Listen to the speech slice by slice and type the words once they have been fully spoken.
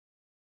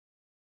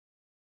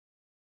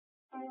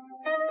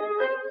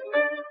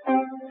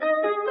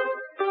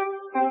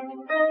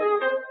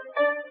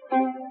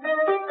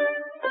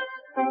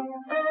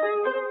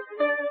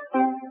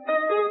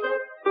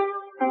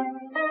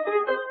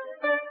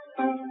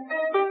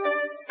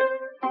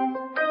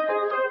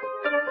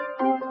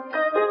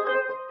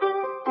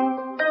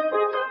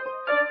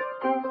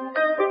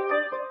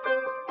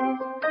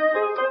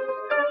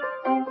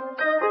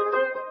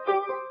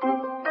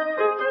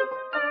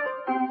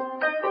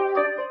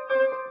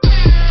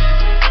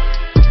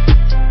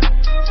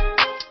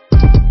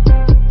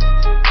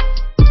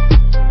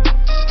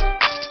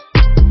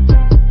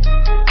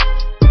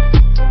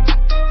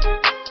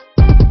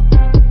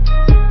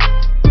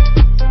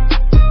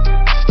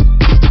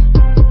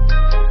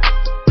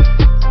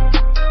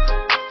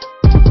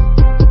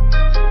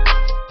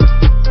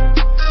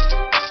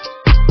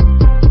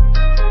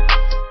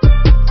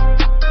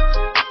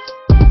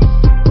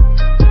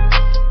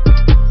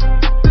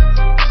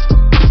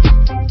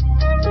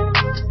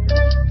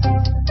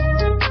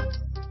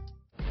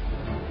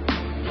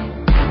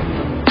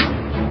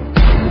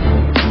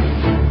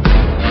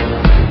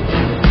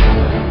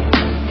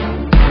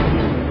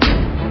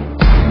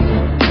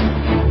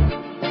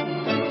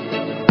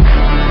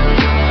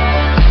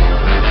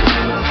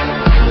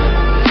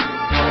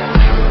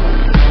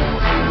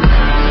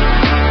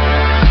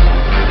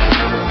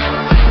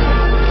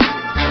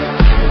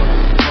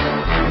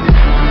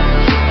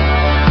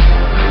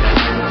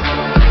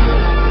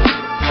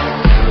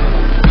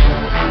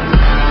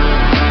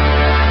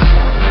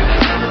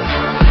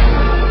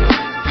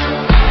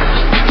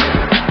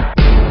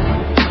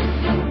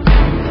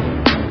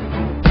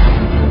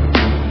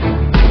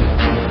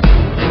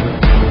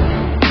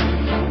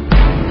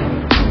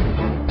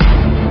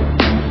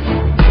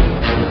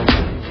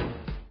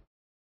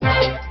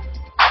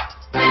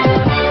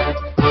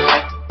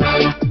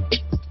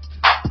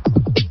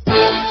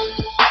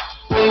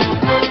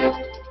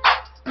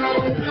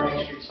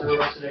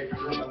Today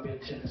presented by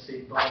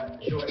Mid-Tennessee Bone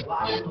and Joint.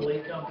 Live from the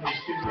Lee Company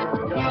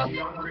studio, we got to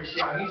you. I'm Chris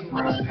Young. He's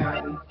Maurice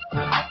Patton,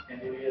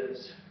 and it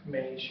is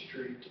Main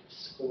Street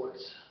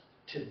Sports.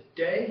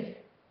 Today,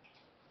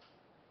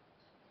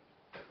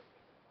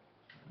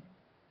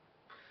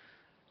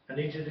 I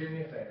need you to do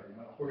me a favor.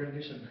 We're going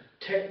to do some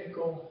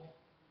technical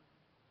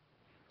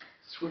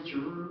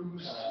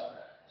switcheroos.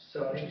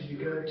 So I need you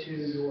to go to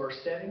your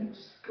settings.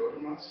 Go to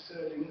my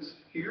settings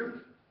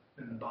here.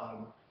 In the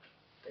bottom,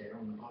 there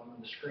on the bottom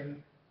of the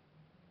screen.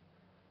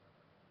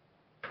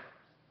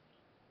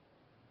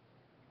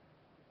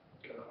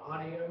 Go to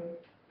audio.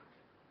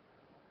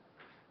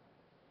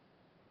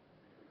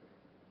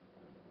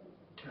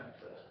 Tap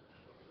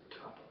the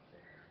top up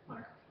there.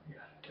 Microphone. Yeah,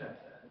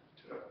 tap that.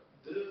 Tap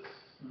this.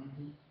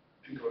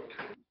 And go to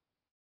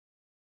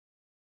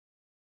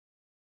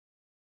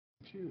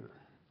computer.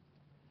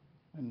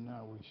 And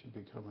now we should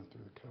be coming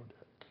through the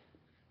codec,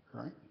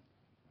 right?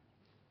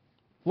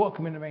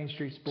 Welcome into Main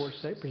Street Sports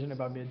Today, presented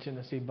by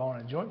Mid-Tennessee Bone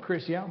and Joint.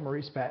 Chris Young,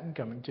 Maurice Patton,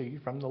 coming to you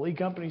from the Lee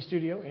Company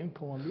studio in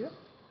Columbia.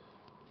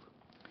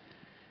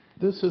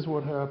 This is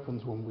what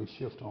happens when we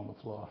shift on the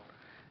fly.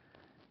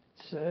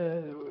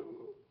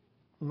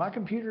 My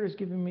computer is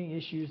giving me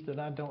issues that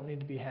I don't need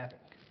to be having.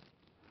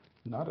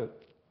 Not at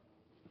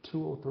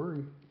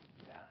 2:03.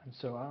 Yeah, and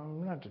so I'm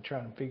going to have to try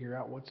and figure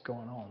out what's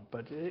going on.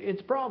 But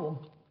it's a problem.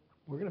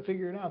 We're going to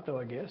figure it out, though,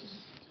 I guess.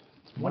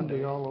 It's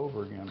Monday all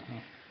over again,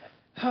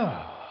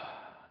 huh?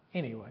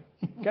 Anyway,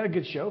 got a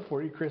good show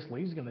for you. Chris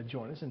Lee's going to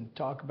join us and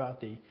talk about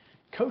the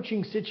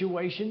coaching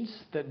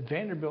situations that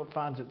Vanderbilt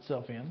finds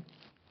itself in.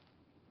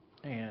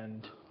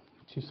 And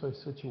did you say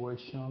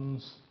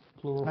situations,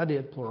 plural? I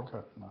did, plural.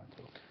 Okay,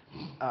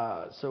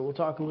 so we'll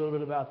talk a little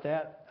bit about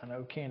that. I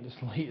know Candace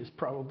Lee is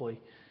probably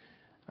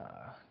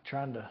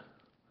trying to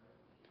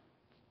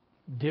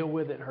deal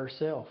with it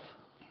herself,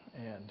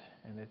 and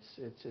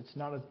it's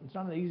not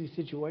an easy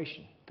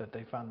situation that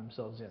they find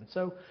themselves in.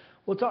 So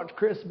we'll talk to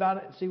Chris about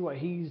it and see what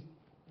he's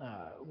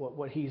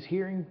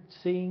hearing,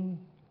 seeing,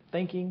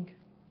 thinking,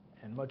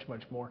 and much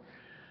more.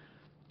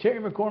 Terry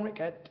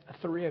McCormick at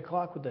 3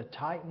 o'clock with the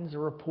Titans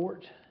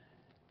report,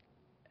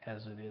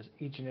 as it is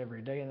each and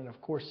every day. And then, of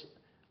course,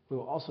 we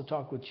will also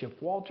talk with Chip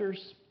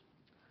Walters.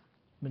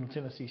 Middle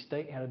Tennessee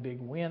State had a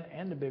big win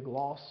and a big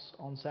loss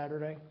on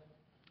Saturday,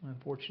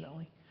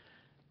 unfortunately.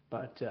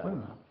 But wait a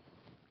minute.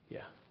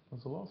 Yeah,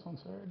 was the loss on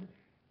Saturday?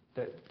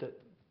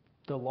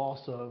 The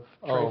loss of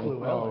Trey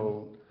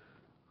Fluellen.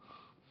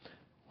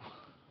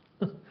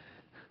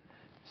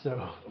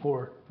 So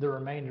for the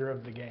remainder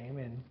of the game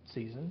and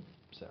season.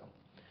 So.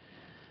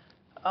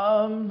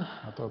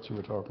 I thought you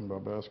were talking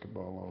about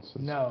basketball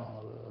losses.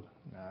 No.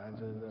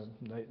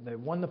 They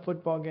won the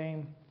football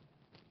game,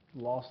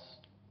 lost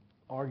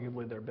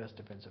arguably their best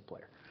defensive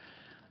player.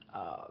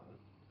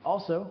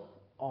 Also,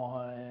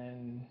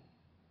 on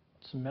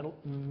some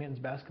men's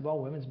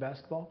basketball, women's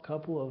basketball, a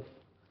couple of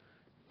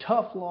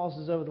tough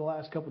losses over the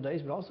last couple of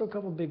days, but also a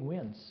couple of big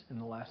wins in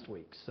the last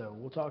week. So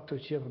we'll talk to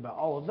Chip about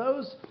all of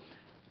those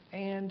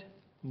and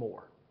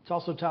more. It's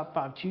also Top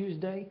 5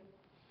 Tuesday.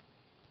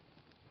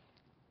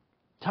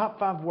 Top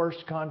 5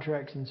 worst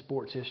contracts in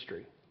sports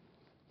history.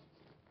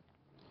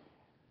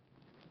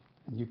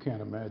 You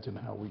can't imagine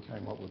how we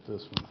came up with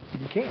this one.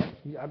 You can't.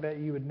 I bet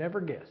you would never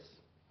guess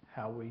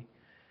how we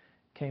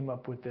came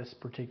up with this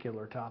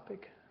particular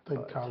topic.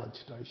 Think College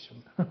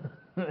Station.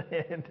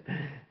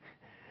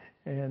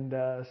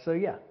 So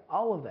yeah,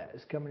 all of that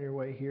is coming your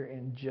way here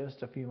in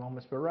just a few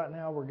moments. But right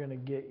now, we're going to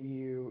get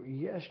you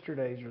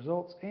yesterday's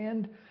results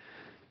and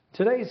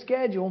today's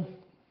schedule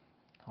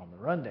on the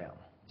rundown.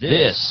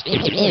 This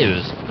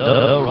is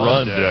the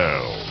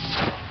Rundown.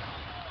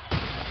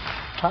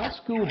 High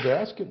school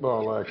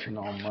basketball action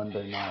on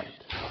Monday night.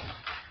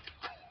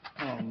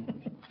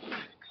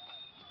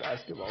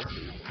 Basketball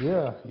season.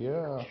 Yeah.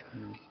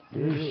 Here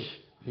it is.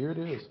 Here it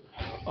is.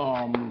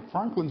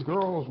 Franklin's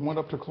girls went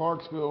up to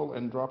Clarksville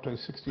and dropped a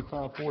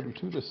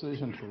 65-42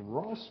 decision to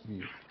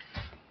Rossview.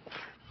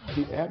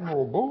 The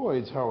Admiral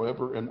boys,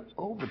 however, in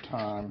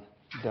overtime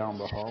down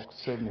the Hawks,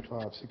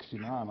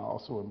 75-69.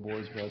 Also in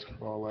boys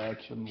basketball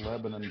action,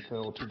 Lebanon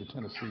fell to the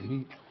Tennessee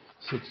Heat,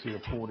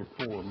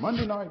 60-44.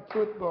 Monday night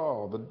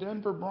football, the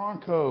Denver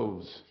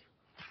Broncos.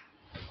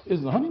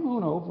 Is the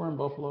honeymoon over in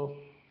Buffalo?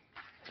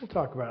 We'll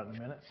talk about it in a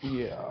minute.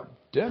 Yeah,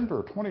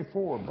 Denver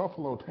 24,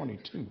 Buffalo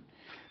 22.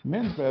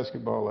 Men's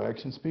basketball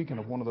action, speaking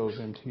of one of those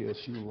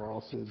MTSU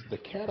losses, the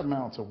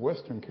Catamounts of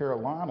Western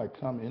Carolina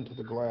come into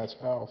the Glass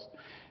House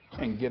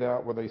and get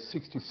out with a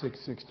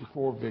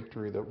 66-64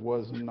 victory that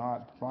was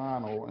not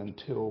final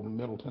until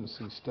Middle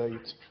Tennessee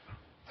State's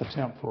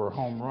attempt for a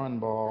home run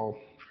ball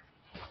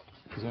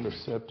was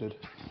intercepted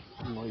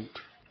late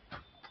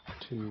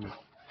to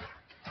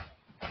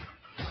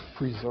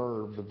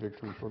preserve the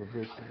victory for the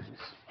victors.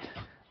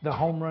 The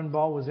home run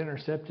ball was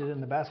intercepted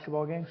in the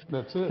basketball game.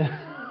 That's it.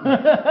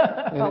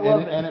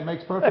 love it. And it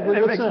makes perfectly It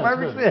good makes sense.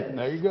 perfect doesn't it? sense.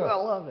 There you go. I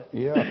love it.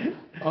 Yeah.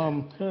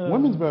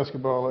 Women's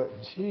basketball,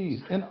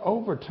 in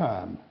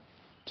overtime,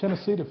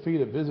 Tennessee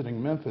defeated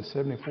visiting Memphis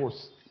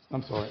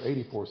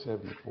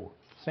 84-74.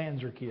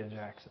 Sandra Kia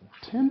Jackson.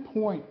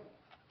 10-point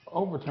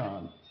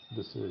overtime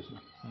decision.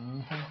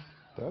 Mm-hmm.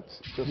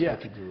 That's just Yeah.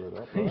 like you drew it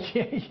up, right?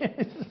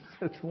 Yes,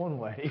 that's one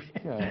way.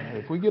 Yeah.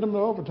 If we get them to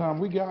overtime,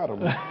 we got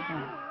them.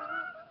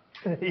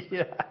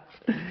 Yeah.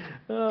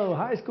 Oh,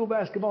 high school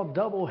basketball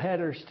double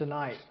headers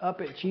tonight. Up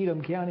at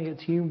Cheatham County,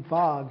 it's Hume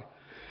Fogg.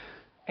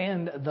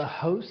 And the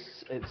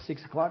hosts at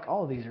 6 o'clock.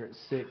 All of these are at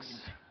 6.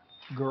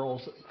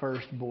 Girls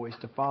first, boys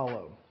to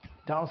follow.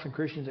 Donaldson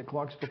Christian's at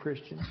Clarksville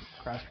Christian.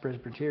 Christ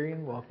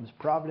Presbyterian welcomes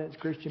Providence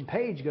Christian.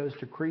 Page goes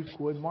to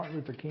Creekwood. Martin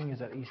Luther King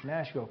is at East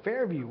Nashville.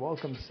 Fairview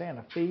welcomes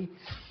Santa Fe.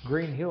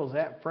 Green Hills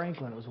at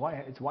Franklin. It's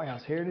White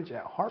House Heritage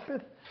at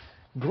Harpeth.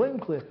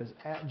 Glencliff is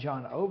at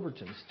John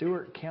Overton.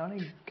 Stewart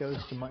County goes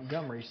to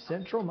Montgomery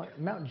Central.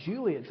 Mount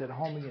Juliet's at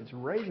home against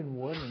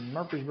Ravenwood. And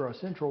Murfreesboro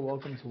Central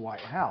welcomes White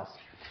House.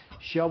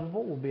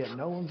 Shelbyville will be at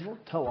Nolensville.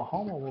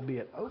 Tullahoma will be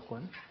at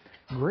Oakland.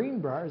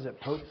 Greenbrier is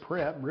at Pope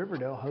Prep.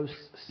 Riverdale hosts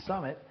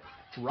Summit.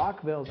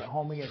 Rockville's at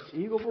home against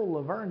Eagleville.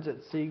 Laverne's at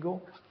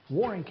Siegel.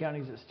 Warren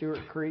County's at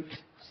Stewart Creek.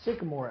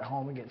 Sycamore at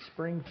home against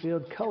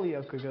Springfield.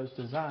 Culleoka goes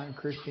to Zion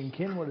Christian.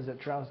 Kenwood is at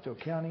Trousdale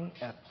County.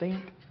 I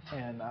think,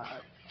 and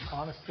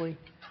honestly,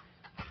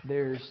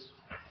 there's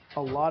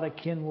a lot of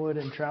Kenwood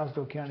and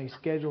Trousdale County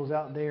schedules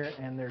out there,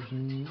 and there's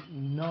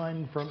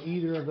none from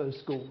either of those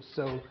schools.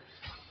 So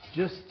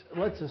just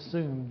let's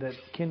assume that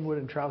Kenwood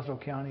and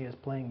Trousdale County is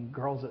playing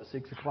girls at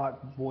 6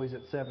 o'clock, boys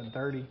at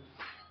 7:30,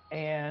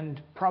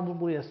 and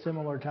probably a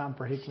similar time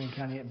for Hickman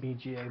County at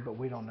BGA, but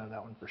we don't know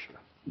that one for sure.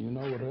 You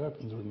know what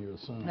happens when you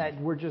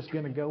assume. We're just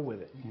going to go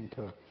with it.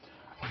 Okay.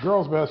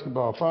 Girls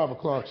basketball, 5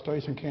 o'clock.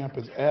 Station Camp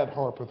is at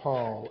Harpeth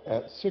Hall.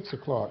 At 6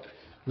 o'clock,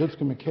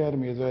 Lipscomb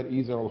Academy is at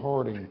Ezel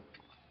Harding.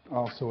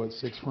 Also at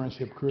 6,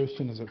 Friendship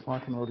Christian is at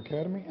Franklin Road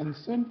Academy. And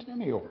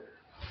Centennial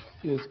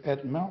is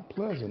at Mount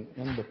Pleasant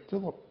in the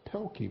Philip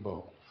Pelkey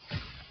Bowl.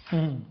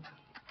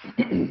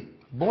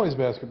 Boys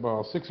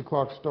basketball, 6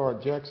 o'clock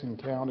start. Jackson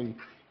County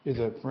is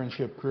at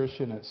Friendship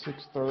Christian. At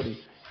 6:30,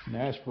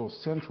 Nashville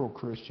Central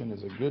Christian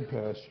is at Good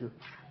Pasture.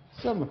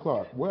 7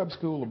 o'clock, Webb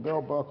School of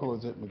Bell Buckle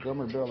is at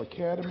Montgomery Bell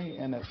Academy.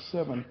 And at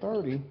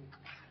 7:30,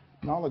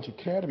 Knowledge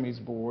Academy's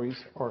boys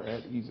are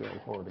at Ezel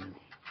Harding.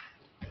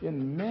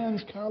 In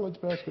men's college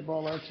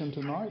basketball action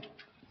tonight,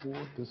 or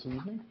this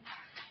evening,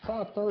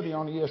 5:30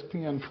 on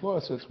ESPN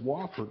Plus, it's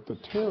Wofford, the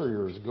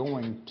Terriers,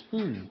 going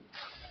to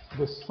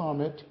the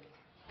Summit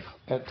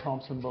at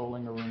Thompson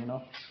Bowling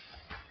Arena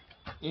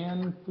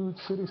in Food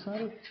City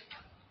Center.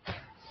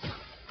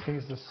 I think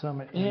it's the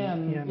Summit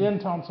In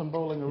Thompson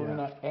Bowling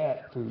Arena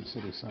at Food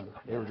City Center.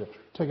 There we go.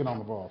 Taking on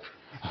the ball.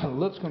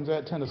 Lipscomb's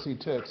at Tennessee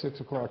Tech, 6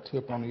 o'clock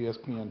tip on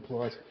ESPN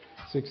Plus.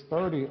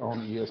 6:30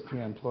 on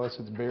ESPN Plus.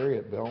 It's Berry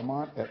at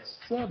Belmont. At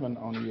 7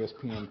 on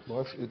ESPN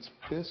Plus, it's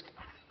Fisk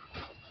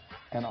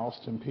and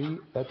Austin Peay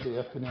at the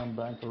F&M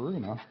Bank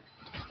Arena.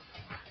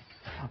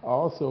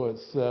 Also at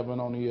 7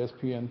 on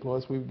ESPN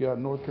Plus, we've got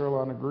North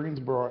Carolina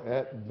Greensboro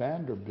at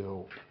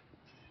Vanderbilt.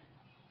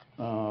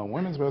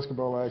 Women's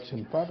basketball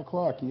action, 5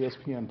 o'clock,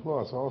 ESPN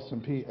Plus.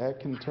 Austin Peay at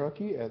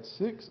Kentucky. At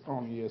 6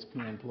 on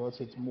ESPN Plus,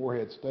 it's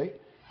Morehead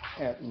State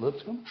at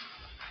Lipscomb.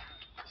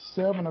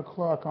 7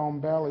 o'clock on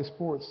Bally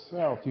Sports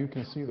South, you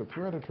can see the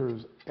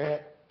Predators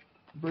at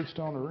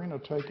Bridgestone Arena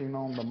taking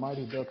on the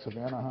Mighty Ducks of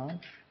Anaheim.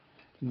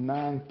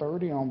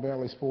 9:30 on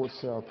Bally Sports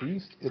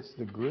Southeast, it's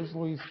the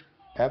Grizzlies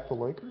at the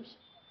Lakers.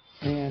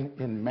 And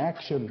in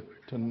Maction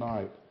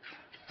tonight,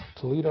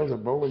 Toledo's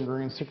at Bowling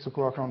Green, 6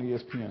 o'clock on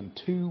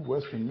ESPN2.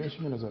 Western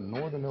Michigan is at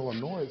Northern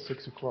Illinois at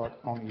 6 o'clock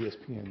on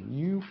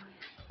ESPNU.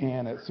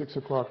 And at 6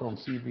 o'clock on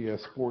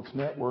CBS Sports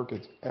Network,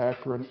 it's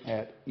Akron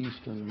at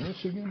Eastern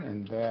Michigan.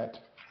 And that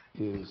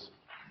is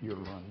your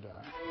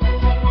rundown.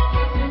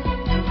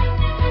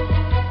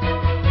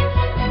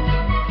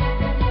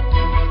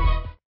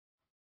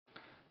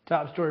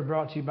 Top story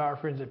brought to you by our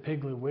friends at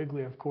Piggly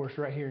Wiggly, of course,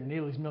 right here in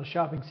Neely's Mill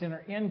Shopping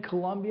Center in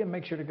Columbia.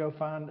 Make sure to go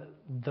find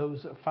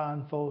those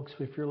fine folks.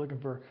 If you're looking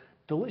for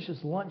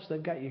delicious lunch,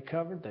 they've got you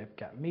covered. They've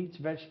got meats,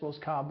 vegetables,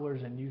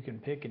 cobblers, and you can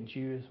pick and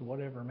choose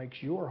whatever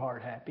makes your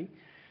heart happy.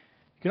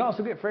 You can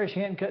also get fresh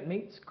hand-cut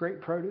meats,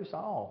 great produce,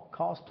 all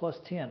cost plus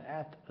 10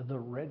 at the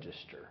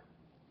register.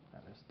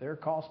 That is their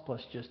cost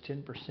plus just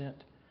 10%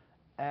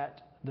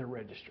 at the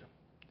register.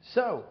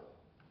 So,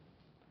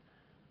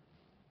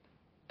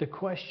 the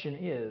question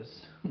is,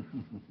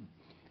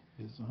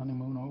 Is the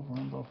honeymoon over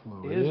in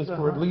Buffalo? Is It is the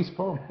for at least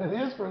one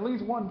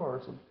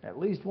person. at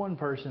least one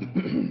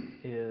person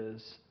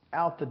is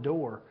out the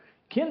door.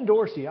 Ken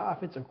Dorsey,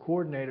 offensive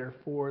coordinator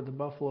for the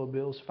Buffalo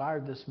Bills,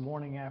 fired this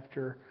morning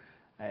after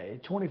a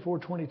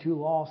 24-22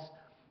 loss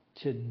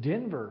to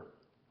Denver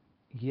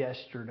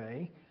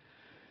yesterday.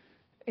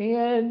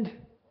 And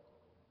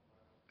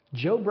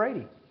Joe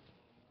Brady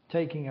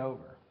taking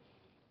over.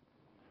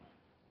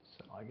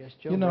 So I guess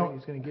Joe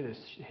Brady's going to get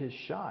his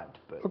shot.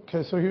 But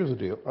Okay, so here's the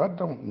deal. I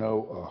don't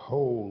know a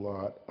whole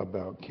lot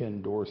about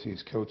Ken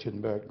Dorsey's coaching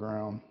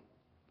background.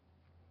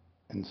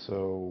 And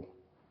so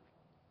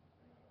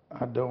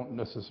I don't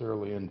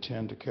necessarily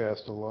intend to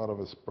cast a lot of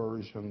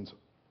aspersions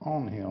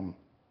on him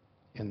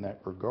in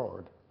that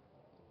regard.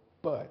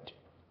 But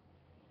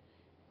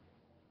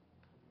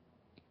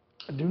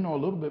I do know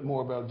a little bit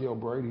more about Joe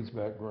Brady's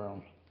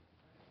background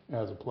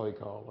as a play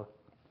caller.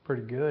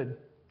 pretty good.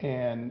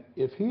 And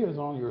if he is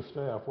on your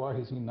staff, why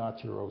is he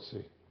not your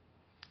OC?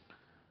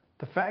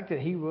 The fact that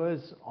he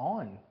was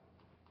on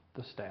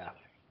the staff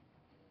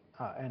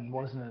and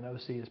wasn't an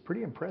OC is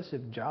pretty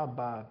impressive job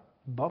by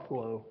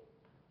Buffalo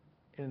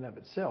in and of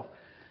itself.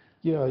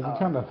 Yeah, you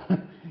kind of,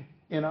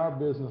 in our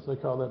business, they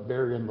call that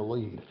burying the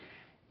lead.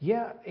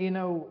 Yeah,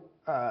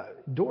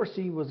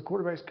 Dorsey was the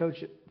quarterback's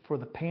coach for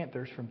the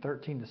Panthers from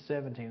 13 to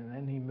 17, and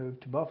then he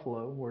moved to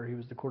Buffalo, where he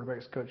was the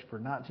quarterback's coach for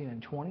 19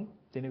 and 20.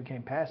 Then he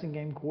became passing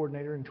game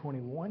coordinator in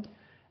 21,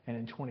 and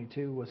in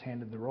 22 was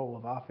handed the role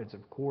of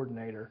offensive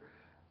coordinator.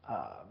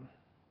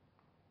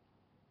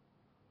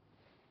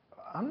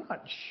 I'm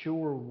not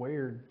sure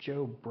where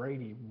Joe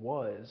Brady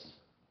was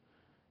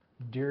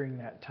during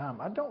that time.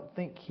 I don't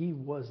think he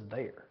was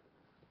there.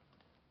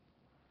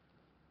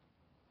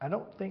 I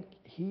don't think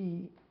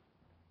he...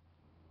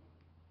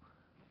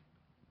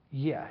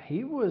 Yeah,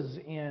 he was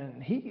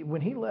in. When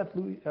he left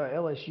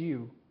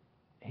LSU,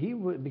 he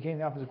became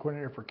the offensive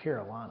coordinator for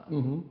Carolina.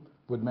 Mm-hmm.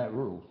 With Matt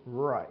Rule.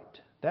 Right,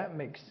 that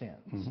makes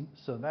sense. Mm-hmm.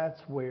 So that's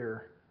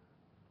where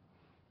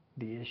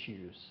the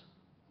issues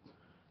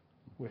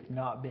with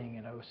not being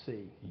an OC.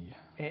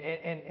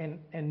 Yeah.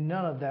 And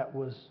none of that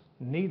was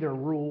neither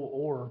Rule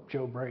or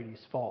Joe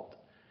Brady's fault,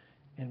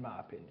 in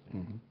my opinion.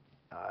 Mm-hmm.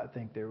 I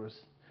think there was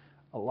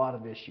a lot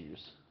of issues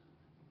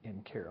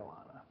in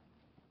Carolina,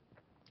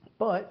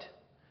 but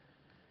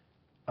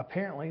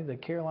apparently, the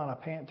Carolina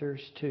Panthers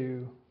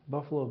to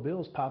Buffalo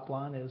Bills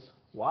pipeline is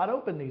wide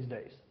open these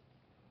days.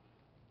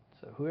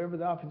 So whoever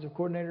the offensive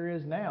coordinator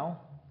is now,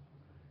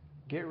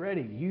 get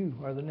ready. You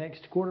are the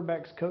next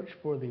quarterback's coach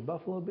for the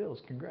Buffalo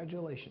Bills.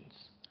 Congratulations.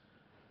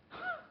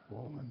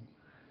 Well,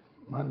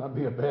 it might not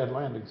be a bad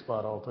landing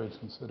spot, all things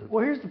considered.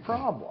 Well, here's the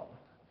problem,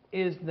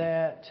 is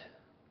that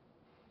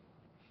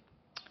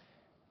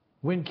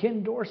when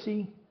Ken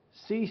Dorsey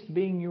ceased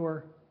being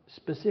your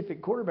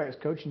specific quarterback's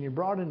coach and you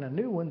brought in a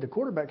new one, the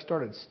quarterback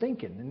started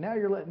stinking, and now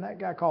you're letting that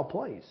guy call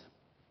plays.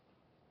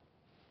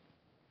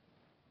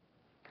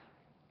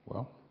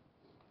 Well,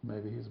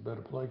 maybe he's a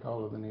better play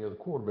caller than the other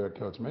quarterback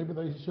coach. Maybe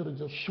they should have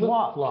just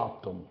Swapped.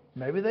 flip-flopped him.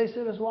 Maybe they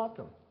should have swapped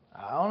him.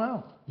 I don't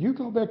know. You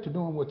go back to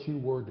doing what you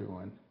were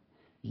doing.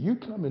 You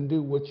come and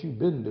do what you've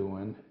been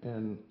doing,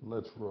 and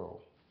let's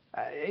roll.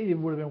 It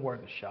would have been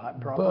worth a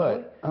shot, probably.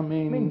 But, I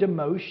mean,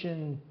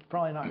 demotion,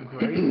 probably not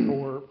great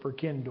for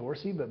Ken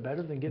Dorsey, but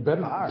better than getting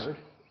fired.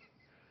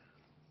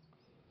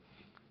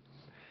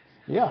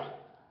 Yeah.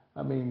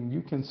 I mean,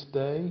 you can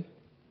stay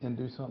and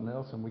do something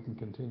else, and we can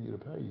continue to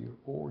pay you,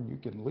 or you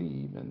can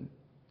leave, and,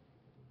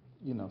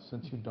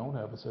 since you don't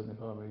have a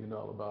 $75 million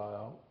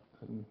buyout,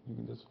 then you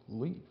can just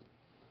leave.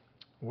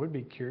 Would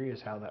be curious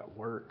how that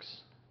works.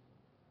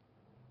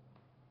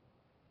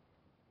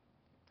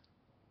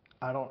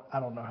 I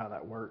don't know how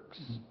that works,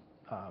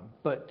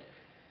 but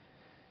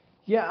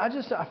yeah,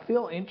 I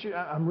feel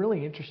I'm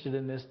really interested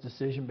in this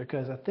decision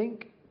because I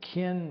think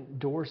Ken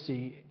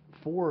Dorsey,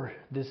 for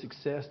the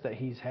success that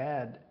he's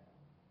had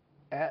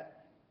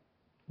at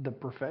the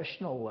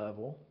professional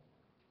level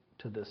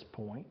to this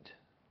point,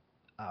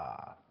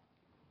 I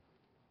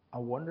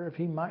wonder if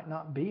he might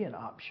not be an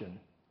option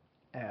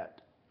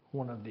at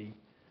one of the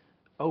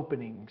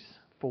openings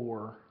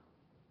for,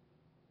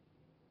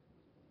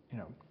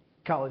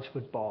 college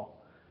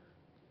football.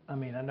 I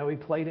mean, I know he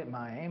played at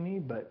Miami,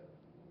 but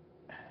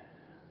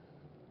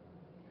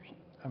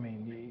I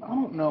mean, I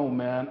don't know,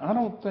 man. I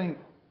don't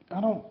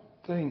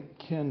think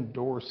Ken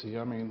Dorsey.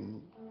 I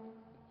mean,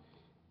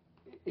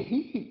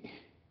 he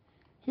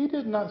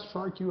did not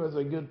strike you as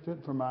a good fit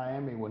for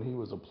Miami when he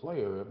was a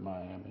player at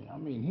Miami. I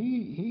mean,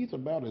 he's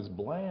about as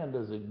bland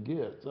as it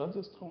gets. I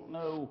just don't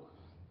know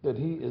that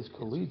he is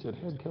collegiate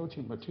head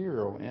coaching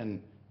material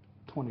in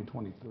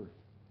 2023.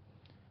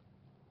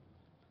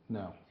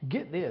 No.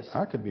 get this.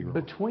 I could be wrong.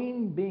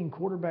 Between being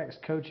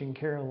quarterbacks coach in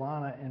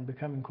Carolina and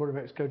becoming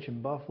quarterbacks coach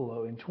in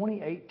Buffalo, in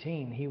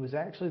 2018, he was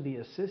actually the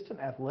assistant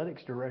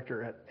athletics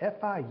director at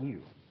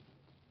FIU.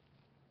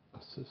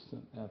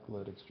 Assistant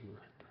athletics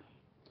director.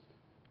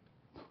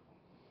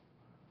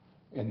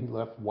 And he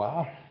left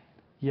why?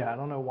 Yeah, I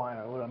don't know why.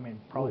 I mean,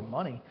 probably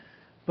money.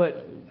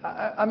 But,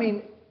 I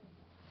mean,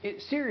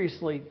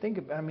 seriously, think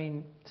about, I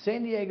mean,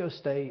 San Diego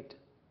State,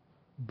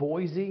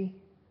 Boise,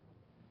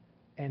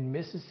 and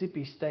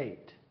Mississippi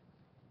State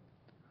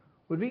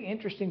would be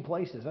interesting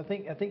places. I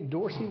think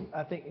Dorsey,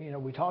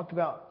 we talked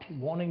about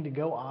wanting to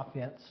go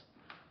offense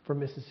for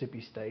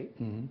Mississippi State.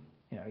 Mm-hmm.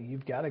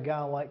 You've got a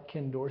guy like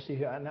Ken Dorsey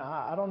who,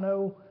 now, I don't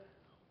know,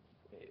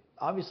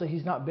 obviously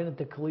he's not been at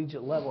the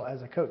collegiate level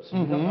as a coach, so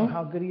you don't know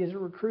how good he is at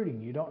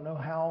recruiting. You don't know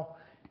how,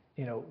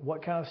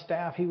 what kind of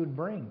staff he would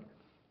bring.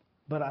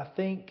 But I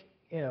think,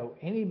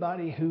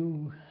 anybody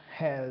who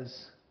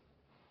has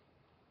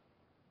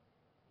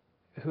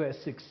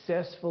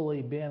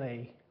successfully been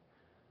a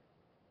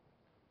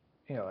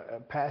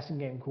passing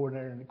game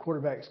coordinator and a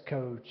quarterback's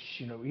coach,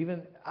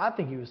 even I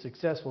think he was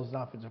successful as an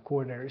offensive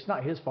coordinator. It's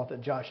not his fault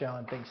that Josh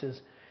Allen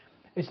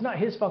it's not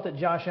his fault that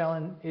Josh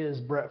Allen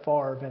is Brett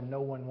Favre and no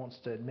one wants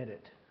to admit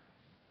it.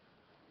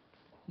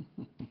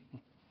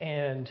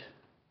 And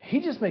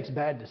he just makes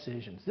bad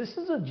decisions. This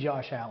is a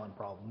Josh Allen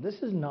problem. This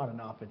is not an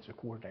offensive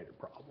coordinator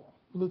problem.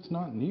 Well, it's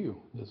not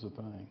new, is the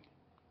thing.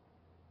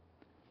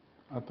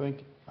 I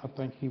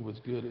think he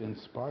was good in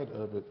spite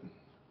of it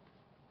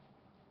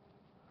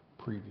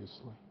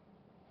previously.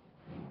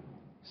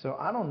 So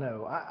I don't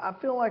know. I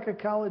feel like a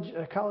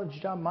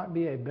college job might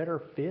be a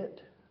better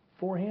fit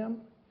for him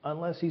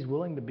unless he's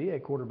willing to be a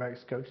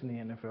quarterback's coach in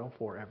the NFL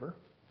forever.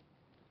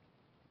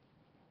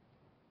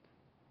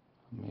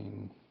 I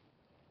mean,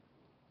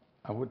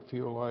 I would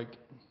feel like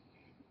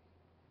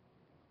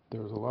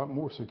there's a lot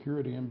more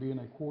security in being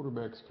a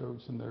quarterback's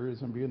coach than there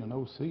is in being an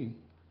OC.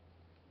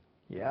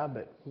 Yeah,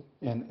 but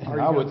And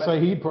I would say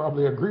he'd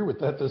probably agree with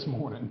that this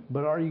morning.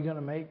 But are you going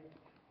to make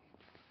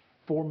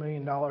 $4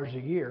 million a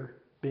year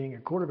being a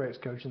quarterback's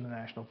coach in the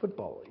National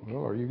Football League?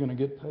 Well, are you going to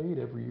get paid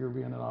every year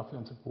being an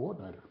offensive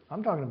coordinator?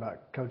 I'm talking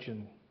about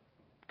coaching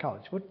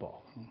college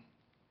football.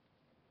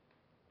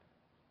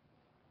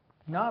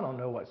 Now, I don't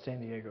know what San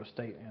Diego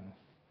State and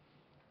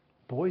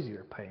Boise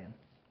are paying,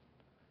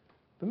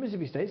 but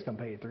Mississippi State's going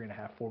to pay you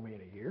 $3.5–4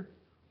 million a year.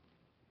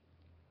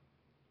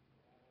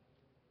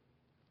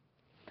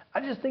 I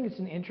just think it's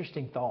an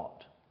interesting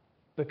thought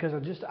because I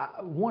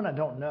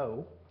don't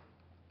know.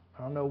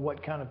 I don't know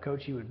what kind of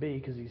coach he would be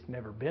because he's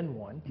never been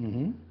one.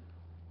 Mm-hmm.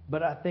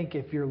 But I think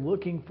if you're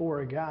looking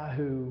for a guy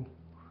who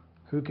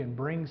can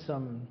bring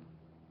some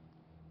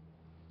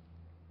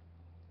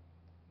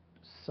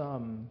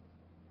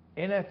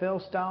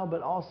NFL style,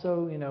 but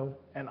also,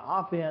 an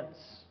offense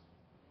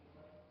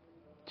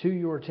to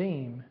your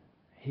team,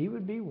 he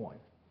would be one.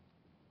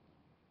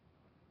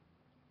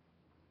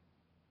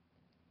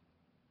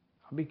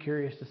 I'll be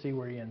curious to see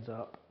where he ends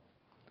up.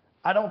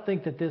 I don't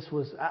think that this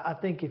was. I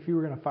think if you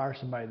were going to fire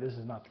somebody, this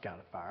is not the guy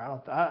to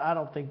fire. I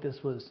don't think this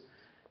was.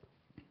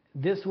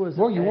 This was.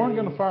 Well, you weren't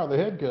going to fire the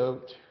head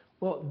coach.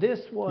 Well,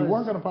 this was. You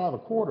weren't going to fire the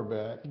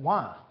quarterback.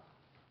 Why?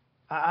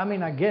 I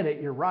mean, I get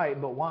it. You're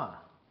right, but why?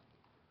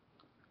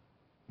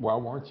 Why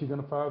weren't you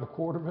going to fire the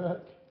quarterback?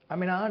 I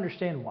mean, I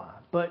understand why,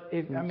 but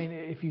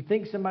if you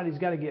think somebody's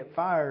got to get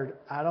fired,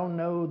 I don't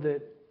know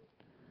that.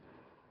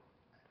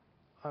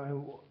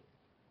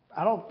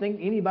 I don't think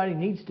anybody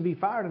needs to be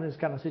fired in this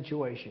kind of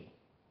situation.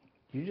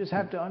 You just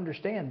have to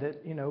understand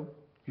that,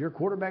 your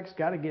quarterback's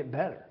got to get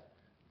better.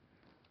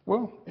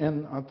 Well,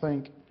 and I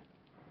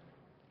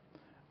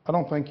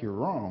don't think you're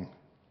wrong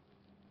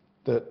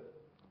that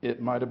it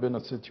might have been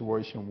a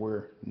situation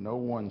where no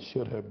one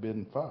should have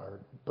been fired.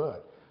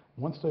 But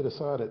once they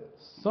decided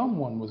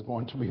someone was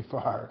going to be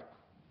fired,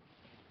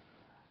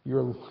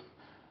 your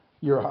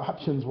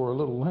options were a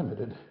little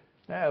limited.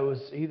 Yeah, it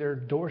was either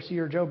Dorsey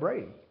or Joe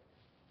Brady.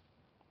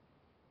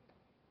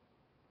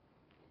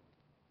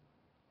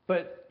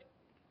 But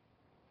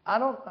I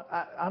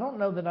don't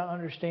know that I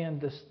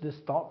understand this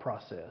thought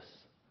process.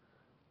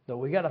 Though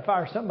we got to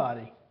fire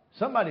somebody.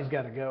 Somebody's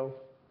got to go.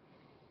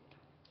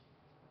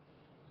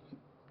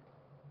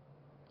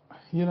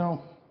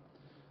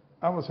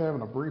 I was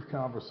having a brief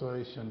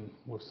conversation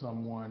with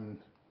someone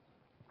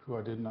who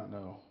I did not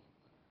know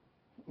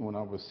when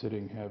I was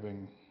sitting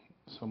having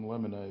some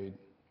lemonade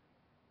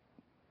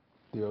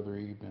the other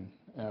evening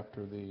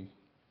after the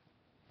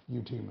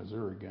UT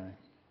Missouri game,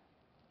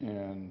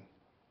 and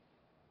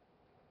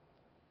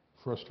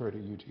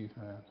frustrated UT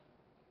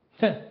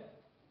fan,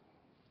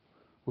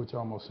 which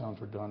almost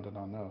sounds redundant,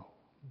 I know,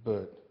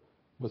 but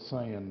was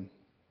saying,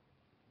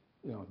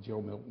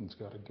 Joe Milton's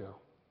got to go.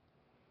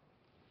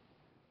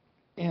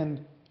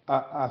 And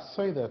I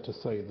say that to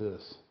say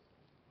this.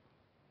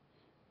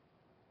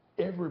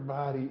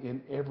 Everybody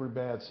in every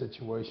bad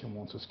situation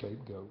wants a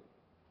scapegoat.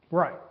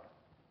 Right.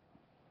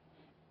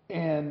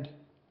 And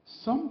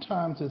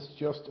sometimes it's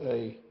just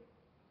a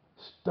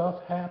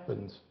stuff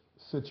happens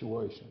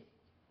situation.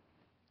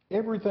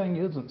 Everything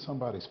isn't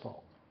somebody's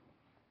fault,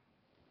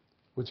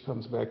 which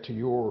comes back to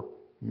your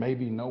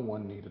maybe no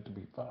one needed to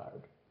be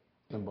fired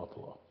in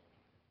Buffalo.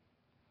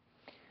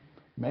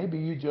 Maybe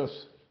you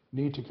just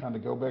need to kind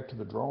of go back to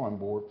the drawing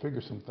board, figure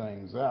some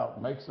things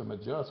out, make some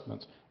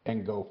adjustments,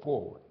 and go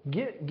forward.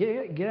 Get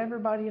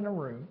everybody in a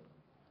room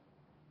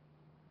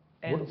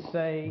and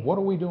say, what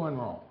are we doing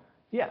wrong?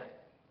 Yeah,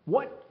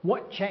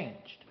 what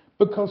changed?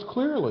 Because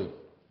clearly,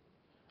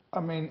 I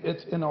mean,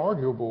 it's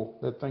inarguable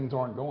that things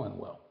aren't going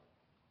well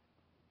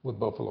with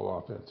Buffalo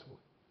offensively.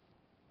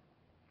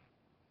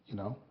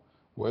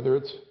 Whether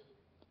it's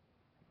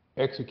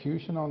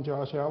execution on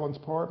Josh Allen's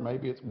part,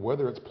 maybe it's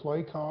whether it's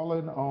play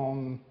calling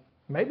on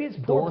maybe it's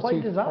poor play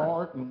Dorsey's design.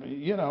 part,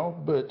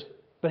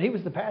 But he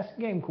was the passing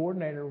game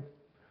coordinator,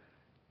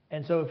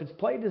 and so if it's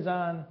play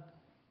design,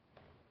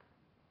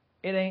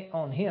 it ain't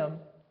on him.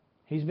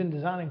 He's been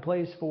designing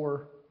plays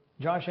for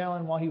Josh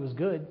Allen while he was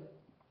good.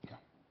 Yeah.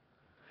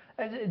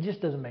 It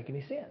just doesn't make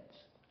any sense.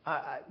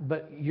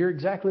 But you're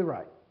exactly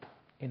right.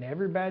 In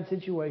every bad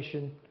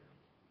situation,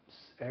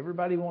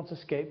 everybody wants a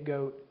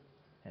scapegoat,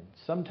 and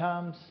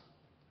sometimes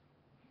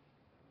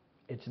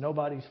it's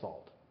nobody's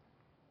fault.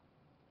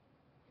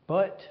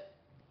 But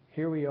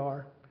here we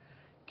are.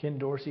 Ken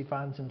Dorsey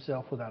finds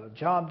himself without a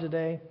job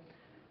today.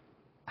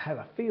 I have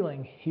a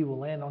feeling he will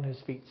land on his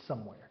feet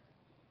somewhere.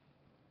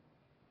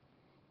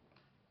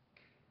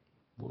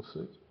 We'll see.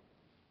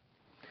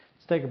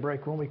 Let's take a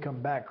break. When we come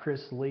back,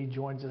 Chris Lee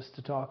joins us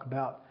to talk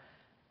about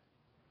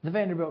the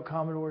Vanderbilt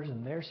Commodores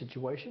and their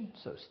situation.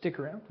 So stick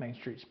around. Main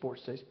Street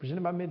Sports Station,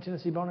 presented by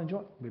Mid-Tennessee Bone and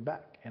Joint. We'll be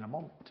back in a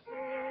moment.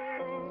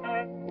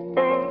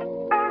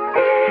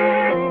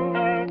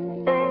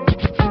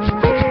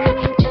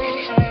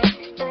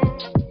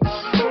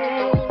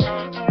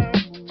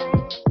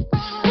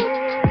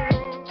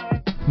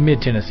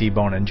 Mid-Tennessee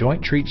Bone and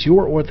Joint treats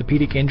your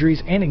orthopedic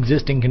injuries and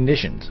existing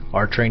conditions.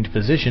 Our trained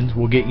physicians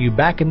will get you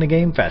back in the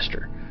game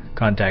faster.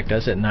 Contact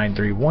us at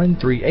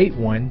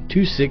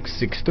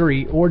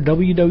 931-381-2663 or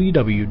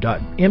www.mtbj.net.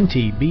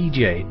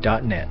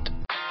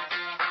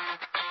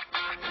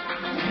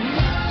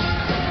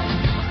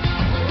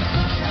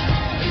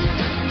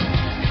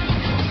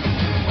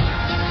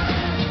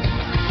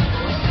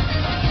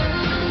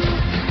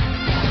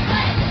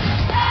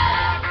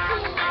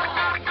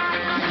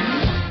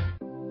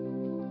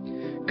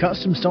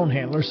 Custom Stone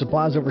Handler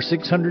supplies over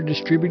 600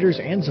 distributors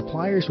and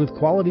suppliers with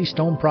quality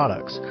stone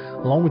products.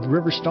 Along with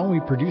River Stone, we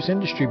produce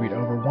and distribute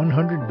over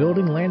 100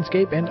 building,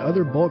 landscape, and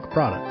other bulk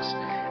products.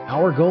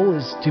 Our goal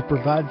is to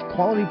provide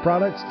quality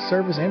products,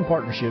 service, and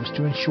partnerships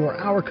to ensure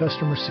our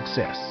customers'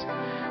 success.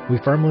 We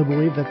firmly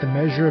believe that the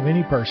measure of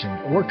any person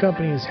or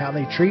company is how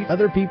they treat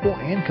other people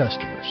and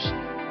customers.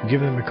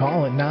 Give them a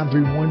call at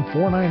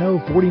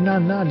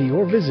 931-490-4990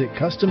 or visit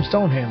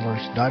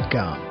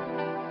CustomStonehandlers.com.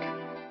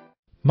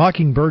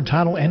 Mockingbird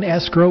Title and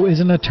Escrow is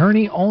an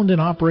attorney-owned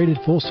and operated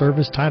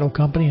full-service title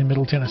company in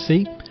Middle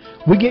Tennessee.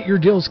 We get your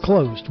deals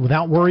closed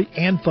without worry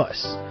and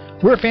fuss.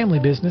 We're a family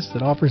business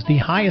that offers the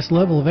highest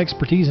level of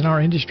expertise in our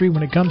industry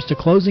when it comes to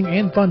closing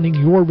and funding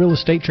your real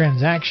estate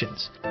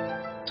transactions.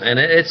 And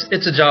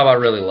it's a job I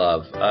really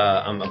love.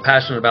 I'm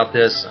passionate about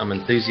this. I'm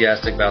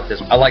enthusiastic about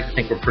this. I like to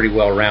think we're pretty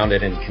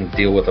well-rounded and can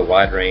deal with a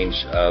wide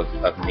range of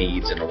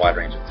needs and a wide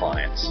range of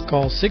clients.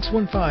 Call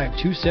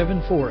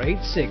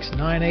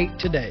 615-274-8698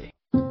 today.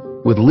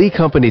 With Lee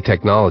Company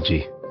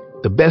Technology,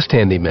 the best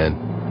handymen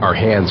are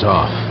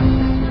hands-off.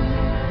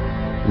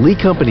 Lee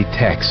Company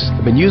techs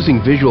have been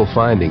using visual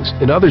findings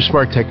and other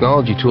smart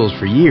technology tools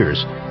for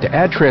years to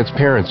add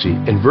transparency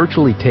and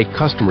virtually take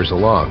customers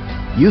along.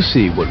 You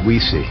see what we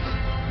see,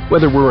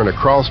 whether we're in a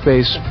crawl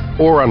space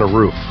or on a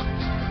roof.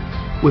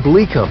 With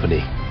Lee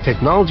Company,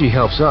 technology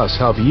helps us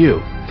help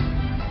you,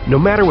 no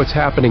matter what's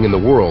happening in the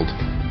world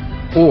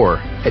or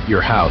at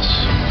your house.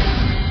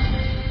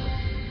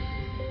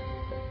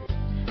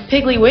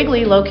 Piggly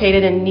Wiggly,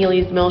 located in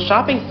Neely's Mill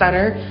Shopping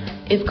Center,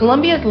 is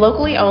Columbia's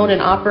locally owned and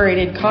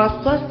operated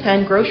Cost Plus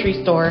 10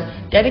 grocery store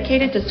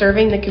dedicated to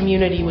serving the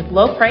community with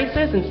low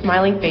prices and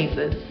smiling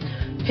faces.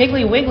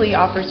 Piggly Wiggly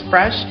offers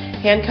fresh,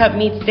 hand-cut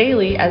meats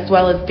daily as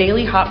well as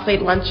daily hot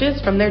plate lunches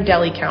from their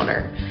deli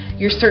counter.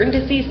 You're certain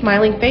to see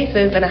smiling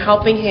faces and a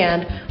helping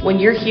hand when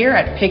you're here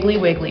at Piggly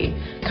Wiggly.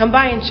 Come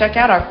by and check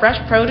out our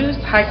fresh produce,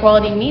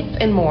 high-quality meats,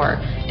 and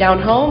more.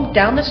 Down home,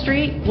 down the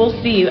street, we'll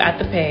see you at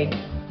the Pig.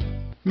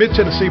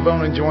 Mid-Tennessee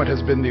Bone and Joint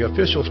has been the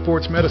official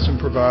sports medicine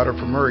provider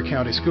for Maury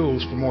County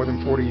Schools for more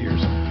than 40 years.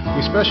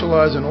 We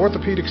specialize in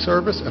orthopedic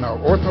service, and our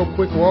Ortho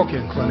Quick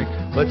Walk-In Clinic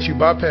lets you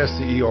bypass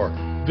the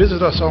ER.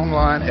 Visit us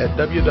online at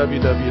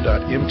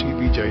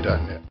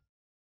www.mtbj.net.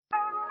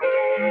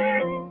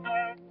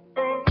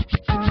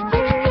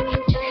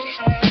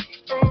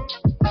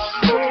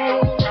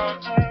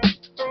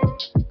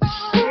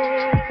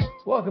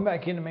 Welcome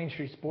back into Main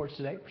Street Sports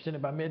Today,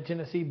 presented by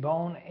Mid-Tennessee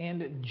Bone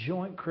and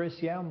Joint. Chris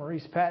Yao,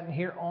 Maurice Patton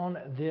here on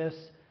this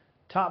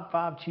Top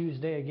 5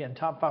 Tuesday. Again,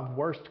 Top 5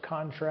 worst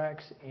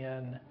contracts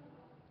in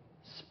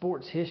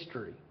sports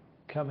history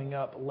coming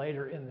up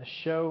later in the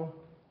show.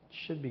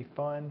 Should be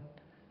fun.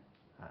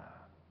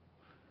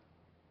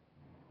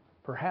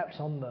 Perhaps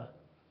on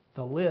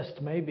the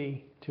list,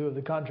 maybe two of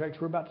the contracts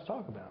we're about to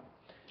talk about,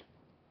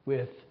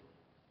 with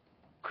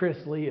Chris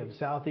Lee of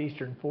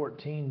Southeastern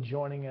 14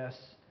 joining us,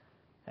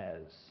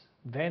 as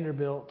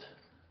Vanderbilt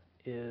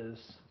is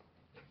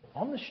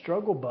on the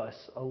struggle bus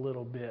a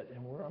little bit.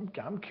 And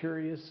I'm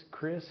curious,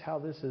 Chris, how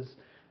this is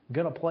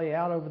going to play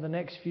out over the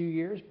next few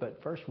years.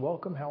 But first,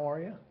 welcome. How are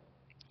you?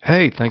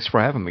 Hey, thanks for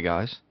having me,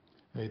 guys.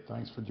 Hey,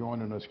 thanks for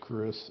joining us,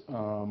 Chris.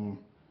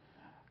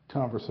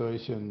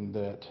 Conversation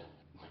that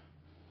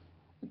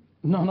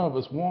none of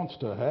us wants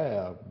to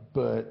have,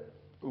 but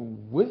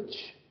which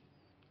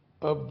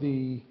of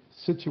the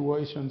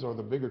situations are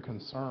the bigger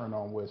concern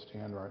on West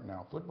End right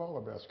now, football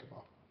or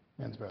basketball,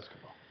 men's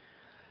basketball?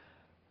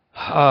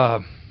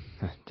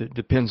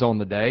 Depends on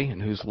the day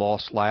and who's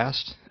lost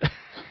last.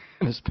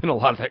 There's been a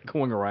lot of that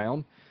going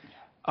around.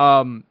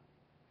 Honestly,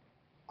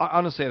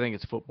 I think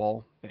it's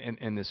football,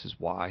 and this is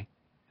why.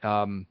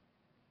 And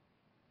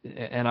I'm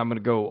going to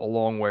go a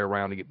long way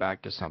around to get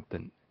back to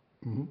something.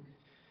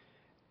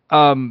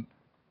 Mm-hmm.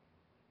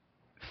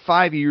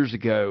 5 years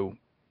ago,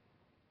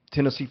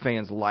 Tennessee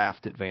fans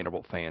laughed at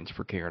Vanderbilt fans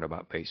for caring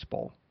about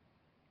baseball.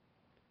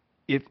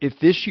 If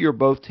this year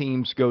both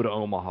teams go to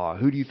Omaha,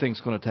 who do you think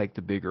is going to take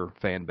the bigger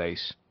fan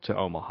base to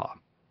Omaha?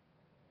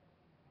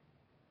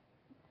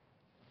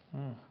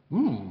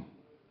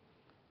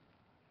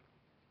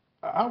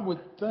 I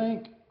would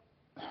think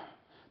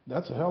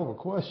that's a hell of a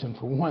question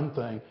for one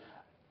thing.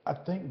 I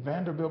think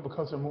Vanderbilt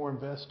because they're more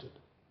invested.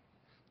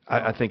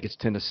 I think it's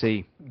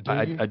Tennessee.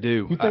 I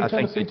do. You think I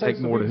think they take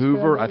more to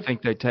Hoover. I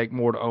think they take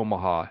more to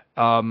Omaha.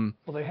 Well,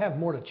 they have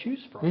more to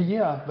choose from.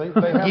 Yeah, they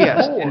have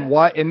yes, more. and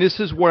why? And this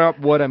is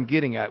what I'm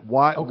getting at.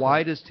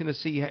 Why does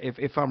Tennessee?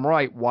 If I'm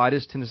right, why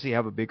does Tennessee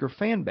have a bigger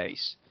fan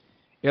base?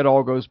 It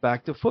all goes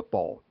back to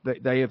football.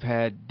 They have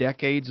had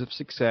decades of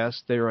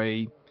success. I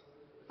don't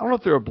know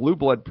if they're a blue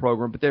blood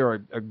program, but they're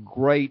a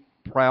great,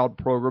 proud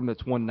program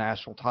that's won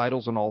national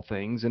titles and all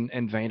things,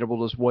 and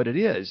Vanderbilt is what it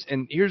is.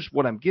 And here's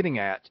what I'm getting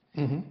at.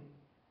 Mm-hmm.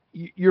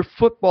 Your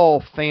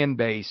football fan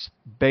base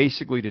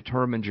basically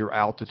determines your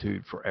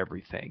altitude for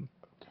everything.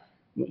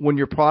 When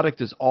your product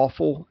is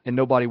awful and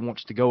nobody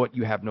wants to go it,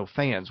 you have no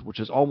fans, which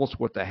is almost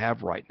what they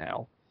have right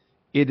now.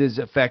 It is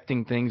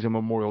affecting things in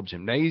Memorial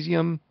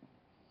Gymnasium.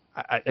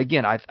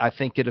 I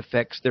think it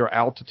affects their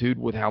altitude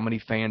with how many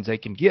fans they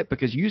can get,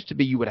 because used to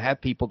be you would have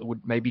people that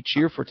would maybe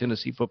cheer for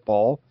Tennessee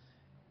football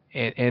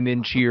and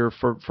then cheer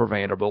for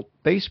Vanderbilt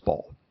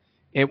baseball.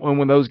 And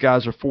when those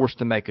guys are forced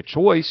to make a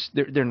choice,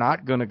 they're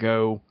not going to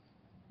go.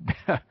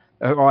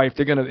 Or if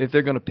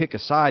they're gonna pick a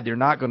side, they're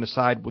not going to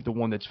side with the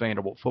one that's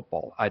Vanderbilt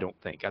football. I don't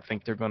think. I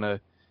think they're going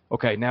to.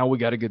 Okay, now we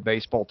got a good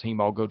baseball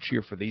team. I'll go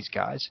cheer for these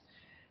guys.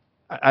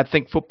 I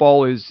think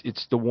football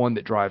it's the one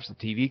that drives the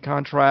TV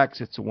contracts.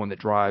 It's the one that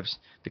drives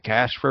the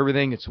cash for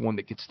everything. It's the one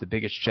that gets the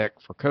biggest check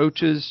for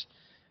coaches.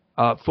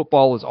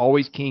 Football is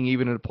always king,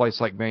 even in a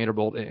place like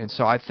Vanderbilt. And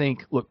so I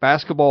think, look,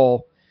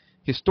 basketball,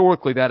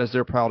 historically, that is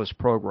their proudest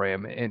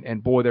program.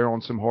 And boy, they're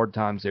on some hard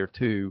times there,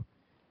 too.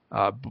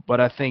 But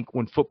I think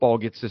when football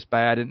gets this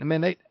bad, and I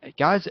mean,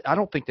 guys, I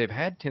don't think they've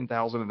had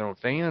 10,000 of their own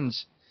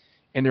fans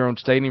in their own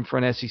stadium for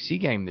an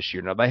SEC game this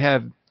year. Now,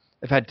 they've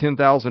had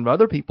 10,000 of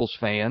other people's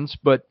fans,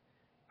 but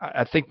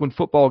I think when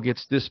football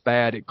gets this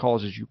bad, it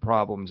causes you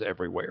problems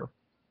everywhere.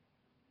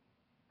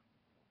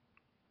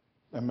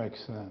 That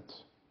makes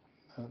sense.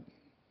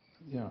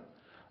 Yeah.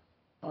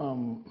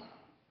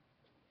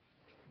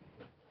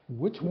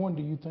 Which one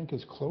do you think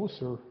is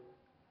closer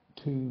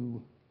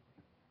to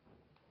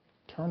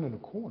turning a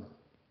corner?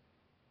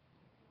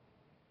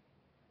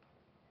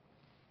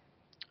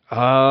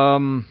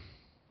 The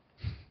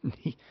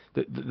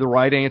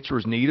right answer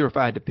is neither. If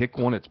I had to pick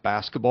one, it's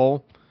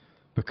basketball,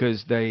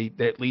 because they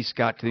at least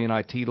got to the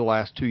NIT the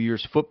last 2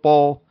 years.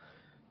 Football,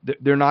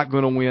 they're not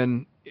going to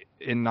win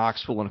in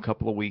Knoxville in a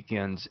couple of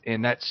weekends.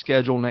 And that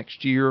schedule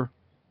next year,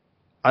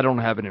 I don't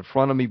have it in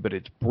front of me, but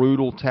it's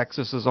brutal.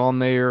 Texas is on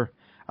there.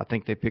 I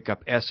think they pick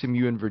up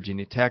SMU and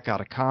Virginia Tech out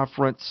of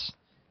conference.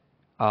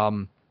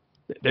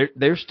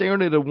 They're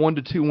staring at a 1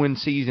 to 2 win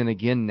season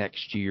again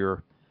next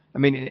year. I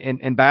mean,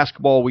 in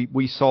basketball,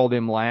 we saw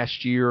them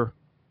last year.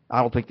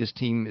 I don't think this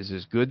team is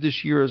as good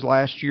this year as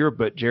last year,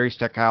 but Jerry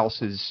Stackhouse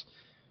has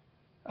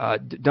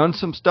done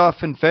some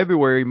stuff in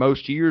February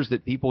most years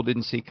that people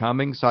didn't see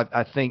coming. So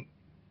I think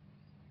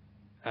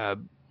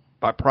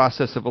by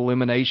process of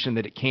elimination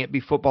that it can't be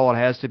football, it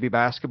has to be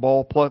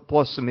basketball,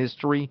 plus some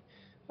history,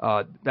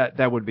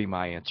 that would be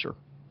my answer.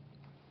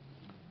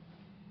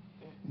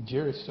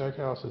 Jerry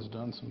Stackhouse has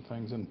done some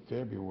things in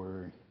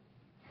February.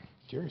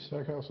 Jerry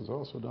Stackhouse has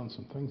also done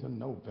some things in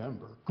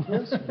November.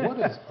 Chris, what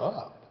is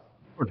up?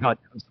 We're not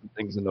doing some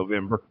things in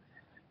November.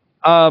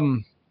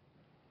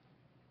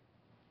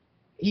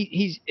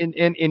 He's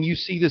and you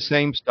see the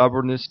same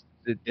stubbornness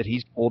that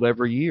he's pulled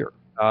every year.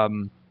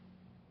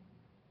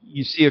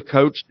 You see a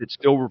coach that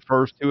still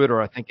refers to it,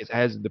 or I think it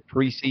has the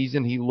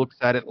preseason. He looks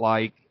at it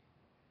like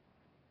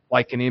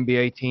an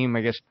NBA team,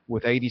 I guess,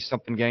 with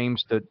 80-something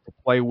games to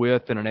play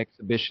with in an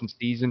exhibition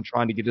season,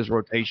 trying to get his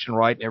rotation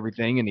right and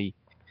everything. And he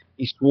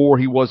swore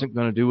he wasn't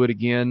going to do it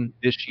again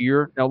this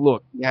year. Now,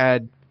 look, he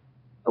had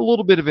a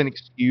little bit of an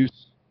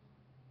excuse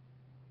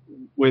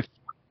with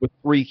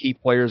 3 key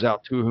players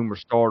out, 2 of whom are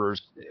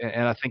starters,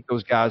 and I think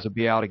those guys will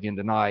be out again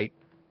tonight,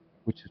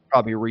 which is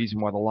probably a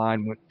reason why the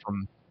line went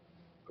from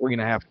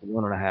 3.5 to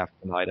 1.5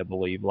 tonight, I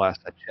believe,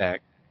 last I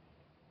checked.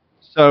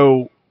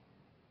 So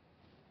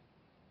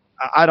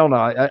I don't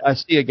know. I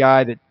see a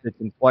guy that's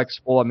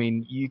inflexible. I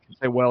mean, you can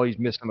say, well, he's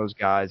missing those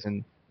guys,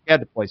 and he had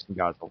to play some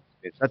guys off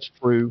the pitch. That's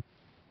true.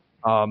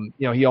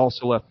 He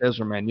also left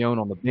Ezra Manjon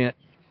on the bench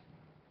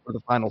for the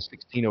final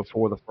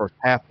 16:04 the first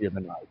half the other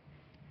night.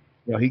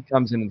 He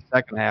comes in the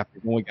second half,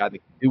 the only guy that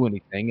can do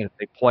anything, and if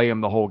they play him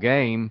the whole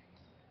game,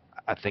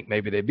 I think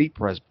maybe they beat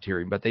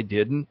Presbyterian, but they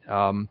didn't.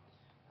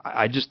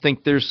 I just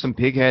think there's some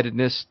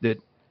pig-headedness that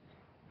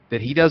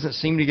he doesn't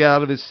seem to get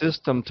out of his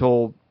system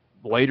till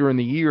later in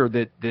the year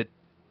that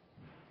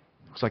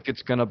looks like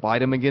it's going to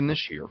bite him again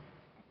this year.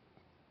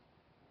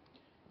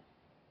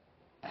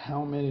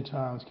 How many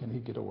times can he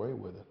get away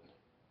with it?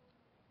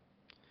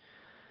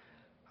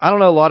 I don't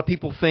know. A lot of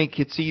people think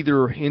it's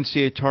either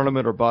NCAA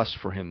tournament or bust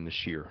for him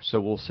this year, so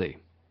we'll see.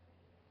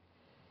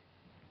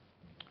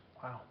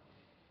 Wow.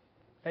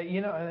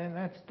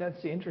 And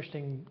that's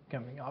interesting. I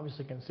mean,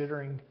 obviously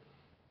considering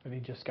that he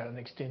just got an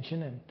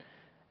extension,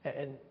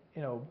 and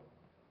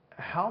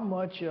how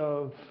much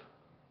of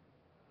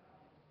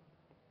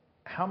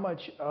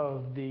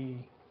the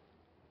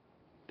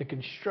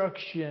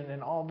construction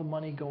and all the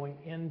money going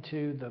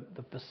into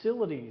the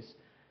facilities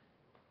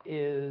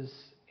is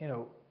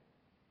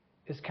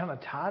kind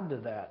of tied to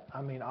that.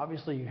 I mean,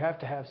 obviously you have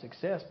to have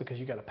success because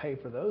you got to pay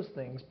for those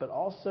things, but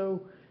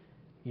also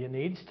you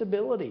need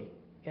stability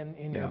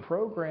in your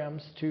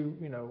programs to,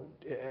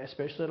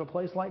 especially at a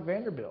place like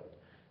Vanderbilt.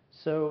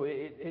 So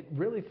it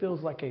really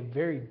feels like a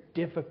very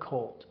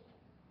difficult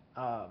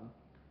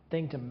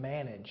thing to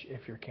manage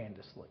if you're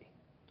Candace Lee.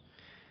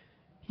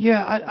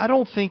 Yeah, I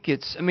don't think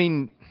it's, I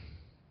mean,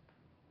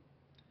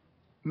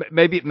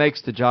 maybe it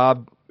makes the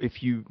job,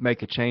 if you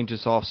make a change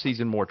this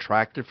offseason, more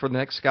attractive for the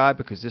next guy,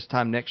 because this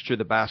time next year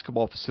the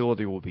basketball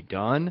facility will be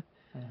done.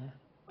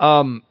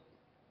 Mm-hmm.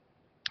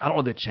 I don't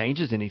know that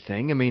changes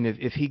anything. I mean,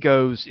 if he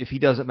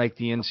doesn't make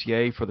the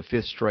NCAA for the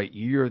 5th straight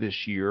year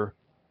this year,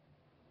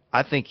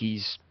 I think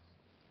he's,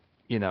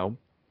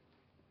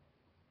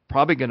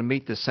 probably going to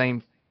meet the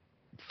same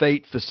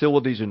fate,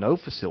 facilities or no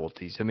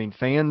facilities. I mean,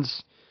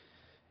 fans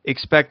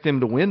expect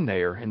them to win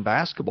there in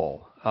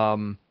basketball.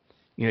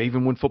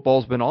 Even when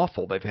football's been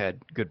awful, they've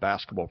had good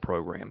basketball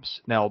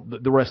programs. Now,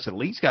 the rest of the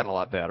league's gotten a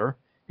lot better,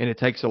 and it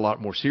takes a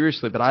lot more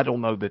seriously, but I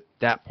don't know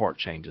that part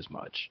changes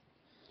much.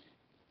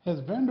 Has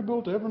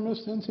Vanderbilt ever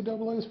missed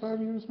NCAA's 5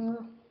 years in a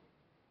row?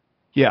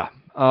 Yeah.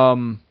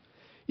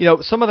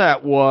 Some of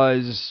that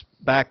was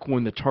back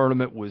when the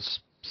tournament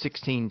was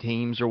 16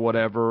 teams or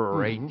whatever,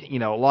 or 8,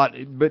 a lot.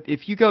 But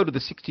if you go to the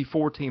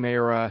 64-team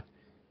era,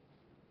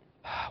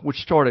 which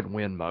started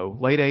when, Mo?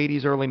 Late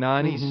 80s, early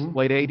 90s?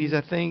 Late 80s,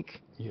 I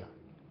think? Yeah.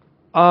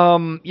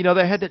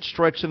 They had that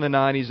stretch in the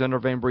 90s under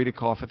Van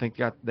Bredekoff. I think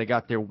they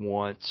got there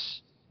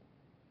once.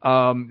 They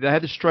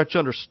had the stretch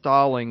under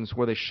Stallings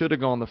where they should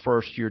have gone the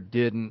first year,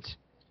 didn't.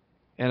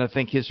 And I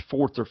think his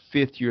 4th or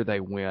 5th year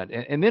they went.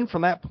 And then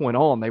from that point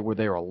on, they were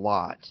there a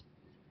lot.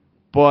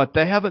 But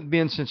they haven't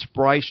been since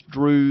Bryce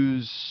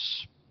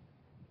Drew's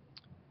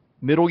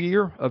middle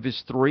year of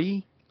his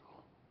 3.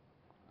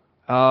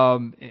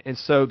 And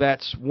so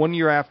that's 1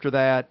 year after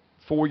that,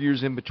 4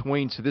 years in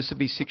between. So this would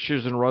be 6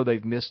 years in a row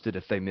they've missed it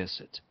if they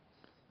miss it.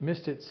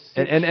 Missed it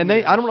 6 and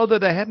they, I don't know that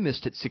they have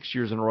missed it 6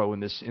 years in a row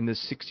in this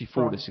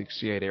 64 to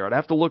 68 era. I'd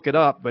have to look it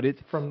up, but if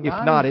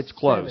not, it's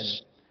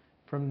close.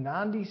 From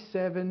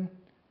 97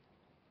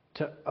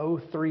 to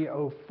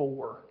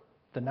 03-04,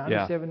 the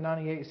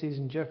 97-98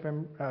 season, Jeff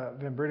Van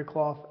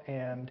Bredekoff,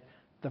 and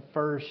the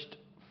first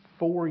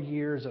 4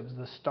 years of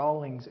the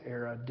Stallings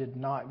era did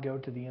not go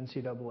to the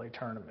NCAA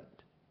tournament.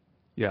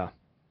 Yeah.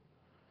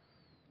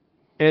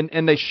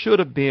 And they should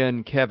have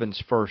been Kevin's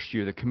first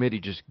year. The committee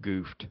just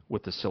goofed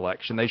with the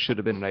selection. They should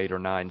have been an 8 or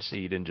 9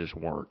 seed and just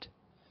weren't.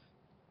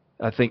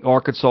 I think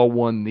Arkansas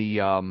won the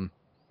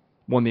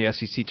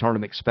SEC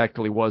tournament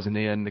expectedly, wasn't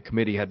in. The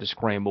committee had to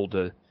scramble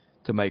to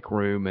make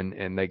room,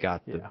 and they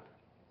got the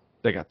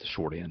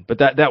short end. But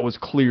that was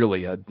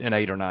clearly an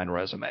 8 or 9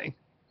 resume.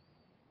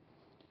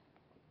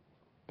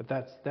 But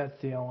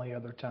that's the only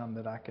other time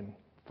that I can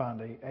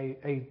find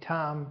a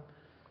time,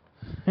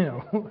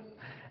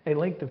 a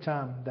length of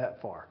time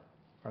that far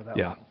or that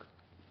Yeah. long.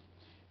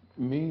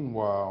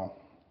 Meanwhile,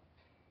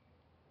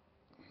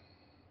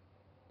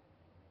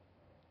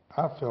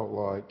 I felt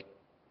like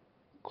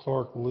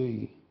Clark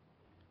Lee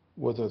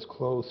was as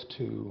close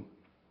to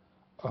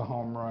a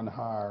home run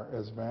hire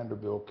as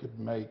Vanderbilt could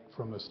make,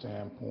 from the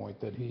standpoint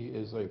that he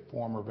is a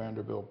former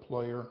Vanderbilt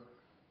player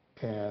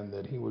and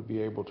that he would be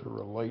able to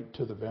relate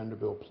to the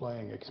Vanderbilt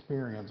playing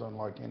experience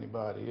unlike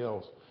anybody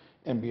else,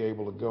 and be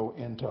able to go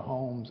into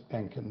homes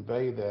and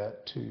convey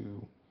that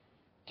to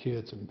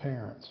kids and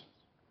parents.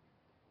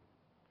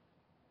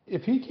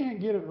 If he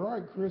can't get it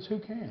right, Chris, who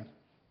can?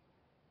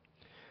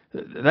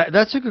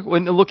 That's a good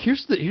one. Look,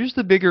 here's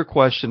the bigger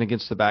question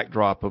against the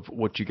backdrop of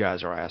what you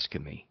guys are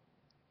asking me.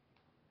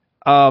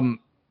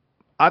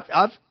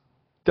 I've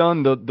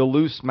done the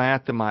loose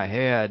math in my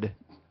head.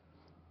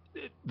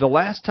 The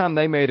last time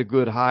they made a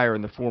good hire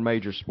in the four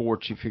major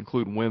sports, if you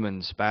include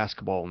women's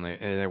basketball, and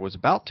it was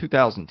about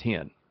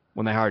 2010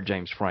 when they hired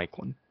James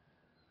Franklin.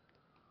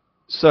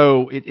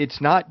 So it's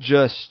not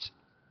just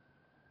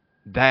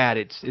that;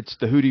 it's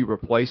the who do you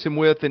replace him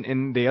with,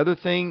 and the other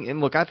thing. And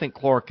look, I think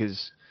Clark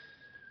is.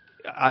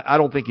 I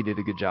don't think he did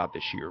a good job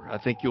this year. I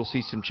think you'll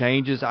see some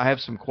changes. I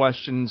have some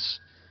questions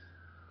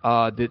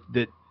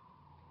that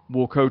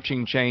will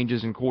coaching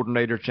changes and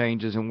coordinator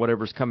changes and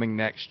whatever's coming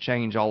next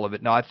change all of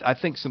it. Now, I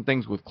think some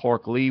things with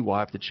Clark Lee will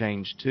have to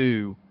change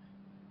too.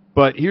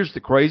 But here's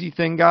the crazy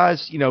thing,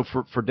 guys.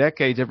 For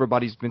decades,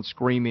 everybody's been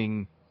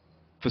screaming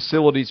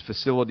facilities,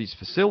 facilities,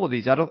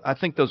 facilities. I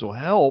think those will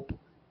help,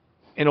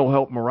 and it'll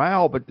help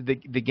morale. But the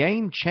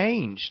game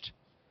changed.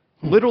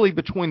 Literally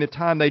between the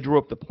time they drew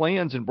up the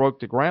plans and broke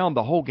the ground,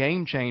 the whole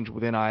game changed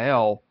with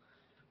NIL.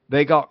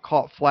 They got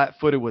caught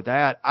flat-footed with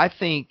that. I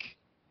think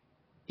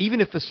even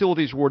if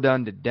facilities were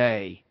done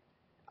today,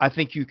 I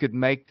think you could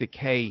make the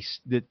case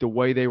that the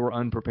way they were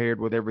unprepared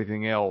with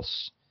everything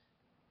else,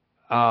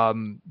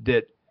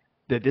 that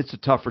it's a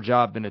tougher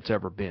job than it's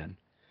ever been.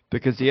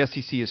 Because the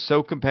SEC is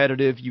so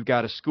competitive. You've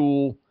got a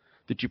school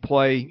that you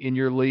play in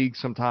your league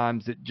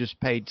sometimes that just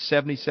paid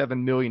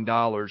 $77 million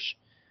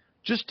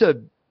just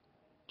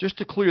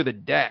to clear the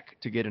deck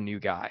to get a new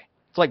guy.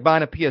 It's like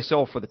buying a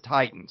PSL for the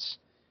Titans.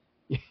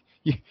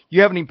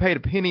 You haven't even paid a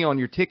penny on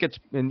your tickets,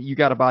 and you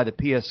got to buy the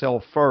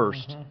PSL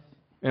first,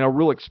 and a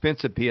real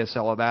expensive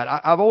PSL of that.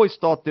 I've always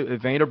thought that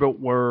Vanderbilt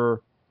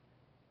were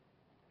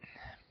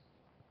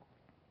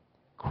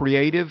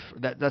creative.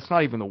 That's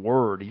not even the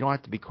word. You don't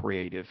have to be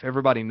creative.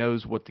 Everybody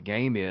knows what the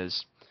game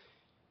is.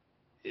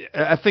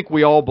 I think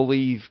we all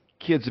believe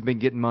kids have been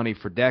getting money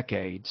for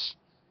decades.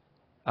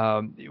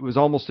 It was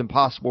almost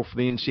impossible for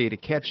the NCAA to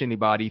catch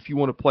anybody. If you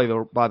want to play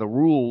by the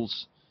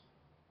rules,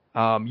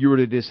 you were at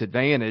a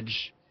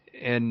disadvantage.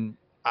 And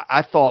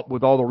I thought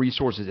with all the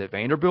resources at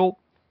Vanderbilt,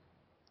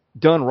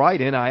 done right,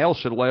 NIL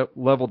should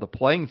level the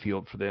playing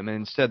field for them. And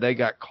instead they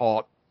got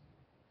caught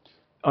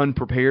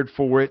unprepared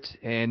for it.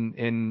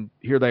 And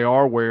here they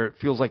are where it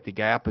feels like the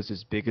gap is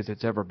as big as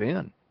it's ever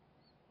been.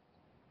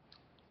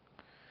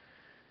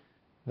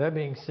 That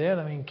being said,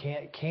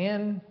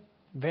 can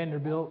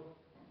Vanderbilt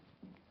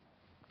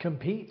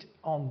compete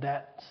on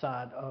that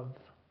side of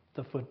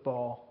the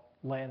football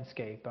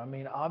landscape?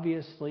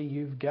 Obviously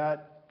you've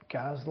got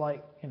guys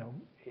like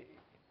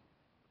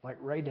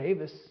Ray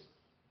Davis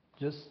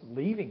just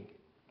leaving.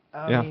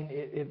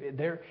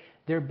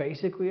 They're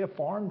basically a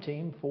farm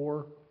team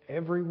for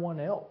everyone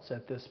else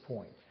at this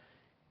point,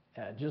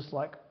 just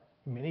like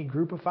many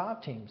Group of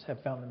Five teams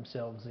have found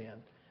themselves in.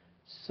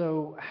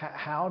 So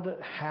how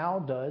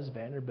does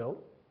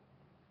Vanderbilt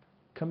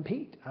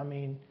compete?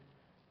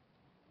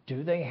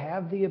 Do they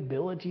have the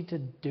ability to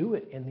do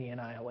it in the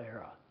NIL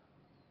era?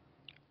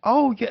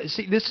 Oh yeah,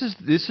 see, this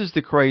is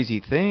the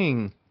crazy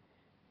thing.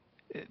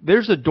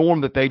 There's a dorm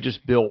that they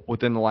just built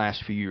within the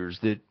last few years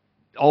that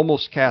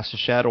almost casts a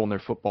shadow on their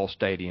football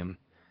stadium.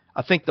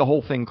 I think the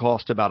whole thing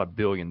cost about $1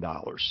 billion.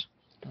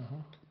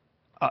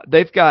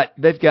 They've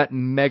got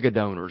mega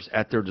donors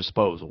at their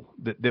disposal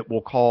that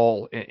will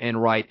call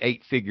and write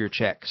 8-figure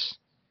checks,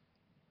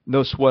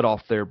 no sweat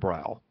off their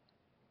brow.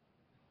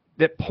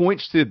 That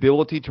points to the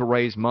ability to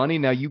raise money.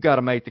 Now, you got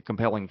to make the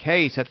compelling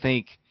case. I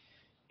think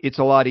it's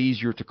a lot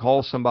easier to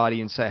call somebody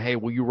and say, hey,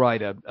 will you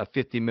write a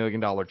 $50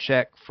 million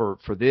check for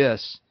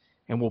this,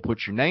 and we'll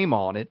put your name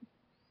on it.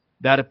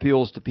 That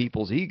appeals to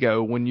people's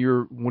ego. When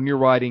you're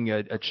writing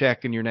a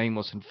check and your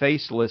nameless and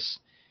faceless,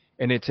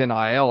 and it's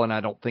NIL, and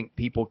I don't think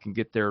people can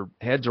get their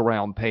heads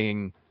around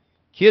paying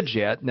kids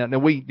yet. Now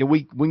we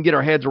can get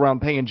our heads around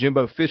paying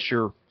Jimbo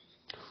Fisher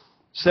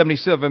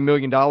 $77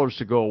 million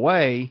to go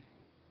away.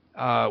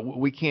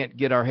 We can't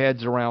get our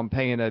heads around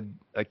paying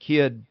a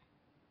kid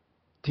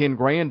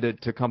 $10,000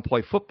 to come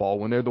play football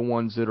when they're the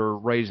ones that are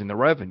raising the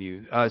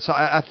revenue. So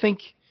I think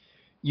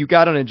you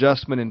got an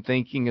adjustment in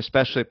thinking,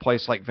 especially a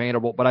place like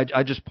Vanderbilt. But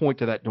I just point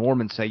to that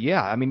dorm and say,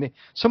 yeah,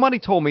 somebody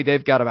told me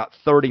they've got about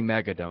 30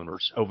 mega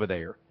donors over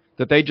there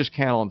that they just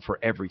count on for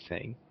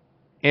everything.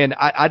 And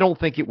I don't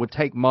think it would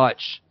take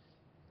much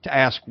to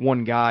ask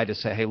one guy to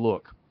say, hey,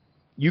 look,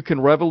 You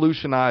can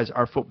revolutionize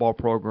our football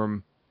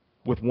program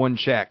with one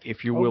check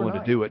if you're willing to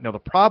Overnight. do it. Now, the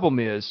problem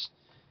is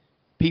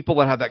people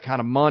that have that kind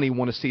of money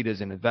want to see it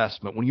as an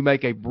investment. When you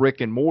make a brick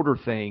and mortar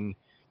thing,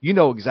 you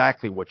know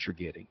exactly what you're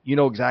getting. You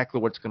know exactly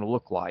what it's going to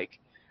look like.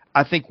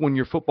 I think when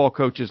your football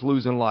coach is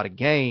losing a lot of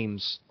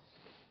games,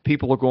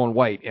 people are going,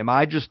 wait, am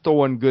I just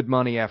throwing good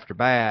money after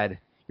bad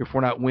if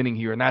we're not winning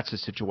here? And that's the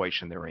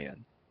situation they're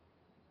in.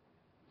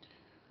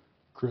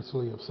 Chris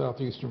Lee of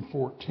Southeastern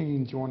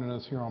 14 joining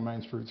us here on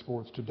Main Street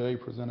Sports today,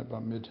 presented by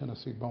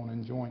Mid-Tennessee Bone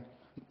and Joint.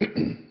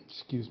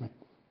 Excuse me.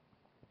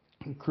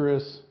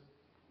 Chris,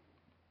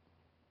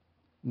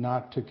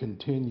 not to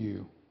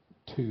continue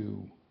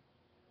to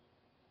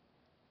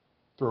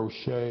throw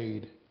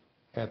shade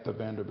at the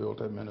Vanderbilt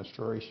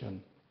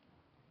administration,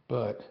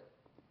 but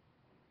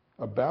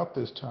about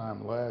this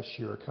time last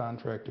year, a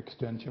contract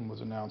extension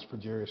was announced for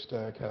Jerry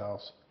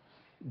Stackhouse.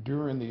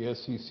 During the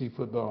SEC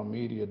football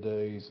media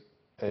days,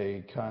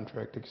 a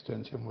contract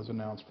extension was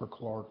announced for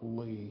Clark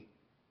Lee.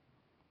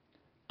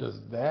 Does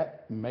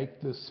that make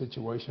this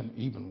situation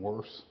even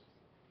worse?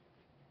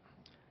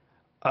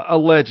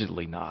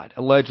 Allegedly not.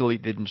 Allegedly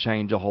it didn't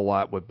change a whole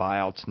lot with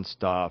buyouts and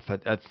stuff.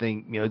 I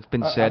think, it's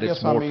been said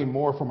it's more. I mean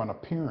more from an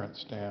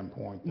appearance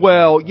standpoint.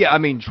 Well, yeah, I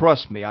mean,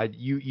 trust me,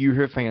 you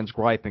hear fans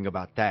griping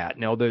about that.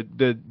 Now,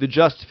 the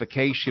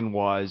justification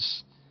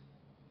was,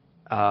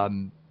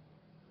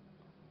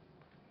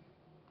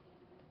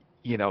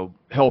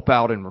 help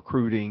out in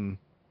recruiting,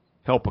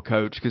 help a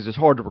coach, because it's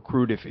hard to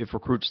recruit if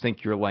recruits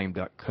think you're a lame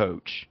duck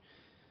coach.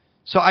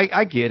 So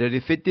I get it.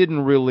 If it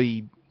didn't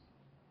really,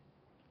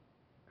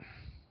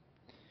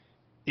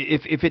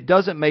 if it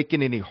doesn't make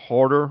it any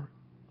harder,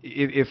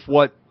 if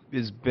what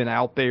has been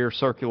out there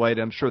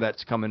circulated, I'm sure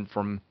that's coming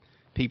from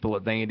people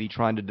at Vandy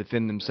trying to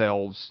defend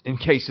themselves in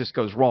case this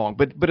goes wrong.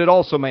 But it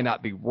also may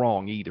not be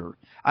wrong either.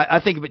 I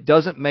think if it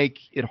doesn't make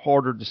it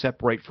harder to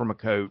separate from a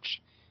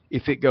coach,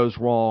 if it goes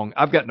wrong,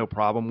 I've got no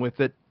problem with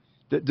it.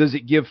 Does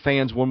it give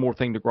fans one more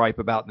thing to gripe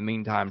about in the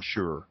meantime?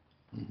 Sure.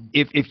 Mm-hmm.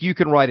 If you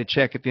can write a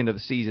check at the end of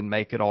the season,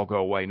 make it all go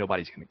away,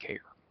 nobody's going to care.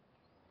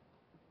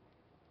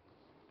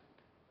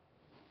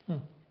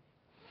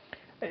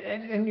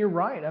 And you're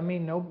right. I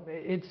mean,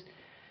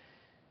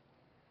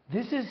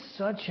 this is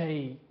such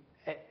a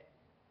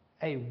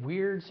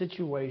weird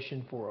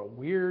situation for a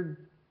weird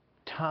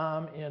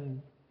time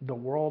in the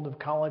world of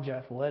college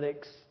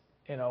athletics.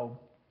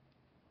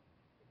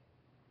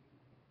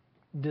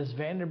 Does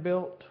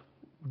Vanderbilt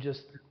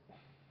just,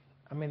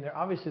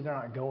 they're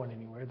not going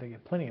anywhere. They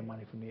get plenty of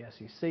money from the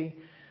SEC.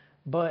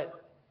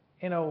 But,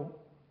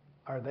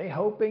 are they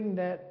hoping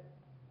that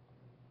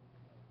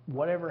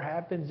whatever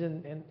happens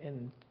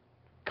in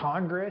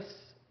Congress,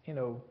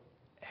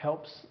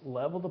 helps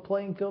level the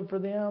playing field for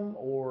them?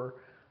 Or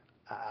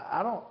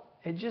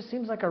it just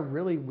seems like a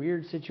really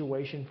weird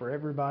situation for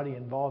everybody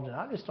involved. And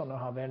I just don't know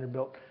how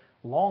Vanderbilt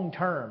long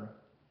term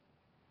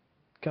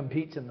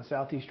competes in the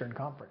Southeastern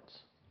Conference.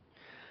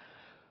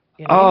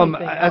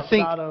 I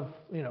think of,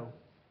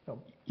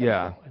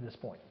 yeah, at this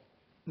point.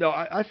 No,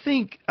 I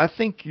think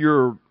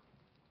your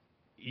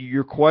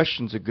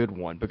question's a good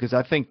one, because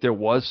I think there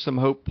was some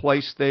hope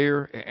placed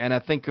there, and I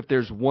think if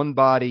there's one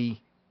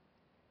body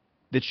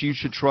that you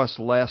should trust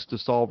less to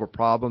solve a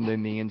problem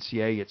than the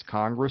NCAA, it's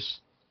Congress.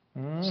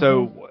 Mm-hmm.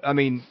 So,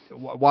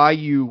 why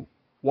you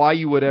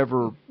would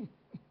ever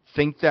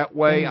think that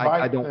way,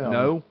 I don't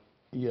know.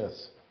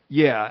 Yes.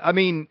 Yeah,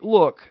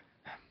 look.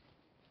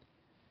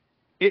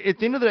 At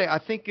the end of the day, I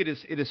think it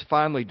has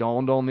finally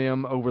dawned on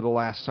them over the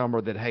last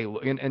summer that, hey,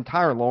 and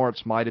Tyron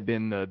Lawrence might have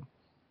been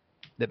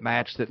that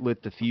match that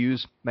lit the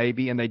fuse,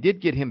 maybe, and they did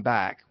get him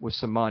back with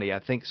some money. I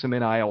think some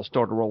NIL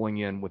started rolling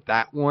in with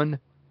that one.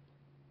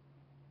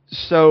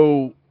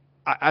 So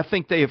I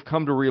think they have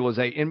come to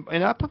realization,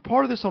 and I put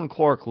part of this on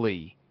Clark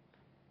Lee.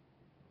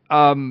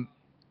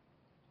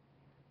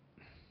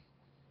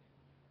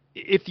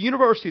 If the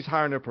university is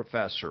hiring a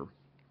professor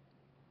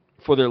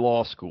for their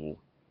law school,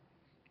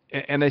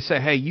 and they say,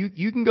 hey,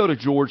 you can go to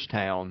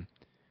Georgetown,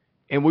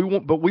 and we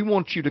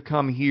want you to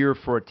come here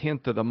for a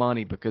tenth of the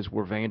money because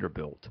we're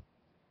Vanderbilt.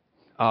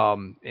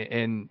 And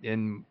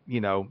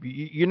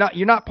you're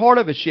not part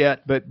of us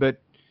yet,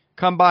 but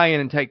come by in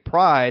and take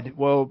pride.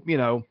 Well,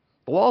 the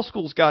law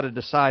school's got a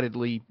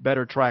decidedly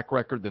better track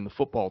record than the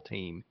football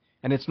team,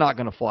 and it's not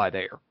going to fly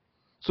there.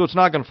 So it's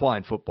not going to fly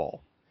in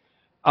football.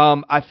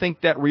 I think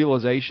that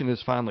realization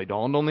has finally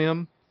dawned on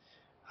them.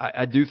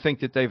 I do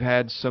think that they've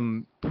had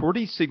some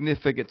pretty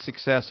significant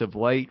success of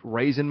late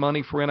raising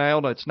money for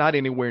NIL. It's not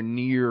anywhere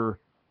near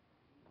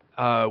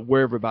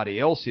where everybody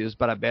else is,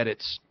 but I bet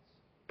it's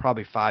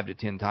probably 5 to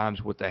 10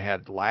 times what they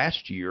had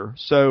last year.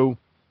 So,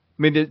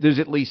 there's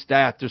at least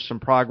that. There's some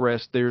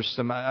progress. There's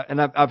some,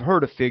 and I've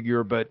heard a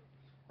figure, but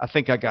I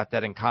think I got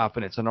that in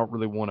confidence. I don't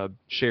really want to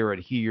share it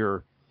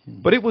here.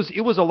 But it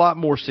was a lot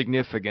more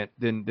significant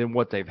than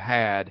what they've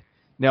had.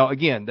 Now,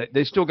 again,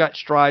 they still got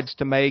strides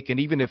to make, and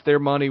even if their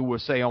money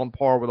was, say, on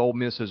par with Ole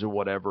Miss's or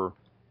whatever,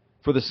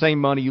 for the same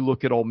money you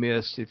look at Ole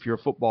Miss, if you're a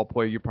football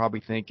player, you're probably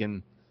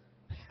thinking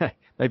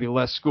maybe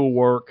less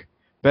schoolwork,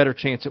 better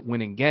chance at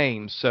winning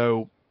games.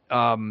 So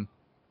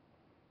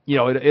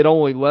it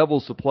only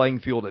levels the playing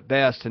field at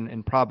best,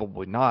 and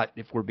probably not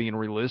if we're being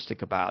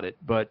realistic about it.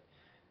 But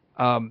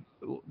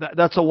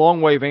that's a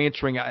long way of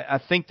answering.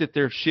 I think that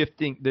they're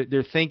shifting.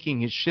 Their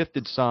thinking has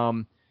shifted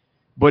some,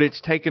 but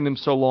it's taken them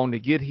so long to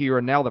get here,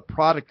 and now the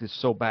product is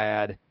so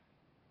bad.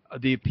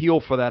 The appeal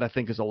for that, I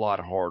think, is a lot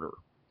harder.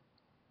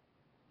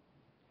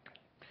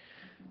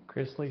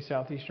 Chris Lee,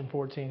 Southeastern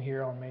 14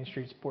 here on Main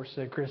Street Sports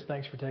Today. Chris,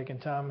 thanks for taking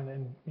time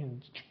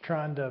and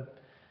trying to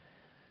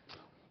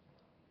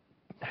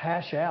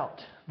hash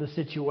out the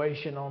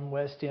situation on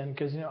West End,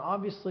 because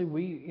obviously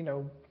we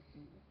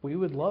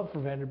would love for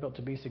Vanderbilt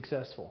to be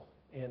successful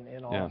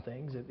in all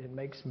things. It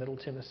makes Middle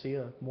Tennessee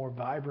a more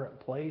vibrant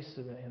place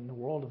in the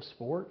world of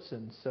sports,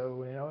 and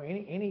so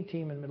any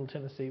team in Middle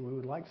Tennessee we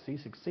would like to see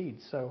succeed.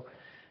 So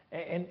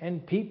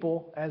and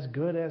people as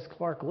good as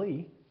Clark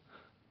Lee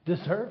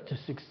deserve to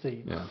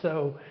succeed. Yeah.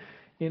 So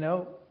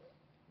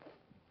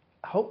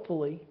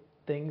hopefully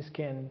things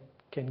can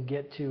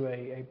get to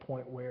a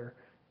point where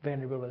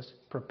Vanderbilt is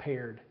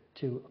prepared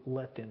to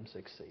let them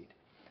succeed.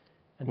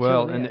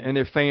 Until then, and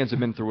their fans have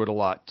been through it a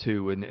lot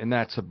too, and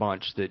that's a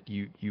bunch that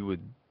you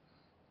would.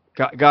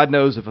 God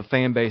knows if a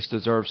fan base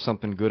deserves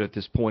something good at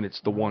this point,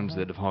 it's the ones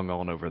that have hung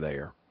on over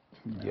there.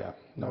 Yeah,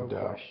 no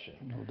doubt. Question.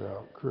 No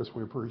doubt. Chris,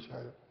 we appreciate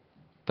it.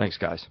 Thanks,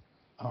 guys.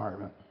 All right,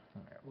 man.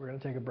 All right, we're going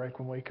to take a break.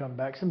 When we come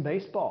back, some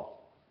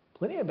baseball.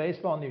 Plenty of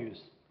baseball news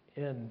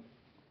in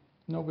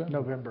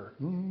November.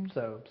 Mm-hmm.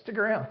 So stick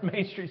around.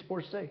 Main Street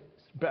Sports Day.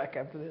 Back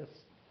after this.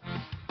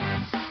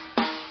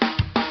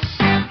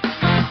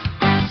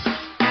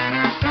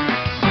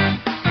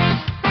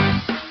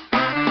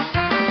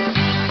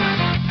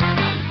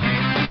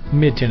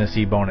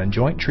 Mid-Tennessee Bone and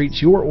Joint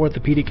treats your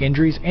orthopedic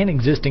injuries and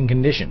existing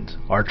conditions.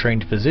 Our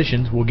trained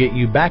physicians will get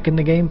you back in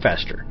the game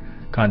faster.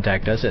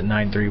 Contact us at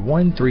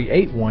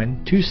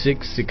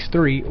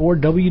 931-381-2663 or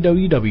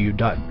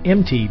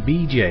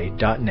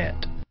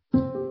www.mtbj.net.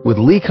 With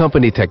Lee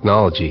Company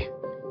Technology,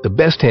 the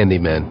best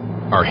handymen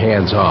are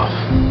hands-off.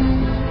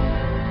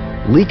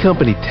 Lee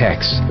Company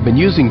techs have been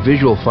using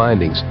visual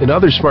findings and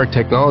other smart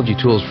technology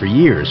tools for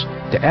years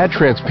to add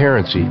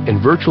transparency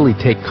and virtually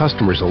take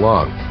customers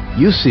along.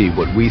 You see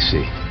what we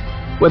see,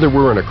 whether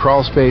we're in a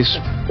crawl space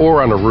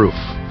or on a roof.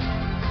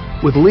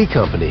 With Lee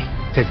Company,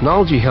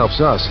 technology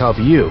helps us help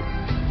you,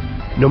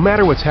 no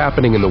matter what's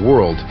happening in the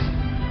world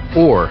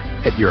or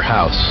at your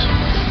house.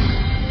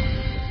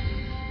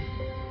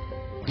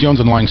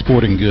 Jones & Lang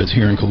Sporting Goods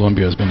here in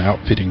Columbia has been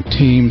outfitting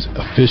teams,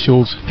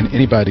 officials, and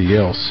anybody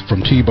else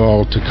from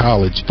T-ball to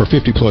college for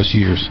 50-plus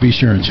years. Be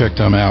sure and check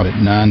them out at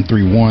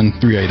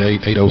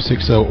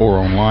 931-388-8060 or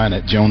online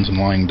at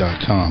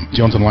jonesandlang.com.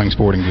 Jones & Lang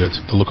Sporting Goods,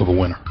 the look of a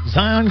winner.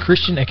 Zion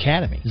Christian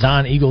Academy,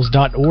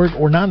 zioneagles.org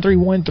or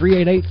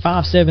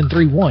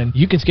 931-388-5731.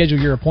 You can schedule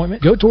your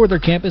appointment. Go tour their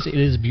campus. It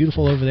is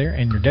beautiful over there,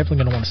 and you're definitely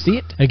going to want to see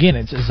it. Again,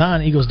 it's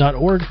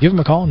zioneagles.org. Give them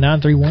a call,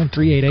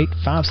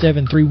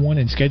 931-388-5731,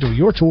 and schedule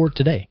your tour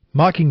today.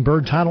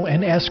 Mockingbird Title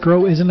and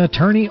Escrow is an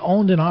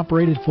attorney-owned and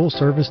operated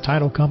full-service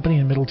title company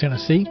in Middle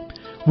Tennessee.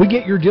 We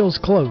get your deals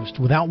closed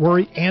without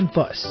worry and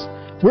fuss.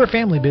 We're a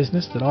family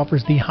business that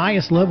offers the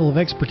highest level of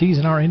expertise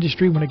in our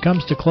industry when it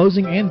comes to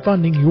closing and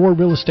funding your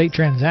real estate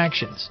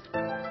transactions.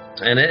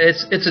 And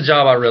it's a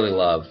job I really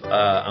love.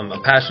 I'm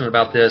passionate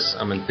about this.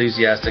 I'm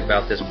enthusiastic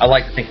about this. I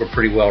like to think we're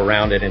pretty well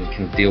rounded and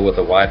can deal with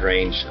a wide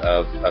range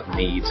of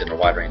needs and a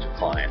wide range of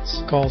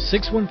clients. Call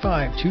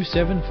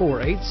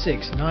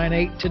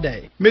 615-274-8698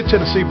 today.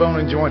 Mid-Tennessee Bone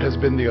and Joint has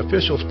been the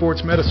official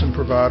sports medicine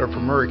provider for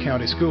Murray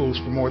County Schools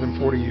for more than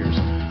 40 years.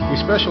 We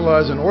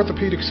specialize in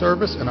orthopedic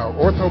service, and our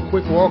Ortho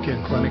Quick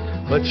Walk-In Clinic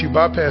lets you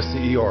bypass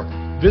the ER.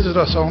 Visit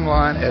us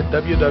online at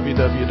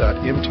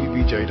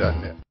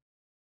www.mtbj.net.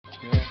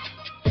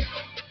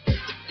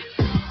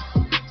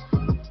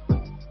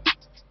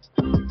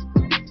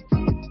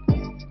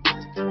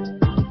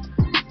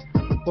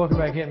 Welcome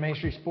back in Main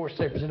Street Sports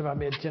Day, presented by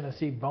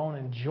Mid-Tennessee Bone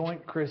and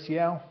Joint. Chris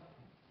Yao,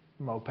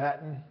 Mo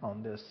Patton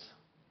on this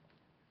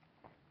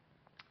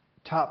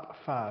Top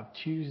 5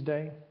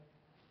 Tuesday.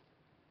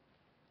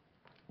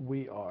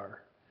 We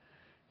are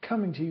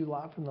coming to you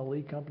live from the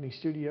Lee Company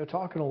studio,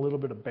 talking a little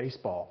bit of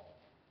baseball,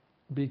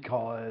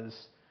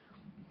 because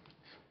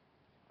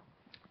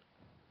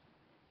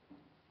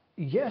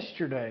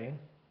yesterday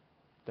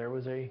there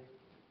was a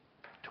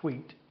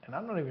tweet, and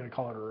I'm not even going to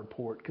call it a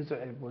report because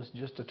it was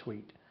just a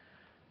tweet.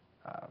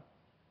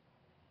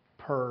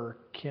 Per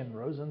Ken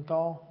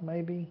Rosenthal,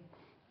 maybe.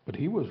 But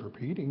he was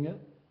repeating it.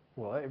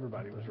 Well,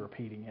 everybody was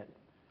repeating it,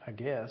 I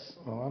guess.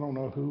 Well, I don't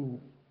know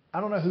who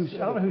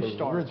started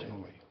it.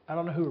 I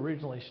don't know who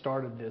originally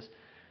started this.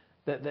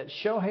 That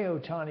Shohei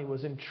Ohtani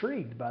was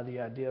intrigued by the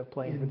idea of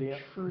playing for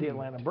the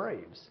Atlanta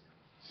Braves.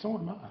 So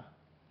am I.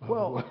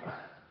 Well,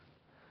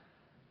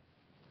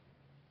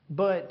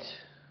 but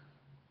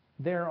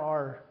there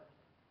are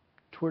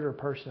Twitter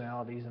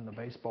personalities in the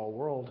baseball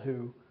world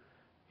who,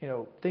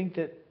 think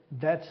that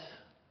that's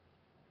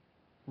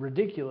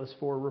ridiculous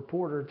for a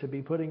reporter to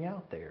be putting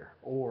out there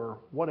or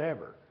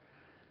whatever.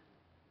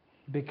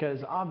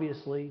 Because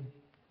obviously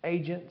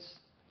agents,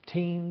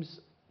 teams,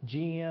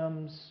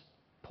 GMs,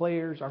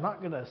 players are not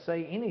going to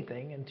say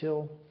anything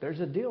until there's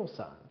a deal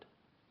signed,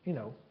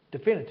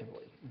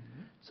 definitively.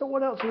 So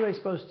what else are they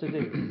supposed to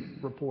do,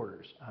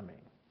 reporters? I mean,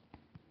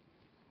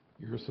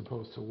 You're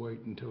supposed to wait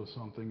until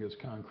something is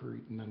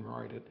concrete and then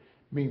write it.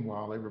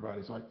 Meanwhile,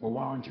 everybody's like, well,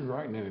 why aren't you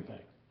writing anything?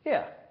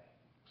 yeah,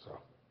 So,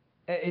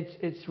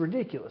 it's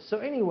ridiculous. So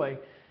anyway,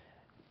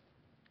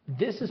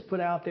 this is put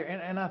out there,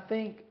 and I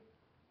think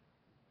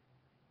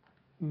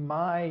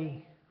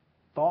my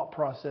thought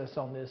process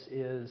on this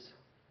is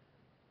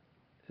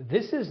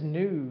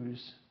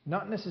news,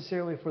 not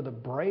necessarily for the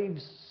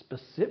Braves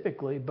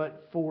specifically,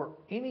 but for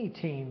any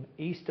team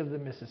east of the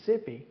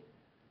Mississippi,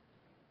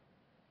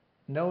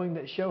 knowing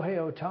that Shohei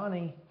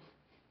Ohtani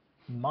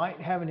might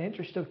have an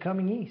interest of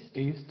coming east.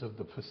 east of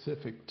the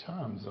Pacific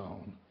time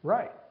zone.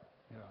 Right.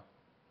 Yeah.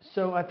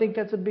 So I think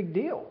that's a big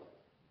deal.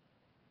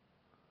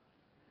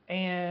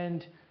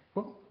 And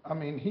Well, I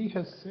mean, he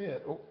has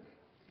said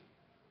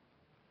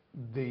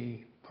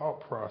the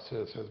thought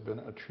process has been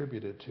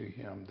attributed to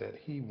him that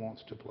he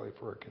wants to play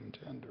for a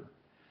contender.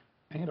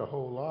 Ain't a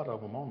whole lot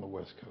of them on the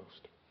West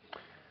Coast.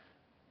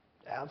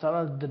 outside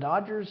of the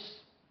Dodgers,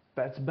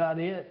 that's about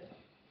it.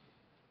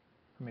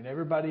 I mean,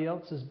 everybody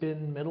else has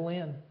been middle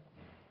in.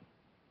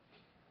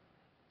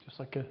 Just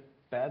like a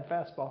bad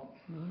fastball.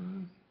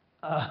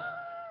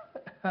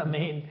 I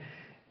mean,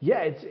 yeah,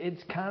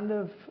 it's kind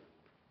of,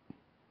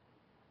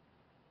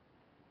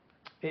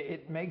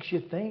 it makes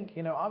you think,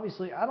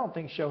 obviously I don't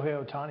think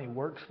Shohei Ohtani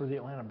works for the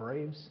Atlanta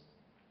Braves,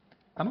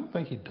 I don't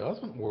think he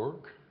doesn't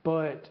work.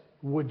 but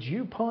would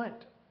you punt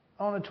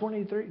on a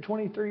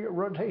 23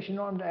 rotation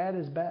arm to add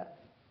his bat?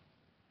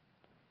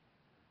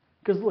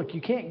 Because look,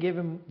 you can't give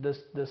him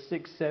the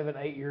 6, 7,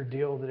 8 year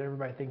deal that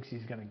everybody thinks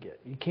he's going to get.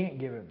 You can't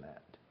give him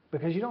that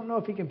because you don't know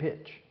if he can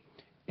pitch.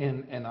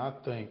 And I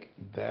think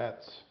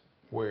that's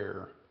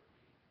where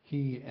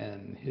he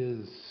and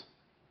his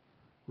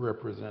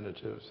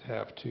representatives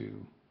have to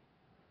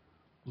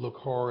look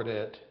hard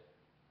at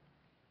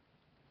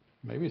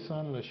maybe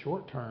signing a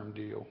short-term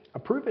deal. A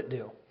prove it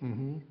deal.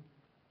 Mm-hmm.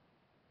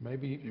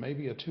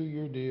 Maybe a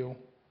 2-year deal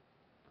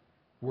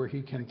where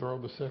he can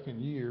throw the second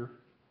year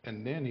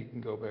and then he can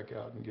go back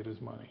out and get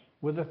his money.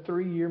 With a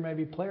 3-year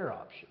maybe player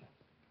option.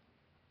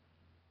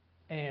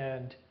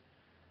 And,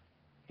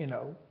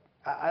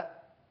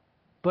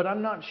 but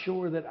I'm not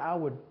sure that I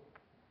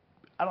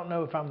don't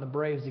know if I'm the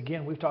Braves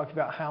again. We've talked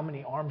about how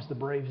many arms the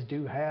Braves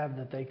do have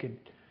that they could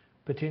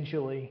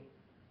potentially,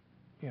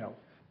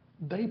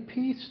 They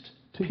pieced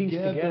piece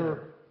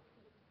together.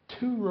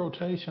 2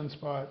 rotation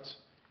spots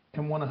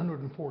and won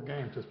 104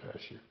 games this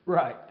past year.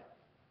 Right.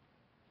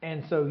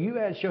 And so you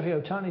add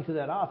Shohei Ohtani to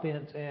that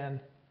offense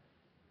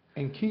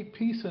And keep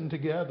piecing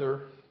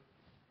together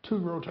 2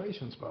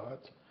 rotation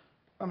spots.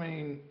 I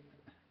mean,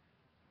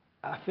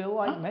 I feel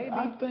like maybe.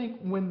 I think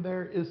when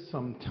there is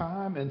some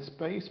time and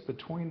space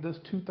between this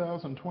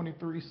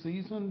 2023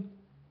 season,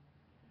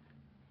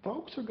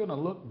 folks are going to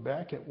look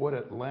back at what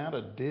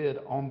Atlanta did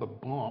on the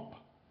bump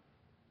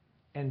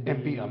and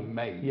be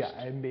amazed. Yeah,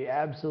 and be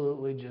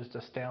absolutely just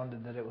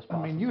astounded that it was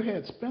possible. I mean, you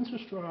had Spencer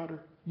Strider,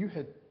 you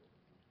had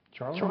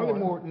Charlie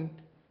Morton.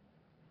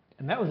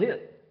 And that was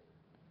it.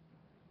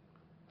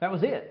 That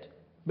was it.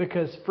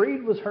 Because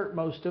Freed was hurt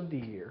most of the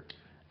year.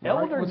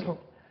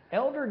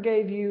 Elder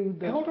gave you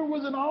the Elder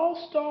was an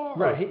all-star.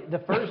 right.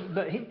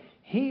 But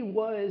he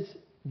was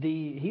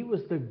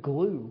the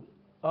glue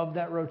of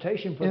that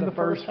rotation for In the the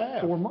first first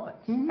half. 4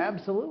 months. Mhm.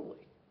 Absolutely.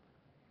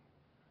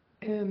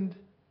 And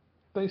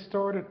they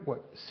started,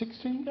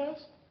 16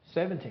 guys?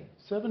 17.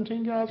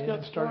 17 guys Yeah,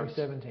 got starting starts,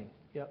 17.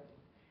 Yep.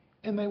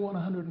 and they won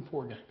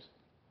 104 games.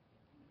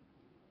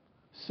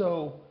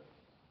 So,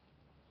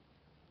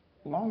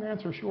 long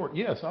answer short,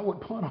 yes, I would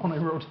punt on a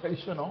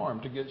rotation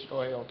arm to get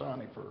Shohei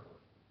Ohtani for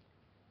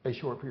a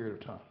short period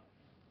of time.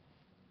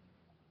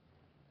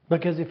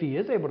 Because if he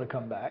is able to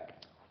come back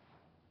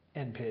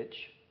and pitch,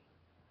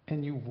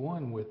 And you've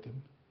won with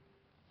him.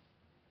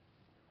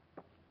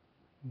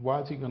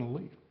 Why is he going to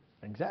leave?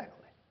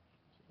 exactly.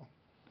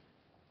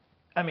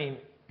 I mean,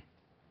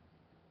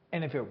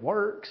 and if it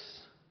works,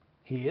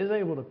 he is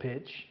able to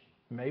pitch.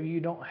 Maybe you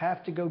don't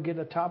have to go get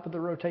a top of the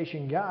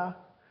rotation guy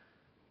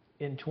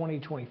in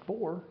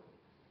 2024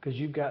 because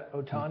you've got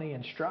Ohtani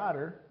and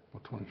Strider.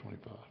 Well,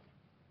 2025.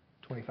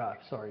 25,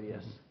 sorry,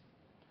 yes.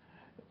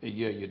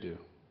 Yeah, you do.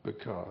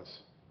 Because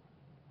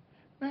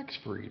Max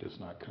Fried is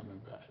not coming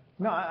back.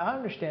 No, I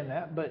understand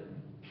that, but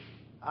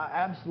I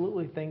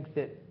absolutely think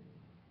that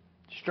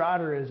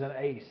Strider is an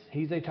ace.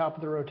 He's a top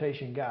of the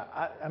rotation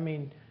guy. I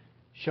mean,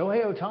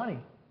 Shohei Ohtani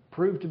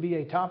proved to be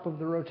a top of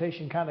the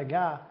rotation kind of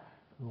guy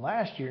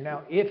last year.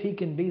 Now, if he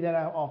can be that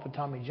out off of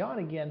Tommy John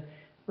again,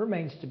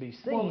 remains to be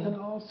seen. Well,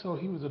 and also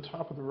he was a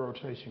top of the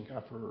rotation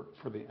guy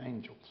for the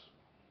Angels.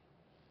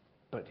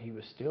 But he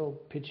was still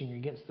pitching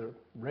against the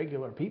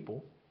regular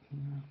people.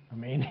 I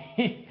mean,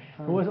 it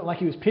wasn't like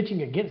he was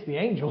pitching against the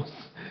Angels.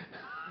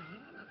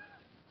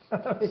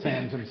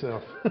 Sands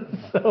himself.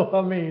 So,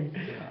 I mean,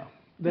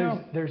 Yeah.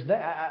 there's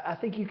that. I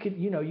think you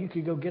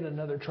could go get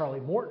another Charlie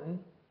Morton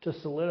to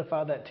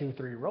solidify that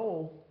 2-3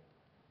 role.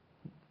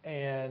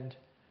 And,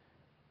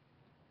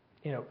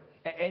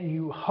 and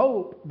you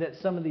hope that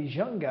some of these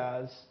young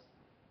guys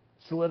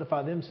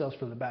solidify themselves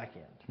for the back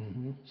end.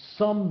 Mm-hmm.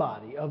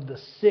 Somebody of the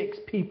 6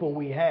 people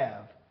we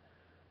have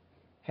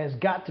has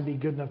got to be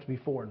good enough to be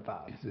 4 and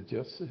 5. Is it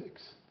just 6?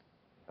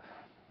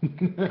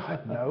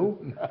 God, no.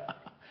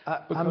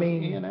 Because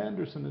Ian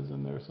Anderson is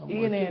in there somewhere.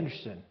 Ian too.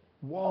 Anderson,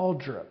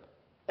 Waldrop,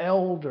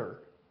 Elder,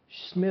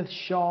 Smith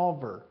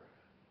Shawver,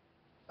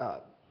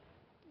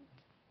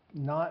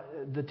 not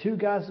the 2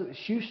 guys,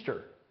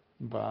 Schuster,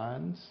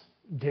 Vines,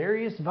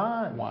 Darius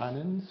Vines.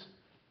 Winans.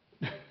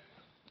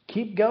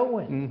 Keep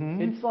going.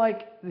 Mhm. It's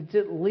like it's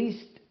at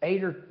least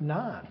 8 or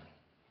 9.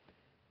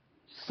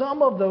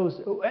 Some of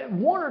those, 1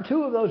 or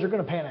 2 of those are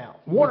going to pan out.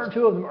 1 or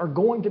 2 of them are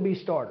going to be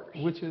starters.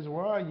 Which is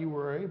why you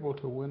were able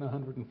to win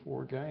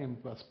 104 games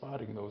by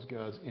spotting those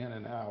guys in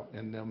and out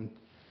and them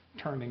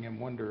turning in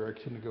one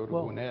direction to go to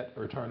Gwinnett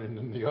or turning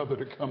in the other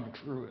to come to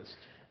Truist.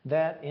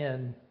 That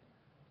and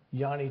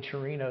Yanni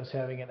Chirinos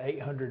having an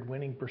 800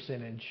 winning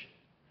percentage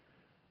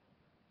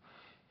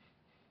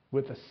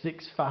with a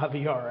 6.5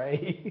 ERA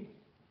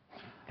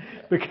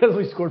because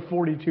we scored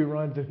 42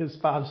 runs in his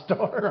 5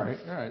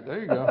 starts. Right, there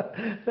you go.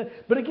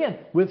 But again,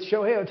 with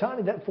Shohei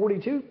Ohtani, that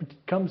 42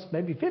 becomes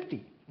maybe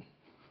 50.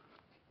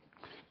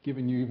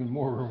 Giving you even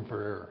more room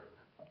for error.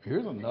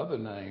 Here's another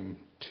name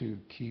to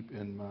keep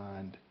in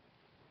mind.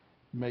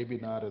 Maybe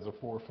not as a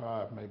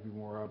 4-5, maybe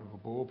more out of a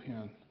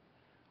bullpen.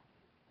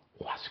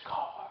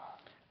 Huascar.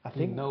 I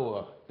think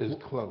Noah is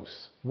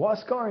close.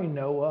 Huascar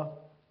Noah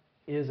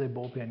is a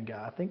bullpen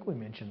guy. I think we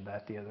mentioned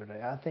that the other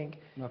day. I think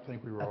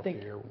we were off the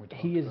air when we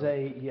talked he is about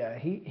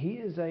it. he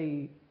is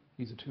a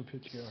He's a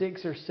 2-pitch guy.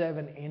 6 or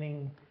 7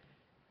 inning.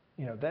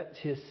 That's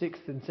his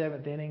 6th and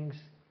 7th innings.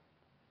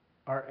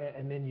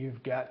 And then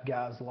you've got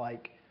guys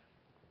like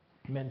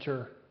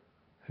Mentor,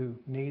 who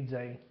needs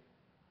a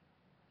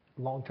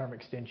long-term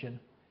extension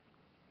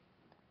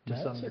to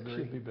some degree.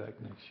 Should be back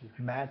next year.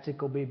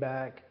 Matzik will be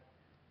back.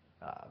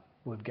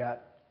 We've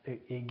got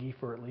Iggy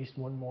for at least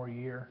 1 more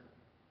year,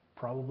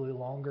 probably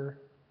longer.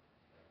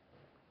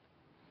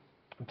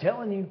 I'm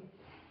telling you,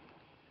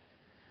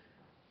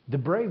 the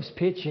Braves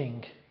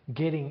pitching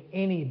getting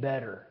any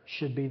better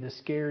should be the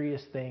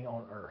scariest thing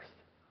on earth.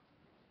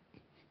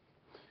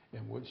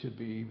 And what should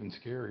be even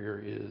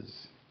scarier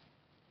is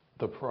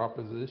the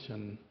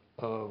proposition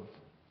of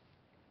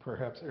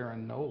perhaps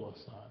Aaron Nola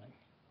signing.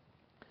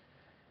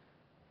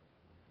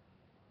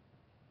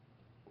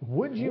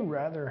 Would you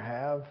rather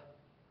have,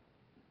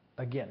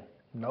 again,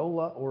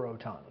 Nola or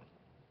Ohtani?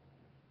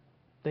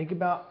 Think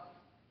about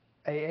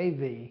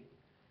AAV.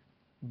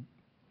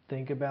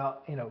 Think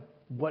about,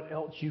 what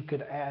else you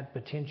could add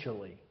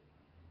potentially.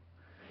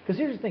 Because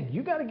here's the thing,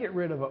 you got to get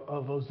rid of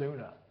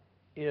Ozuna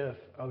if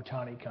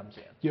Ohtani comes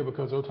in. Yeah,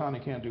 because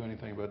Ohtani can't do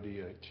anything but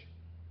DH.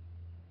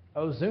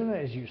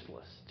 Ozuna is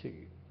useless to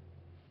you.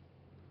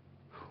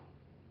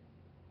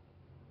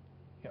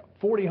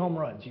 40 home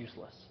runs,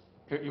 useless.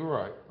 You're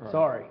right.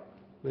 Sorry.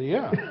 But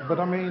yeah, but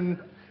I mean,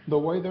 the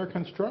way they're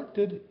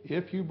constructed,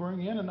 if you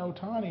bring in an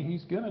Ohtani,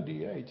 he's going to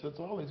DH. That's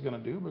all he's going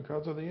to do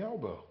because of the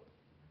elbow.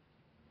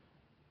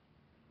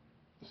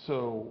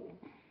 So,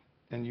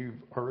 and you've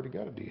already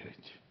got a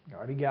DH. You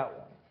already got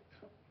one.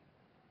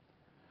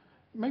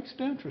 Makes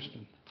it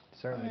interesting.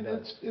 Certainly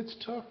does. It's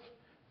tough.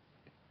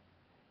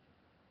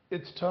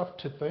 It's tough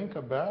to think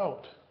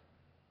about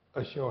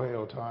a Shohei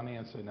Ohtani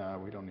and say, nah,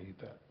 we don't need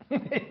that.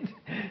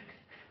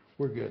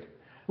 We're good.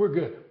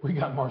 We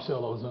got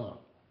Marcell Ozuna.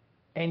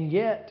 And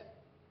yet,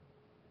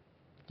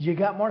 you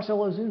got Marcell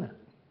Ozuna.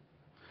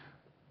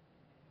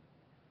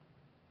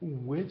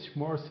 Which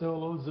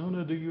Marcell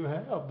Ozuna do you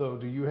have, though?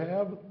 Do you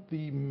have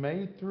the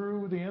May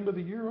through the end of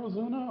the year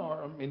Ozuna?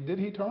 Or, did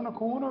he turn a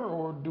corner,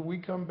 or do we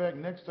come back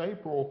next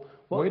April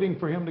waiting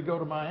for him to go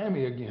to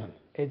Miami again?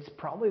 It's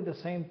probably the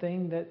same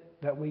thing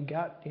that we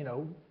got,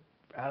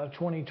 out of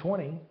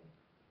 2020.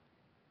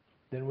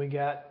 Then we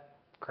got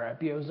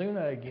crappy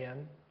Ozuna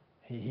again.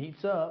 He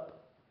heats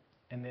up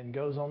and then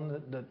goes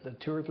on the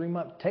 2 or 3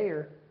 month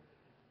tear.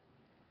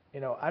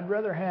 I'd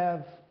rather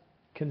have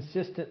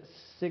consistent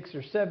 6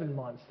 or 7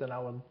 months than I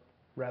would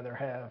rather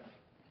have,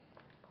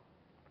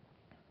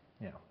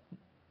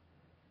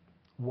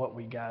 what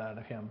we got out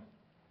of him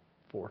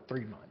for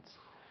 3 months.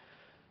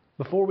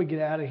 Before we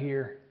get out of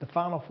here, the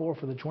Final Four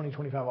for the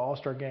 2025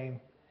 All-Star Game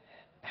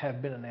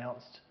have been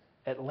announced.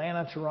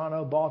 Atlanta,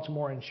 Toronto,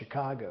 Baltimore, and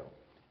Chicago.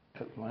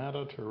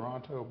 Atlanta,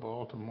 Toronto,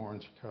 Baltimore,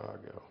 and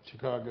Chicago.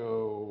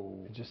 Chicago.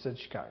 It just said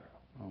Chicago.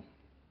 Oh.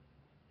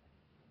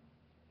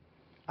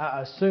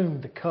 I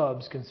assume the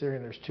Cubs,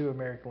 considering there's 2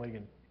 American League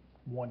and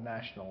 1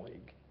 National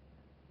League.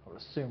 I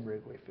would assume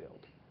Wrigley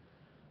Field.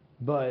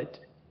 But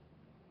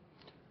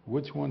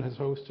which one has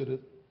hosted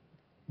it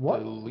the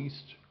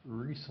least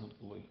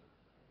recently?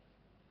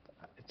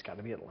 It's got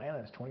to be Atlanta.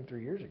 It's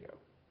 23 years ago.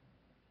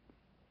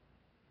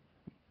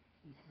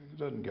 It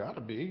doesn't got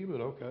to be, but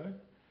okay.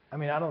 I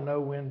don't know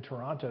when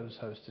Toronto's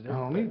hosted it. I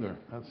don't either.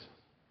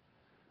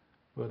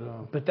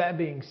 But that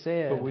being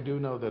said, but we do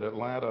know that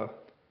Atlanta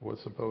was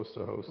supposed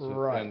to host it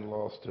and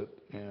lost it,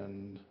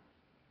 and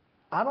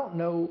I don't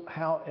know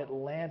how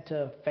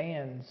Atlanta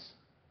fans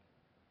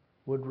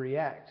would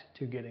react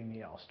to getting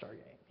the All-Star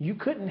game. You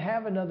couldn't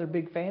have another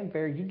big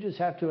fanfare. You just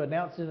have to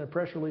announce it in a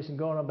press release and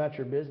go on about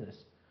your business.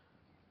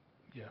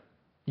 Yeah.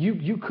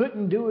 You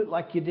couldn't do it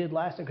like you did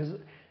last time, because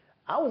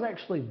I was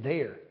actually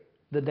there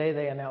the day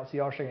they announced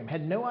the All-Star game.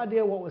 Had no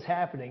idea what was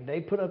happening.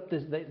 They put up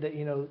this,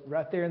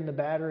 right there in the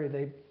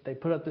Battery, they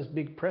put up this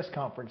big press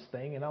conference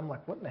thing, and I'm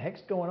like, what in the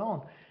heck's going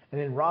on?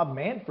 And then Rob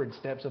Manfred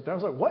steps up there. I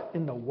was like, what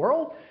in the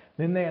world?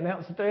 Then they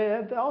announced that they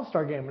had the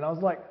All-Star game, and I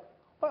was like,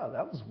 wow,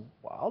 that was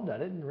wild. I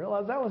didn't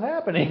realize that was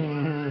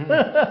happening.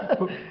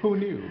 Who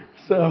knew?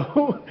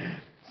 So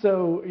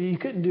you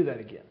couldn't do that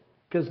again,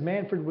 because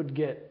Manfred would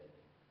get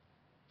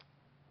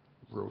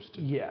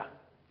Roasted. Yeah,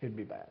 it'd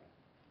be bad.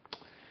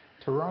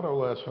 Toronto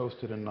last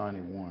hosted in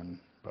 91,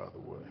 by the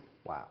way.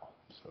 Wow,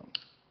 So,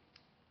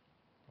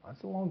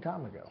 that's a long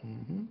time ago.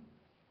 mhm.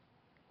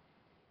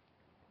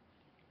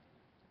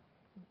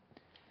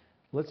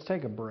 Let's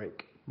take a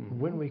break.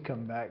 When we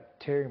come back,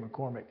 Terry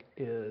McCormick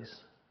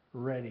is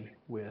ready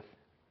with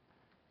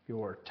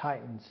your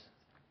Titans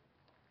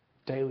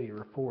Daily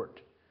Report.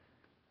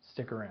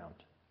 Stick around.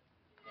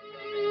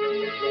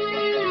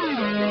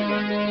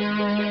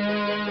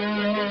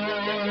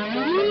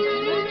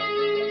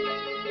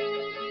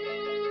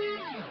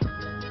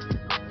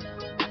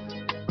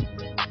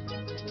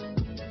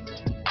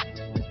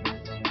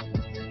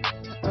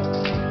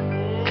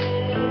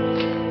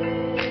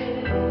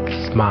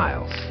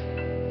 Smiles.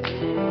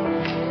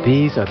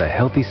 These are the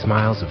healthy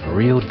smiles of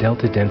real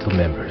Delta Dental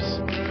members.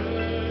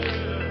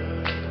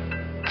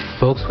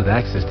 Folks with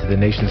access to the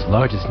nation's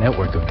largest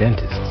network of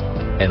dentists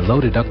and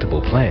low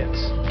deductible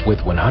plans with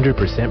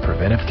 100%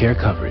 preventive care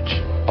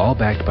coverage, all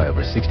backed by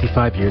over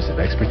 65 years of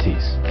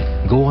expertise.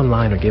 Go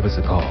online or give us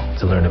a call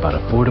to learn about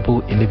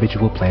affordable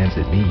individual plans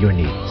that meet your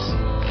needs.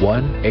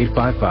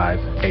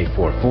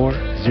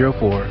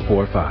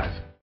 1-855-844-0445.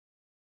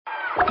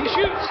 He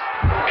shoots,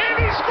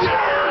 and he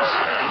scores!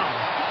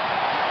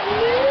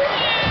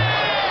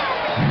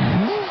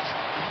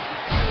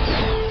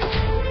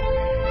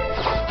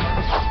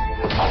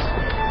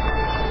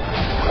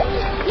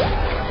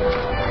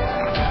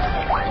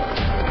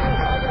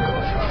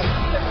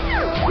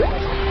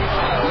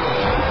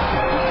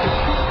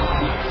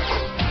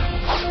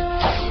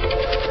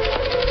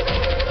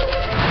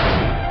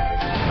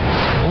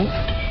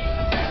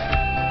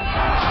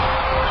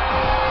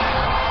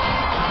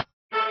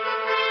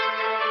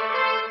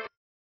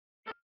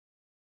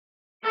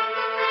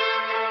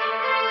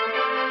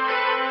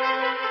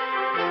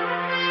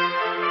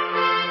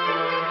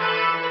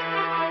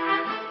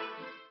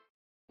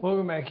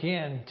 Welcome back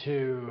in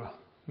to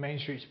Main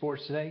Street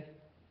Sports Today.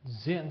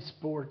 Zen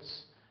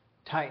Sports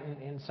Titan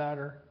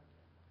Insider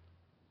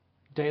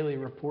Daily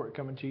Report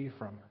coming to you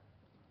from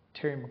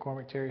Terry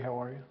McCormick. Terry,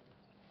 how are you?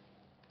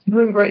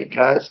 Doing great,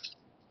 guys.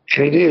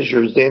 And it is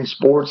your Zen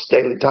Sports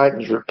Daily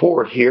Titans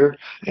report here.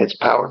 It's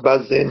powered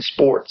by Zen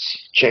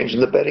Sports, changing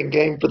the betting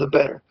game for the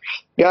better.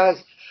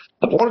 Guys,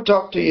 I want to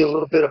talk to you a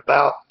little bit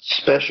about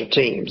special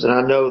teams. And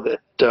I know that,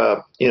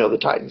 the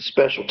Titans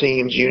special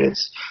teams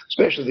units,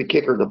 especially the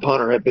kicker and the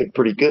punter, have been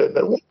pretty good.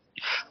 But I want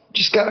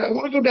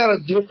to go down a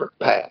different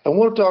path. I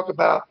want to talk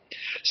about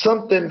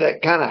something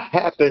that kind of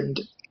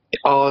happened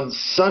on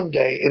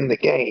Sunday in the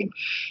game.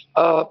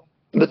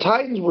 The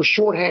Titans were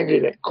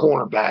shorthanded at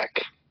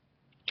cornerback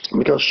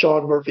because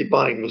Sean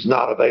Murphy-Bunting was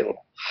not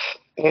available.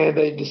 And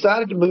they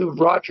decided to move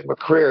Roger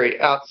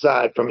McCreary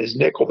outside from his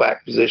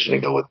nickelback position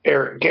and go with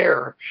Eric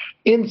Garror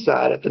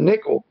inside at the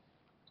nickel,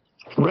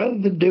 rather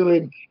than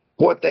doing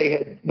what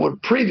they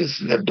would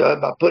previously have done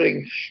by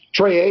putting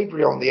Trey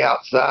Avery on the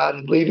outside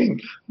and leaving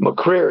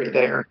McCreary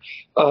there,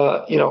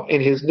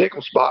 in his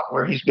nickel spot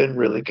where he's been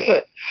really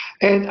good.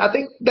 And I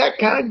think that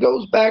kind of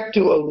goes back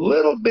to a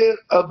little bit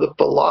of the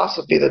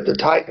philosophy that the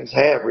Titans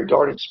have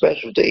regarding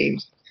special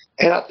teams.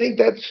 And I think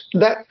that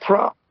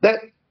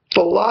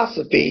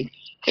philosophy,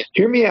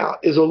 hear me out,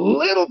 is a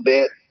little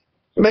bit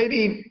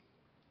maybe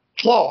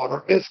flawed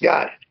or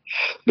misguided,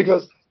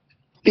 because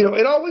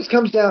it always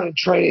comes down in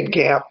training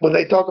camp when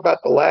they talk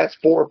about the last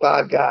 4 or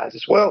 5 guys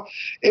as well.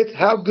 It's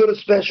how good a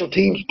special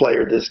teams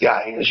player this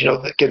guy is.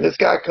 Can this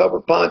guy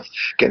cover punts?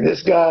 Can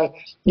this guy,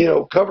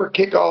 cover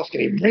kickoffs?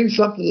 Can he bring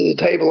something to the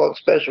table on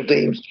special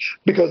teams?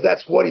 Because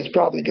that's what he's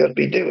probably going to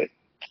be doing.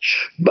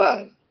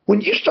 But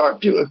when you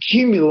start to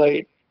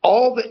accumulate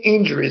all the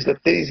injuries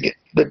that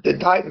the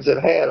Titans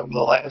have had over the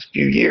last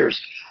few years,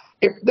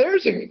 if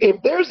there's an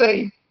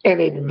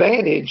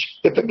advantage,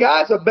 if the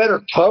guy's a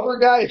better cover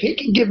guy, if he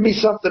can give me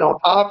something on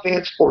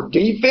offense or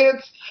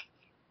defense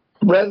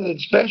rather than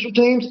special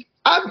teams,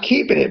 I'm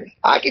keeping him.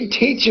 I can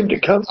teach him to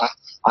come.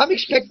 I'm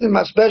expecting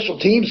my special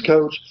teams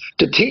coach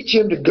to teach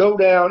him to go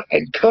down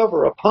and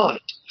cover a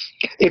punt.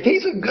 If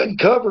he's a good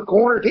cover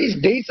corner, if he's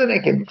decent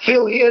and can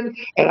fill in,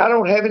 and I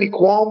don't have any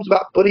qualms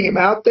about putting him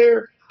out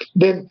there,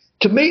 then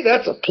to me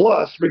that's a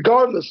plus,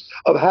 regardless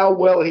of how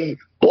well he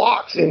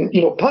blocks in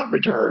punt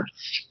return.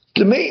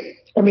 To me,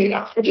 I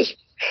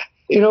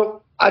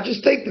I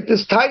just think that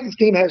this Titans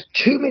team has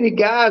too many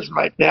guys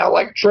right now,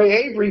 like Trey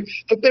Avery,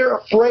 that they're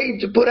afraid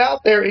to put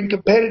out there in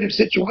competitive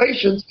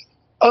situations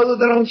other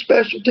than on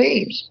special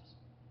teams.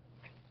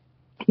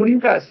 What do you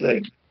guys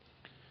think?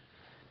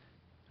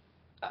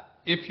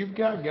 If you've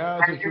got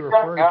guys that you're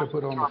afraid to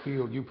put on the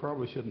field, you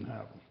probably shouldn't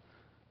have them.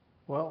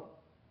 Well,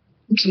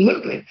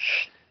 Absolutely.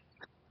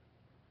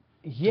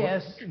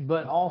 yes,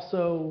 but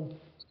also,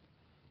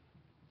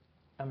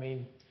 I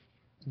mean,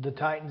 the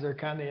Titans are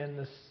kind of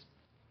in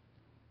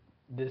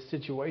this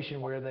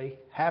situation where they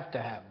have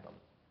to have them.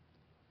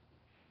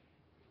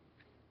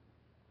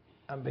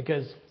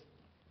 Because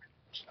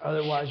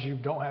otherwise you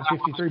don't have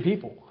 53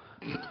 people.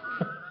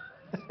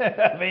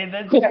 I mean,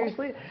 that's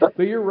seriously. But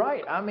you're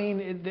right. I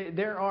mean,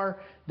 there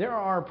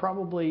are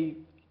probably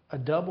a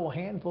double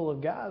handful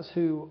of guys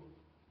who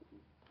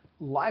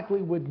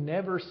likely would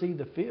never see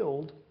the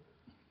field,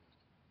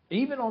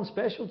 even on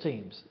special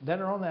teams, that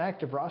are on the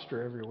active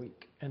roster every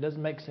week. It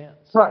doesn't make sense.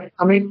 Right.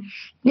 I mean,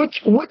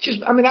 which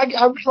is, I mean, I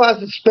realize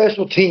that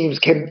special teams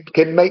can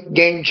make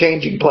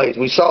game-changing plays.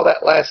 We saw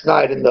that last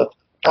night in the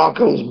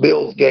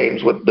Broncos-Bills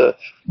games with the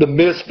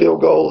missed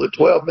field goal, the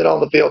 12 men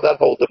on the field, that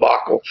whole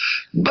debacle.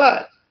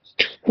 But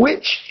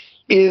which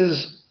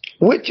is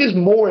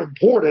more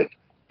important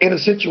in a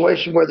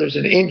situation where there's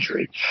an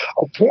injury?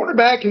 A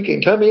cornerback who can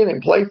come in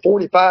and play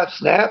 45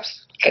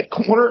 snaps at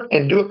corner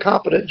and do a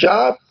competent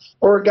job,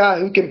 or a guy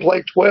who can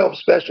play 12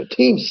 special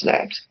team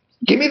snaps?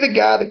 Give me the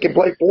guy that can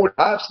play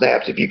 45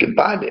 snaps if you can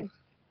find him.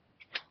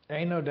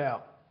 Ain't no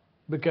doubt.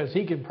 Because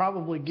he can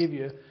probably give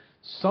you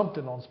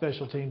something on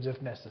special teams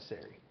if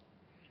necessary.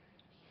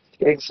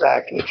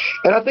 Exactly.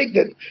 And I think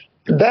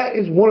that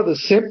is one of the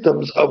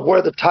symptoms of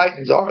where the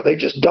Titans are. They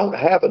just don't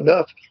have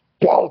enough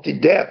quality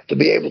depth to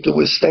be able to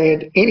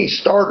withstand any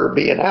starter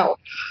being out.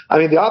 I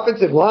mean, the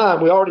offensive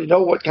line, we already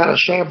know what kind of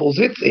shambles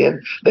it's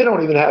in. They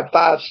don't even have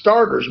 5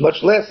 starters,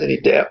 much less any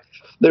depth.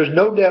 There's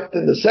no depth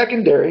in the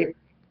secondary.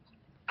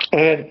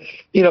 And,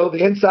 you know,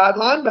 the inside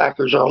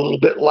linebackers are a little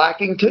bit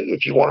lacking, too,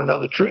 if you want to know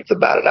the truth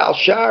about it. Al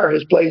Shire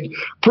has played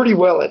pretty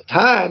well at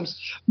times,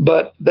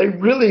 but they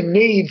really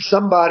need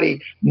somebody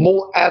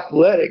more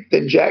athletic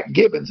than Jack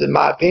Gibbons, in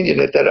my opinion,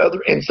 at that other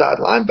inside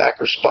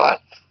linebacker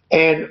spot.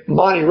 And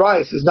Monty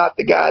Rice is not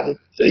the guy that's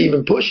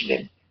even pushing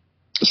him.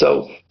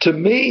 So, to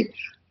me,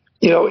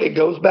 you know, it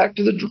goes back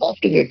to the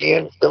drafting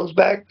again. It goes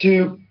back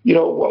to, you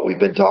know, what we've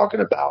been talking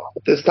about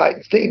with this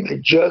Titans team. They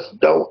just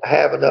don't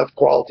have enough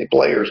quality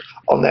players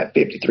on that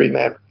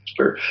 53-man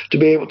roster to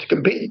be able to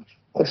compete.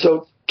 And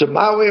so, to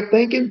my way of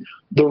thinking,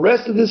 the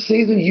rest of this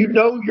season, you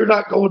know you're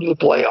not going to the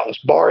playoffs,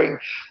 barring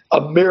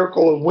a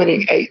miracle of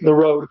winning 8 in a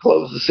row to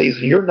close the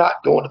season. You're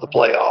not going to the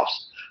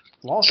playoffs.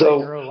 Lost 8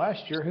 in a row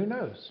last year. Who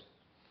knows?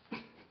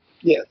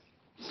 Yeah.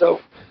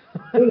 So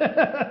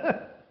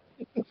anyway.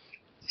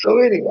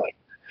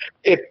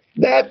 If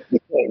that's the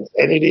case,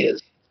 and it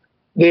is,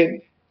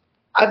 then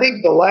I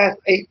think the last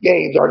 8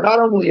 games are not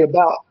only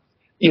about,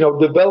 you know,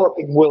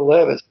 developing Will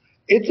Levis.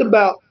 It's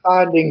about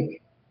finding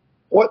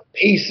what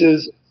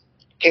pieces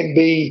can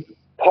be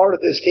part of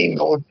this team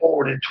going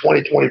forward in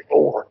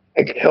 2024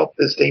 and can help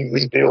this team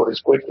rebuild as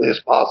quickly as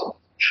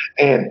possible.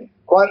 And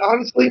quite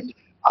honestly,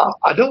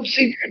 I don't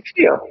see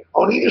any of them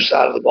on either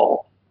side of the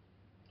ball.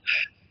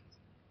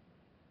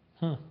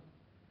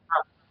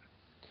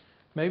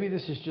 Maybe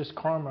this is just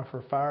karma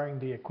for firing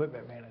the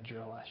equipment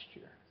manager last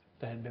year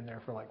that had been there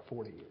for like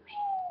 40 years.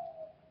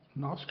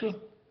 Noska?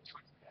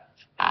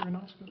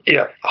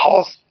 Yeah,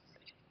 Hoss.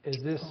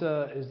 Is this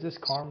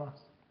karma?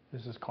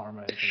 This is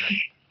karma, isn't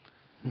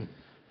it?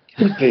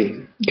 Could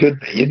be.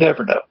 You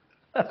never know.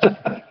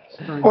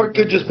 Or it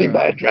could just be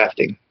bad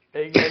drafting.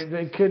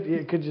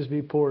 It could just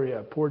be poor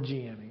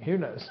GMing. Who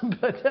knows?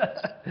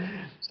 But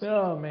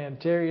oh man,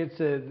 Terry, it's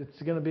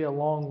going to be a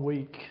long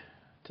week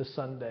to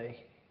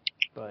Sunday,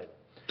 but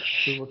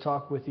we will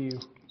talk with you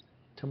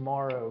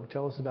tomorrow.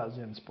 Tell us about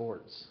Zen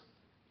Sports.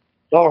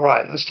 All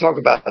right, let's talk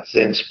about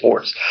Zen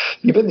Sports.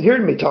 You've been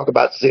hearing me talk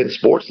about Zen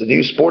Sports, the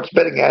new sports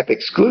betting app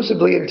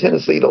exclusively in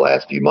Tennessee the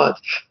last few months.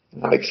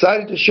 I'm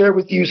excited to share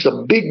with you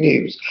some big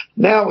news.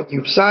 Now, when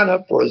you sign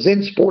up for a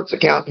Zen Sports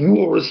account, you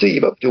will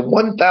receive up to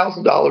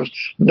 $1,000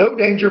 no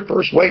danger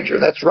first wager.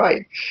 That's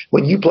right.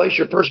 When you place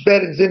your first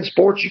bet in Zen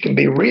Sports, you can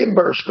be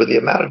reimbursed for the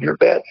amount of your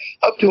bet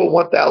up to a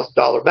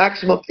 $1,000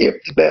 maximum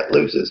if the bet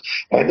loses.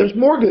 And there's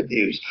more good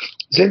news.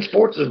 Zen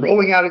Sports is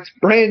rolling out its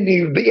brand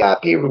new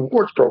VIP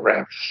rewards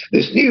program.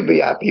 This new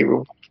VIP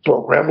rewards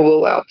program will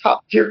allow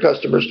top-tier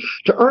customers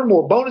to earn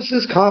more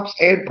bonuses, comps,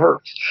 and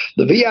perks.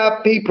 The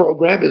VIP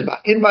program is by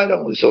invite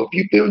only, so if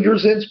you feel your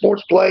Zen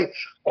Sports play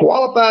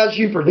qualifies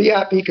you for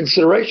VIP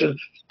consideration,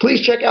 please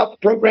check out the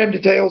program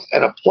details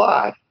and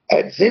apply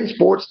at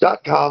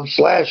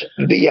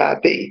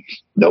zensports.com/VIP.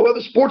 No other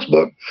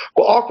sportsbook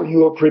will offer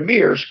you a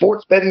premier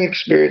sports betting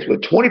experience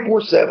with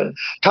 24/7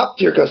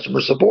 top-tier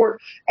customer support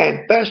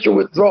and faster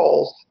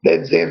withdrawals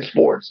than Zen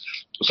Sports.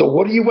 So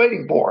what are you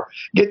waiting for?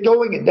 Get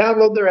going and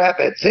download their app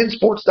at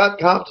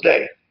zensports.com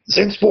today.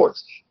 Zen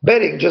Sports.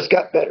 Betting just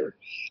got better.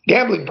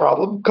 Gambling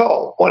problem?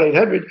 Call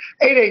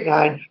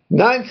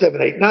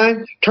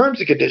 1-800-889-9789. Terms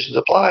and conditions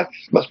apply.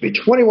 Must be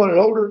 21 and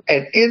older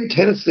and in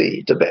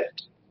Tennessee to bet.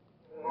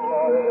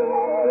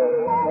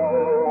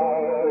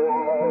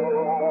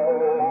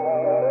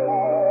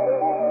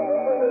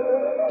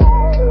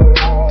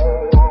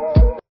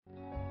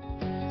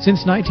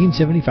 Since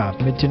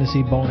 1975,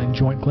 Mid-Tennessee Bone and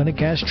Joint Clinic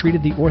has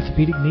treated the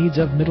orthopedic needs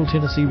of Middle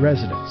Tennessee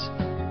residents.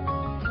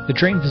 The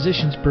trained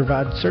physicians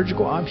provide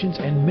surgical options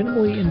and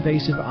minimally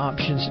invasive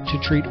options to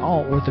treat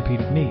all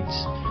orthopedic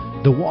needs.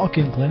 The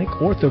walk-in clinic,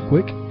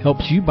 OrthoQuick,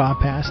 helps you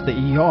bypass the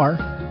ER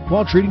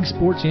while treating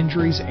sports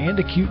injuries and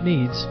acute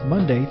needs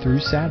Monday through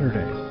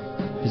Saturday.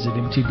 Visit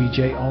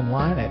MTBJ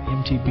online at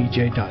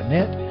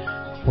mtbj.net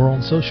or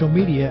on social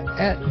media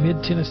at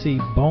Mid-Tennessee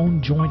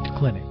Bone Joint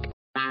Clinic.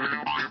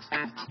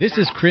 This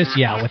is Chris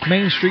Yao with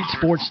Main Street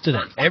Sports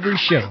Today. Every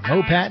show,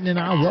 Mo Patton and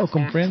I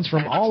welcome friends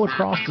from all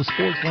across the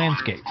sports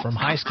landscape, from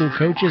high school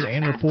coaches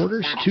and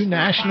reporters to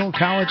national,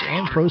 college,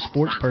 and pro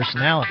sports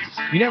personalities.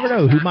 You never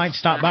know who might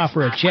stop by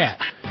for a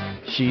chat.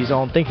 She's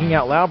on Thinking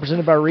Out Loud,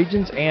 presented by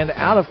Regions, and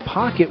Out of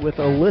Pocket with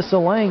Alyssa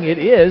Lang. It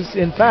is,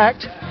 in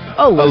fact,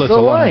 Alyssa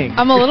Lang.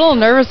 I'm a little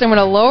nervous. I'm going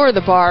to lower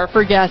the bar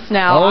for guests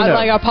now. Oh, no.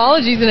 Like,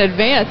 apologies in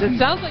advance. It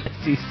sounds like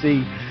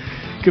SEC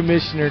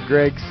Commissioner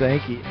Greg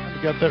Sankey.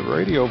 Got that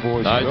radio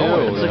voice. I do.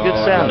 It's a good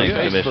sound.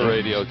 Thanks for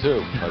radio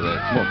too.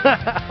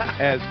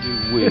 As do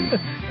we.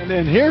 And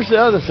then here's the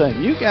other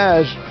thing. You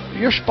guys,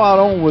 you're spot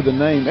on with the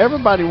name.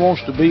 Everybody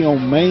wants to be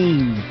on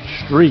Main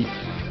Street.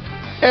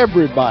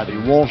 Everybody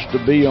wants to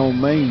be on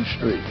Main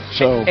Street.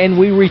 So And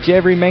we reach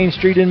every main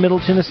street in Middle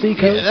Tennessee,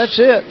 Coach? yeah, that's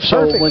it.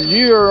 So Perfect. when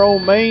you are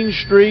on Main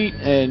Street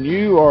and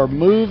you are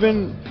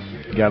moving,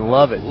 You gotta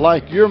love it.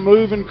 like you're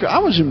moving, I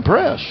was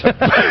impressed.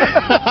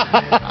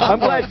 I'm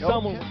glad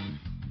someone...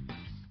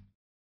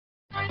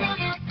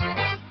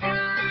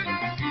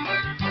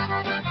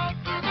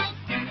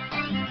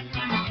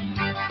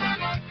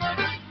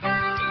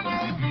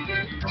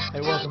 Hey,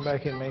 welcome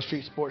back in Main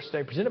Street Sports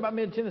Day, presented by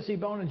Mid-Tennessee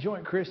Bone and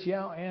Joint. Chris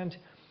Yao and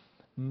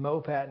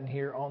Mo Patton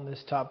here on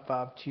this Top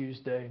 5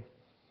 Tuesday.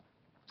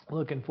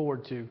 Looking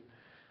forward to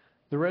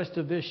the rest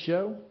of this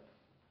show.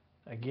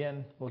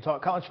 Again, we'll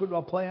talk college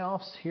football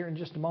playoffs here in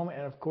just a moment,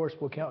 and of course,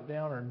 we'll count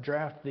down or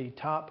draft the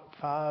top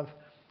 5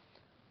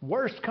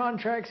 worst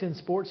contracts in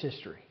sports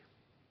history.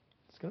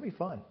 It's gonna be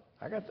fun.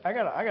 I got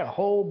a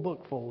whole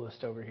book full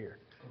list over here.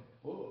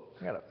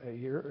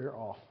 You're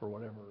off for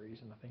whatever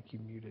reason. I think you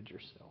muted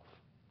yourself.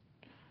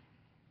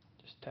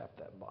 Just tap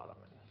that bottom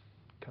and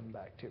come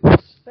back to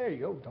us. There you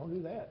go. Don't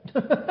do that.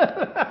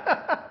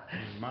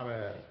 My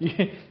bad.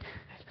 Yeah.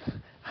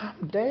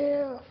 I'm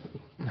deaf.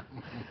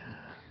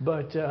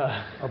 But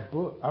A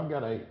book. I've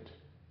got 8.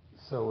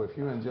 So if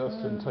you and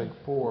Justin take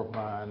 4 of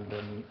mine,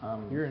 then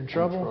You're in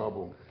trouble? In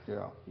trouble.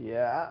 Yeah.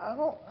 yeah, I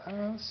don't.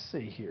 Let's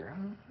see here.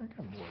 I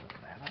got more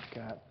than that. I've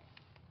got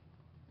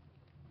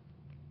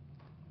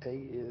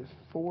 8,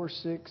 4,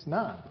 6,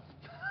 9.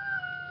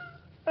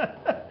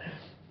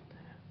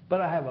 But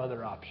I have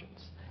other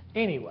options.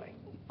 Anyway,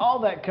 all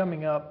that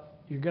coming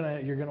up. You're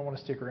gonna want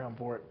to stick around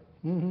for it.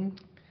 Mm-hmm.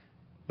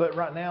 But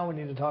right now, we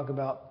need to talk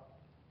about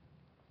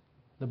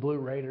the Blue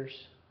Raiders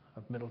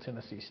of Middle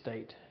Tennessee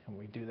State, and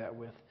we do that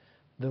with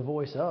the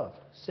voice of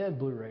said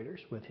Blue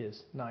Raiders with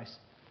his nice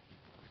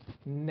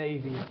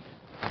Navy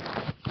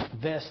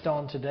vest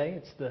on today.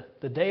 It's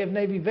the day of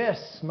Navy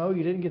vests. Mo,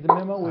 you didn't get the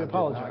memo. We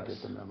apologize. I did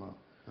not get the memo.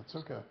 That's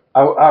okay.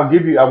 I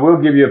will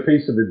give you a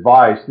piece of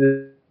advice.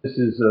 This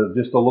is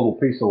just a little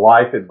piece of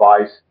life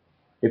advice.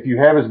 If you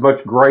have as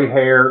much gray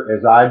hair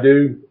as I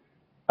do,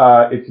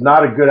 it's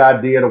not a good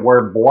idea to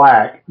wear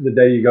black the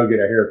day you go get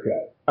a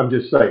haircut. I'm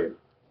just saying.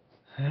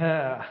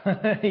 Yeah.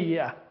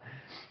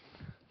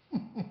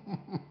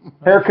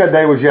 Haircut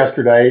day was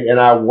yesterday, and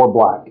I wore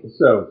black.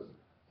 So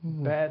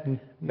Bad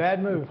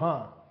move,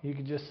 huh? You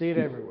can just see it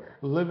everywhere.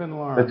 Live and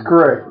learn. that's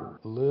correct.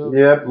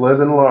 Yep, live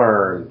and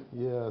learn.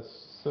 Yes.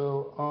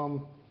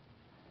 So,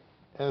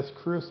 as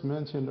Chris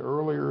mentioned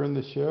earlier in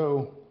the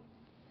show,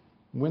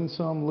 win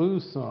some,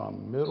 lose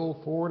some.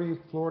 Middle 40,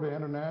 Florida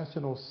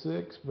International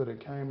 6, but it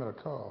came at a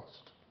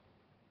cost.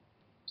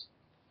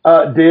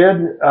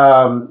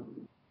 You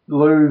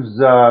lose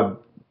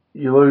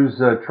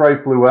Trey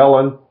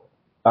Fluellen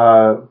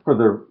for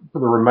the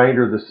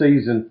remainder of the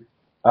season.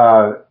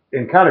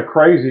 And kind of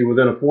crazy,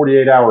 within a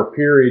 48-hour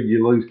period,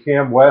 you lose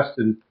Cam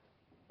Weston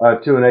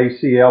to an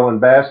ACL in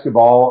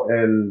basketball,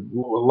 and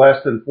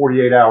less than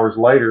 48 hours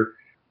later,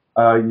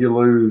 you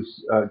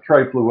lose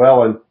Trey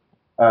Fluellen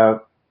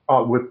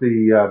with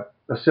a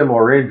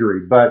similar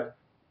injury. But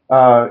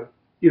the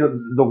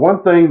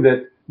one thing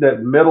that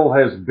Middle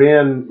has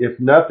been, if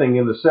nothing,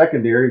 in the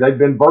secondary, they've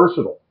been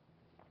versatile,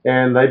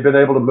 and they've been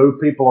able to move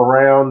people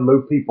around,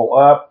 move people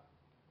up.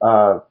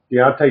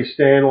 Deontay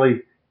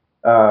Stanley,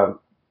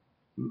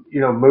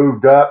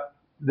 moved up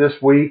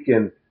this week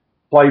and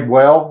played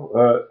well.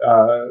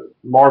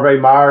 Marvay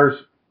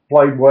Myers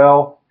played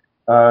well,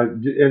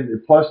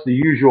 and plus the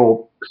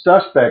usual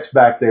suspects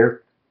back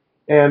there.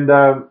 And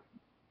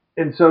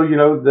so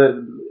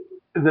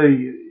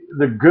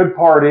the good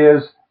part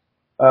is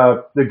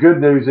the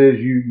good news is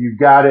you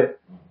got it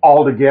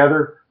all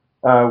together,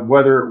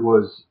 whether it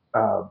was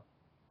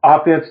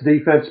offense,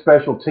 defense,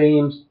 special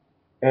teams,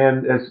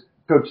 and as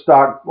Coach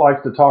Stock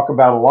likes to talk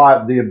about a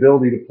lot, the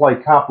ability to play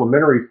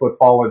complementary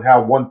football and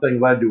how one thing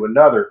led to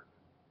another.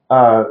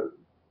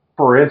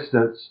 For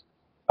instance,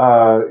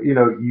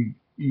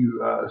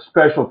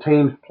 special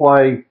teams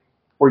play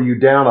where you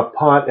down a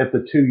punt at the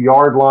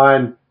 2-yard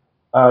line.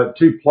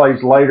 2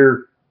 plays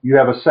later, you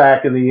have a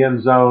sack in the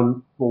end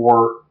zone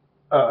for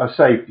a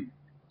safety.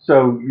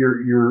 So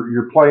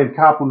you're playing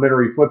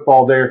complementary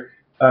football there.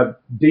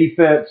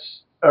 Defense,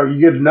 you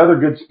get another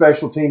good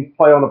special teams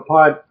play on a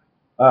punt.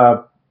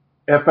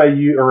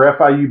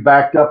 FIU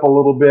backed up a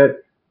little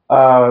bit.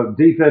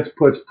 Defense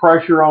puts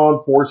pressure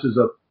on, forces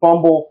a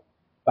fumble,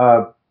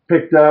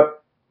 picked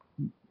up,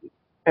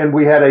 and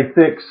we had a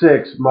thick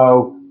 6,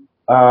 Mo,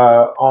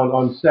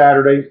 on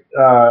Saturday.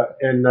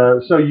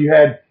 So you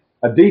had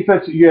a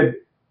defense.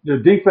 The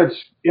defense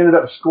ended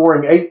up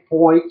scoring 8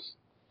 points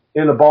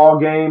in the ball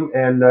game,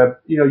 and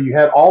you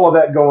had all of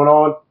that going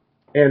on,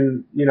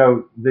 and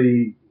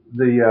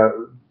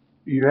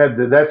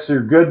that's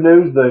your good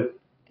news.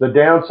 The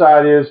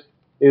downside is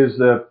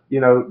the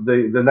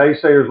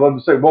naysayers love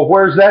to say, well,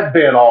 where's that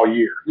been all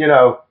year?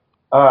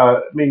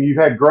 You've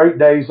had great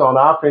days on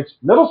offense.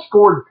 Middle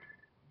scored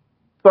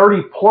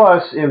 30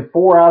 plus in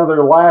 4 out of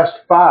their last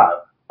 5,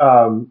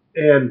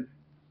 and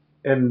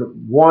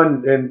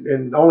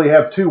only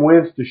have 2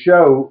 wins to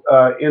show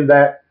in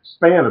that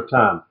span of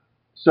time.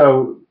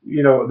 So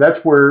that's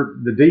where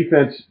the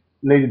defense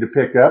needed to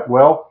pick up.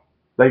 Well,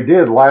 they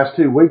did. The last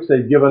 2 weeks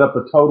they've given up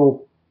a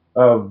total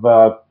of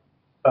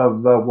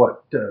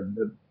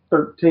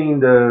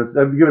 13 to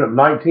they've given up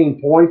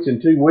 19 points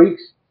in 2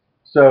 weeks.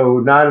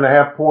 So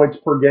 9.5 points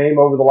per game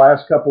over the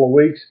last couple of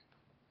weeks.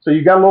 So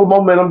you got a little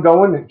momentum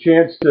going, a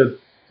chance to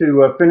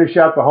finish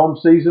out the home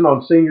season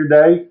on Senior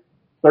Day.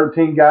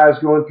 13 guys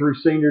going through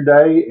Senior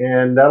Day,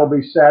 and that'll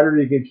be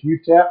Saturday against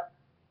UTEP,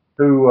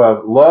 who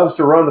loves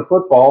to run the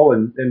football,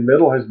 and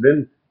Middle has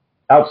been,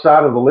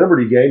 outside of the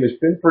Liberty game, has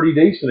been pretty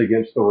decent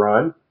against the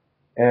run.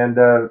 And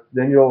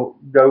then you'll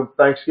go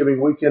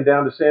Thanksgiving weekend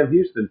down to Sam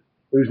Houston,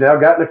 who's now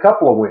gotten a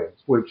couple of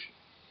wins, which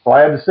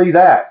glad to see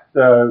that.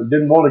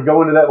 Didn't want to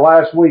go into that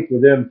last week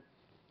with them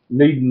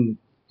needing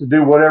to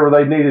do whatever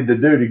they needed to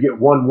do to get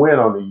 1 win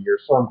on the year.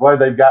 So I'm glad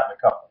they've gotten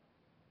a couple.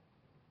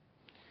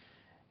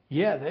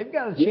 Yeah, they've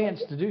got a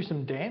chance to do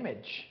some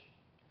damage.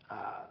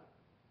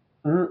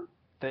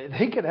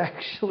 They could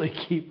actually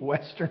keep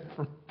Western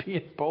from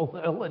being bowl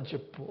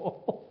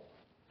eligible,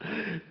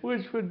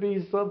 which would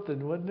be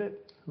something, wouldn't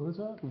it? Who's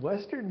that?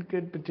 Western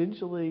could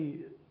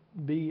potentially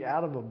be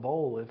out of a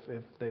bowl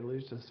if they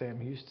lose to Sam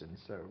Houston,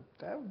 so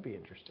that would be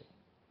interesting.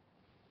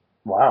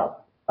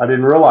 Wow, I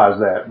didn't realize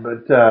that,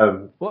 but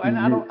well, and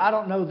I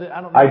don't know that.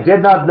 I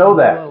did not know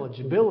that.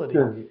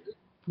 Eligibility.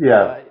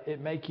 Yeah.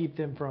 It may keep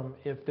them from,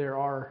 if there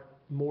are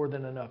more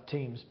than enough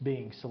teams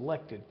being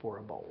selected for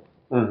a bowl.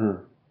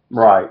 Mm-hmm.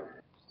 Right.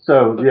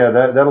 So, yeah,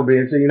 that'll be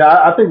interesting.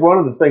 I think one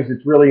of the things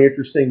that's really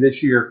interesting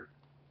this year,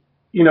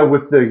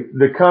 with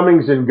the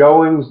comings and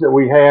goings that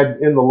we had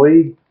in the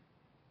league,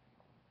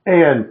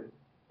 and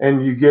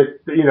you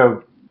get,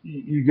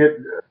 you get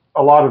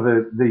a lot of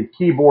the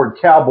keyboard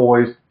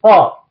cowboys.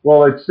 Oh,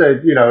 well, it's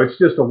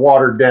just a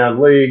watered down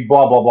league,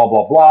 blah, blah, blah,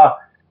 blah, blah.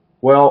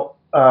 Well,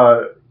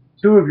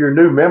 2 of your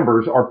new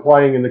members are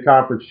playing in the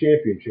conference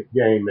championship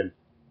game.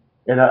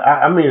 And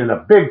I mean, in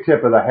a big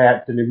tip of the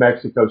hat to New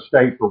Mexico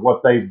State for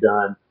what they've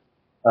done.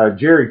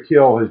 Jerry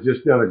Kill has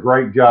just done a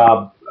great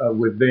job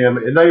with them,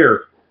 and they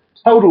are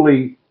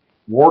totally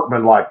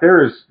workmanlike.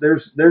 There's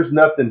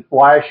nothing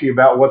flashy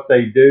about what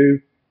they do,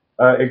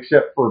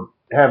 except for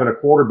having a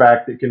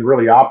quarterback that can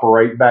really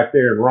operate back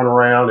there and run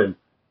around and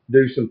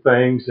do some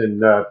things,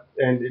 and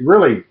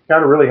really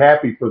really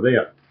happy for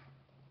them.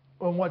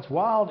 Well, what's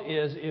wild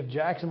is if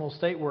Jacksonville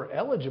State were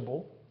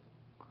eligible,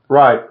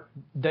 right,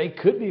 they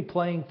could be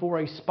playing for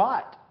a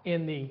spot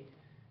in the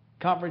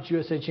Conference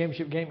USA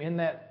Championship game in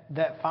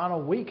that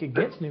final week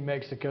against New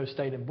Mexico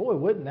State. And boy,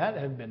 wouldn't that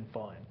have been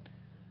fun?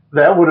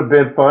 That would have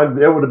been fun.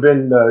 It would have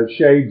been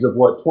shades of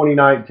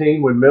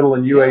 2019 when Middle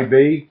and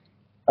UAB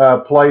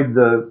played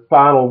the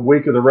final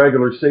week of the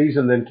regular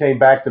season, then came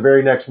back the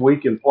very next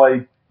week and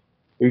played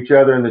each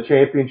other in the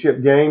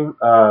championship game.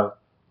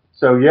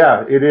 So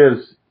yeah, it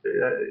is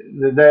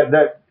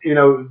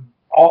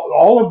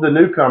all of the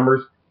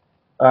newcomers,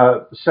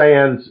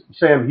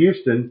 Sam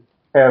Houston,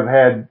 have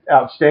had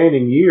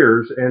outstanding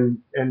years, and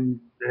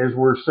as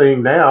we're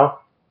seeing now,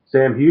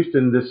 Sam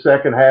Houston, this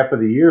second half of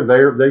the year,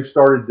 they've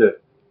started to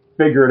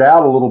figure it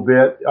out a little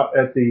bit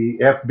at the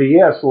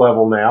FBS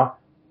level now,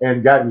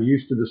 and gotten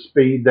used to the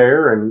speed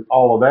there and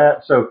all of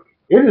that. So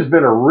it has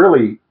been a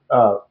really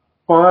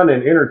fun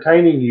and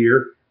entertaining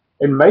year,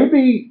 and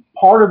maybe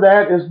part of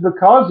that is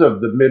because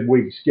of the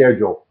midweek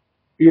schedule.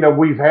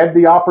 We've had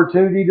the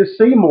opportunity to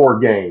see more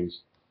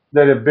games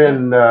that have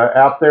been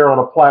out there on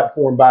a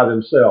platform by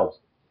themselves.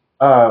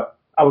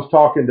 I was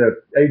talking to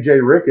AJ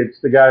Ricketts,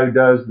 the guy who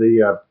does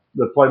the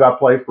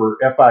play-by-play for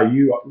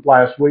FIU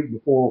last week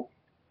before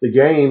the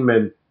game,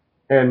 and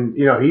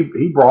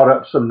he brought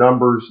up some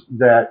numbers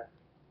that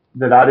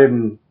I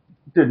didn't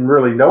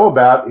really know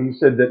about. He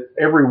said that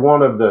every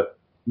one of the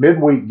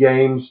midweek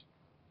games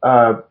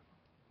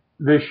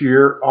this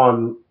year,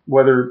 on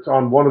whether it's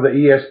on one of the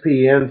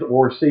ESPNs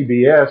or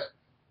CBS,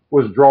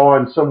 was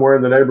drawing somewhere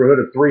in the neighborhood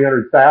of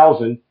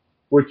 300,000,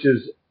 which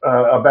is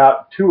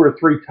about 2 or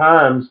 3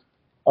 times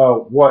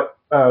what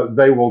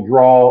they will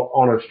draw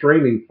on a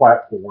streaming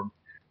platform.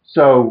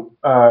 So,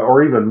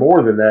 or even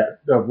more than that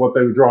of what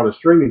they would draw on a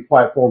streaming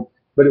platform,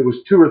 but it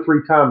was 2 or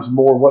 3 times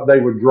more what they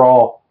would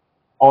draw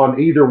on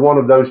either one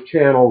of those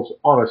channels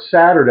on a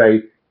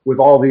Saturday with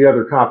all the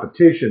other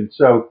competition.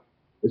 So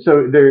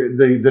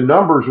the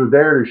numbers are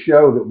there to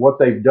show that what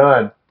they've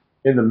done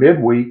in the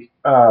midweek,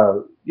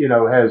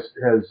 has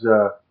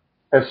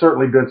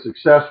certainly been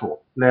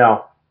successful.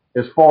 Now,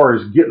 as far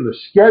as getting the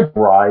schedule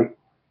right,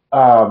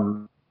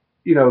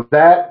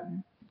 that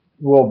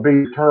will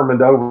be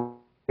determined over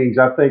things.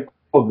 I think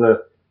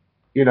the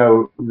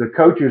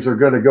coaches are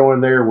going to go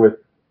in there with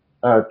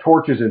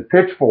torches and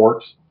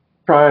pitchforks,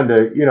 trying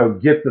to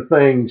get the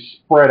things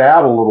spread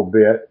out a little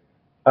bit.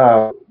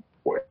 I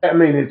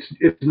mean,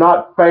 it's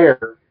not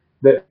fair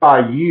that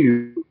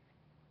IU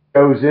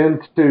goes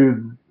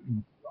into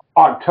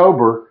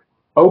October,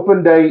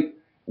 open date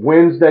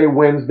Wednesday,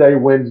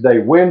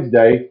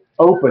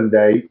 open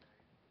date,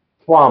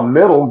 while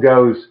Middle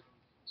goes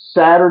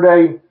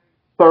Saturday,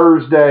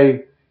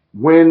 Thursday,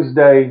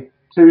 Wednesday,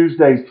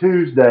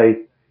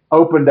 Tuesday,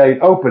 open date.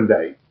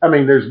 I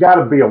mean, there's got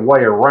to be a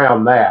way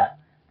around that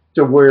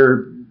to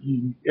where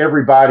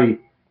everybody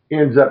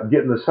ends up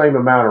getting the same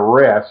amount of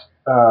rest,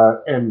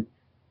 and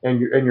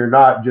you're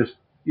not just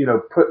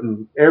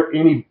putting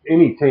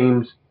any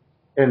teams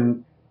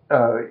in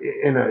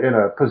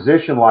a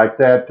position like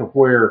that to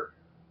where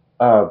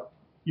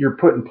you're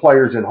putting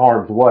players in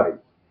harm's way.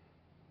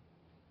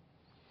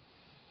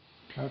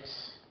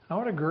 I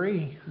would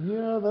agree.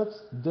 Yeah, that's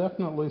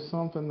definitely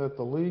something that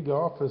the league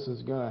office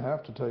is going to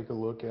have to take a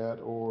look at,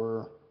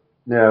 or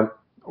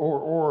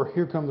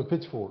here come the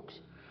pitchforks.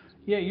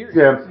 Yeah, you're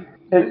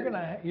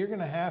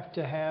gonna have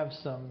to have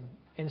some,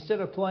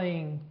 instead of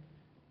playing,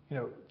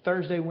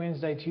 Thursday,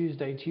 Wednesday,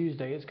 Tuesday.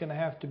 It's gonna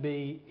have to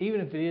be, even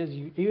if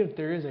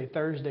there is a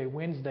Thursday,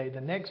 Wednesday,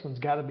 the next one's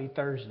got to be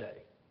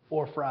Thursday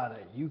or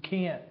Friday. You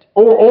can't.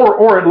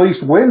 Or at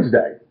least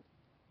Wednesday.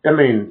 I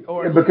mean,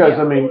 you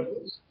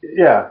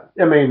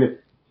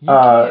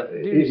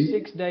can't do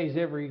 6 days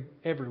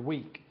every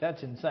week.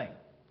 That's insane.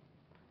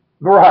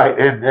 Right,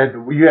 and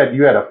you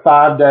had a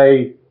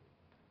 5-day.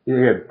 You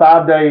had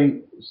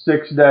 5-day,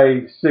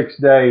 6-day,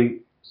 6-day,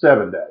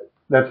 7-day.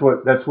 That's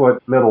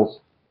what Middle's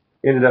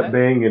ended up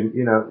being,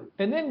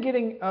 And then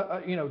getting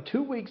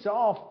 2 weeks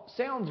off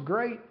sounds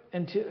great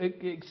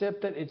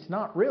except that it's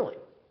not really.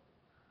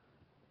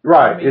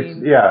 Right. I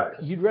mean,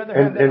 you'd rather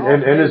have that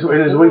and as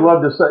we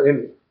love to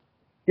say,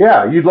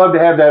 you'd love to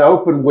have that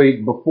open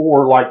week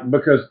before,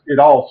 because it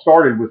all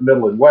started with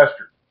Middle and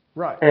Western.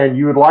 Right. And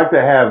you would like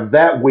to have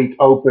that week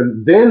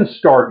open, then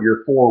start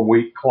your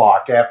 4-week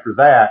clock after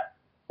that,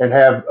 and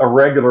have a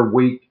regular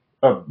week,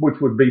 which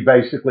would be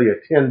basically a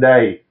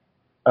 10-day,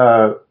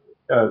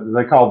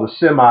 they call the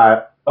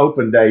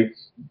semi-open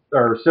dates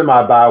or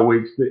semi-bye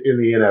weeks in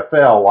the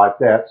NFL like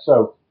that.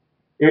 So,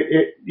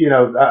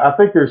 I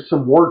think there's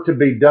some work to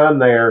be done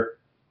there,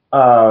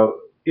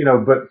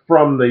 but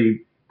from the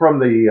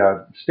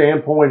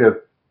standpoint of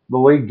the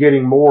league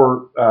getting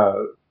more,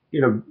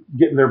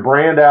 getting their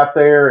brand out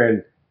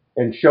there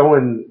and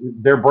showing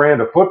their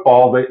brand of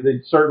football,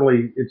 it's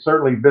certainly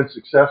been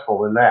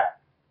successful in that.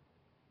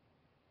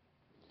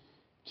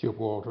 Chip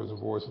Walters, the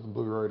voice of the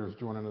Blue Raiders,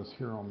 joining us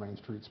here on Main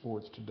Street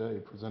Sports today,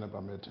 presented by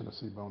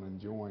Mid-Tennessee Bone and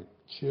Joint.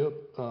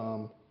 Chip,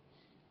 you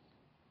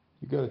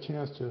got a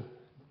chance to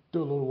do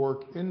a little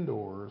work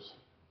indoors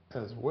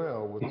as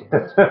well with the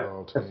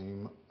basketball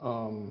team.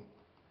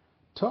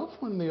 Tough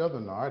one the other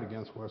night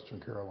against Western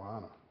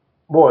Carolina.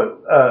 Boy,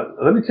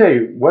 let me tell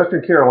you,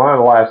 Western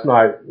Carolina last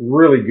night,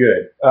 really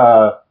good.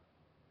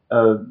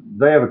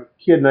 They have a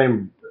kid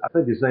named, I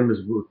think his name is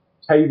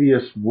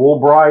Tavius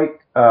Woolbright.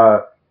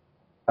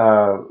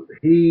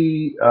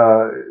 He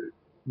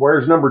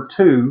wears number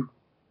 2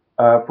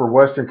 for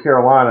Western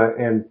Carolina,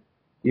 and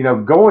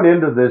going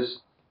into this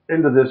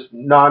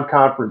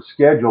non-conference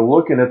schedule,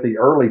 looking at the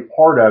early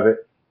part of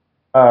it,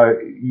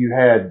 you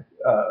had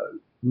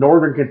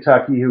Northern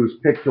Kentucky, who was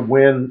picked to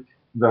win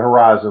the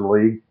Horizon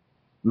League.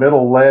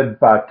 Middle led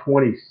by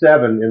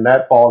 27 in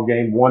that ball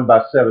game, won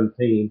by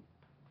 17.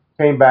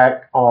 Came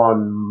back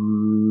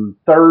on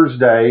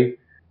Thursday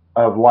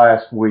of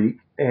last week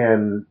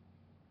and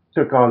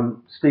took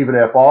on Stephen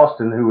F.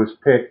 Austin, who was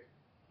picked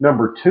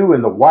number 2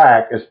 in the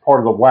WAC as part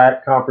of the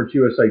WAC Conference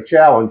USA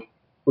Challenge,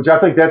 which I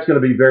think that's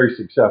going to be very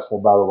successful,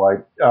 by the way,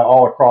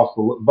 all across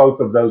both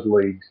of those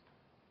leagues.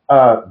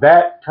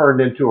 That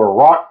turned into a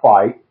rock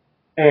fight,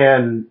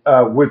 and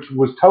which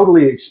was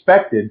totally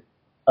expected,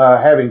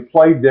 having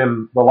played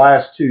them the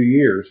last 2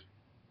 years.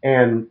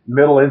 And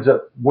Middle ends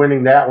up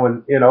winning that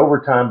one in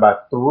overtime by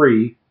 5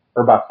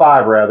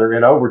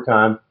 in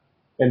overtime.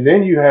 and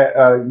then you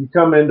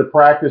come into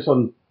practice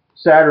on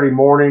Saturday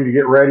morning to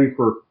get ready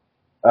for,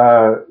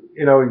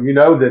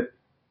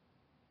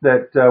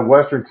 that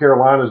Western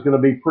Carolina is going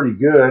to be pretty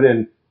good,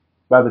 and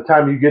by the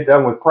time you get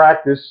done with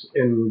practice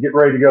and get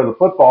ready to go to the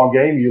football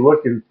game, you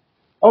look and,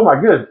 oh my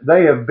goodness,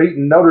 they have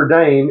beaten Notre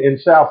Dame in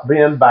South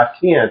Bend by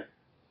 10.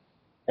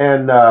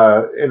 And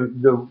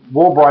the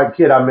Woolbright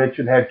kid I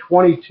mentioned had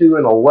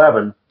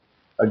 22-11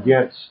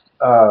 against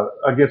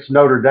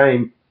Notre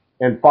Dame,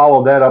 and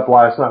followed that up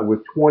last night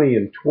with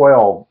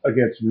 20-12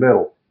 against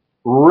Middle.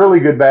 Really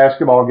good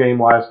basketball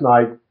game last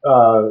night.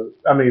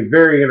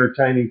 Very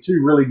entertaining.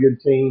 Two really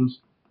good teams.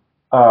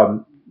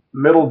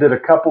 Middle did a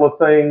couple of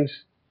things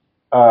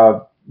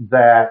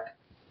that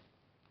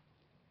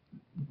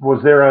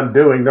was their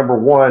undoing. Number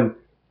one,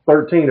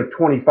 13 of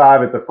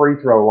 25 at the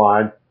free throw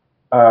line.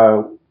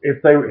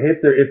 If they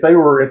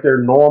were at their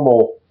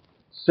normal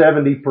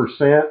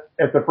 70%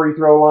 at the free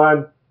throw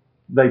line,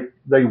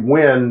 they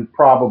win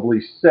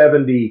probably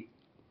 73-67,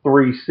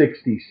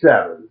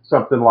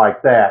 something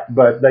like that.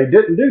 But they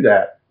didn't do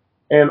that.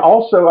 And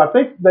also, I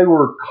think they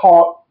were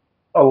caught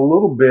a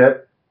little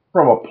bit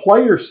from a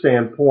player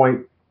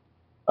standpoint.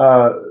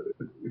 A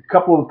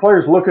couple of the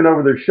players looking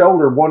over their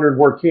shoulder, wondering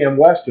where Cam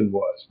Weston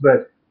was.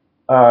 But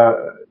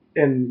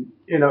and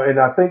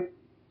I think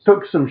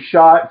took some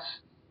shots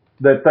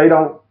that they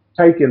don't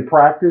take in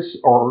practice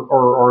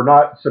or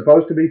not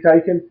supposed to be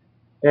taken.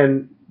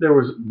 And there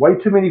was way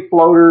too many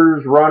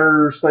floaters,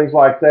 runners, things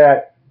like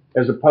that,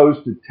 as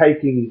opposed to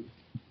they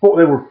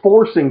were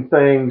forcing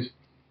things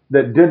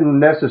that didn't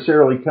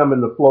necessarily come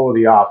in the flow of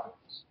the offense.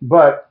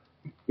 But,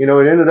 it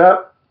ended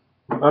up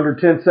under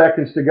 10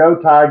 seconds to go,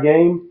 tie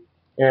game,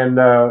 and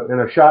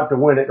a shot to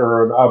win it,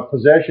 or a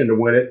possession to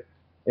win it.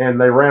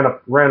 And they ran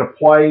a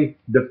play,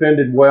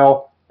 defended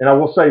well. And I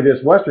will say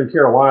this, Western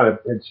Carolina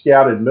had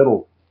scouted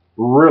Middle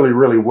really,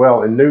 really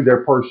well and knew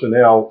their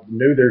personnel,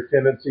 knew their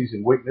tendencies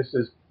and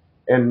weaknesses.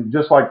 And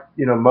just like,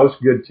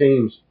 most good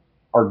teams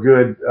are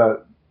good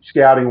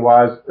scouting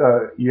wise,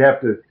 you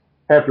have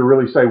to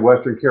really say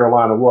Western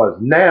Carolina was.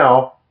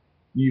 Now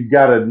you've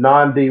got a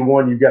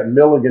non-D1, you've got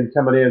Milligan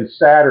coming in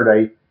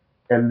Saturday,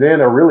 and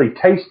then a really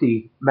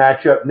tasty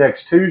matchup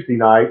next Tuesday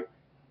night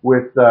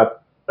with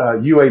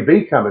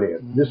UAB coming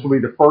in. This will be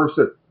the first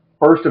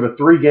of a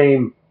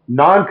 3-game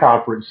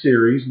non-conference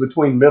series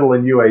between Middle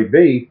and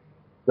UAB.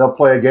 They'll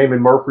play a game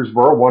in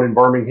Murfreesboro, one in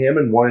Birmingham,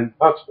 and one in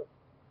Huntsville.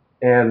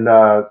 And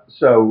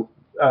so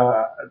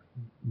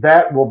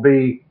that will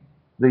be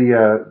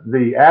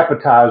the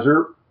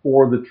appetizer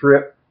for the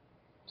trip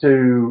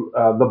to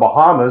the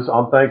Bahamas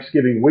on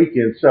Thanksgiving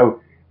weekend.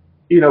 So,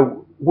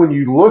 when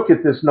you look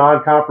at this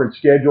non-conference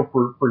schedule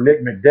for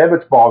Nick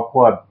McDevitt's ball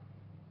club,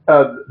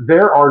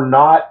 there are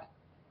not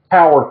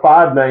Power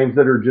 5 names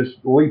that are just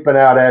leaping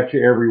out at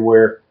you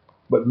everywhere.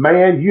 But,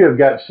 man, you have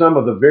got some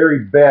of the very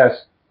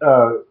best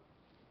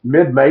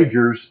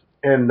mid-majors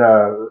in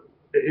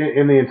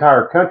the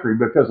entire country,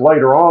 because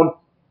later on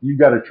you've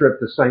got a trip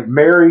to St.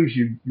 Mary's.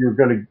 You're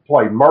going to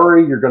play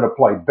Murray. You're going to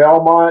play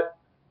Belmont.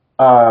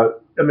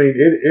 It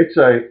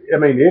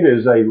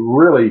is a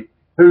really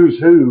who's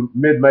who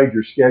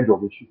mid-major schedule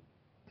this year.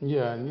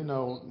 Yeah, and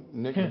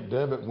Nick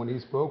McDevitt, when he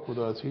spoke with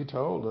us, he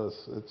told us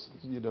it's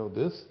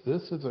this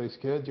is a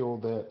schedule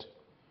that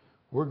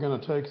we're going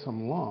to take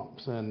some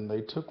lumps, and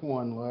they took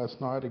one last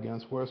night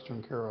against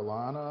Western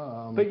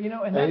Carolina. But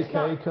and that's AK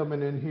not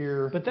coming in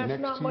here. But that's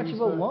next not much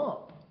Tuesday. of a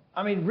lump.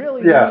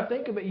 Really, Yeah. when you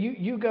think of it,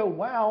 you go,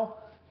 wow,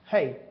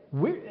 hey,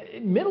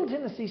 Middle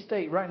Tennessee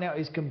State right now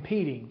is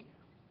competing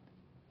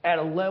at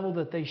a level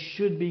that they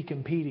should be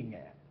competing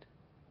at.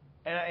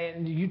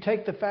 And you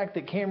take the fact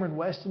that Cameron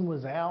Weston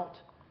was out.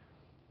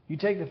 You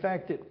take the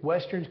fact that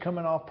Western's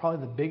coming off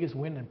probably the biggest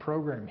win in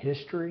program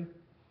history.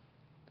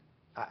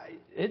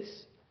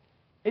 It's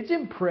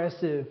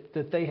impressive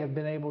that they have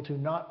been able to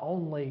not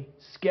only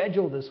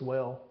schedule this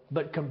well,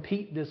 but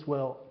compete this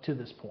well to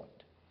this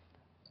point.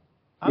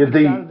 I'm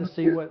excited to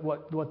see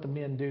what the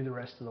men do the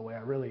rest of the way. I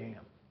really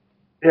am.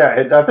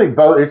 Yeah, I think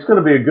it's going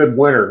to be a good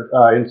winter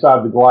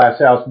inside the Glass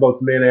House,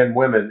 both men and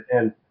women.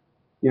 And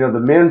the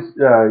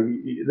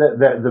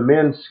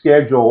men's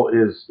schedule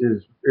is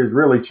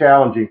really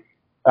challenging.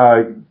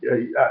 I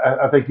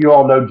think you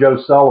all know Joe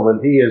Sullivan.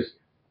 He has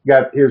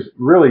got his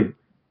really.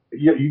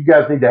 You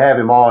guys need to have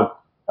him on.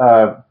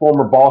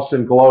 Former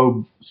Boston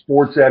Globe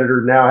sports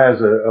editor, now has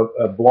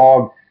a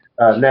blog,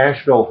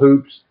 Nashville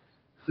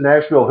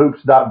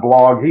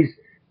Hoops.blog. He's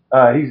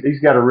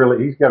got a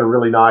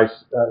really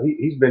nice.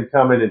 He's been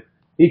coming, and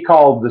he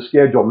called the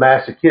schedule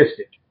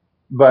masochistic,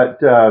 but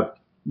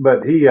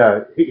he's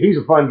a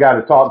fun guy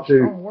to talk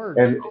to,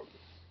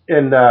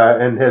 and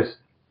has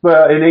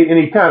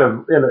he kind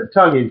of in a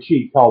tongue in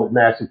cheek called it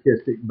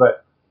masochistic,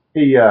 but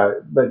he's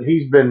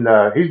been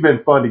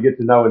fun to get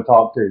to know and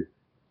talk to.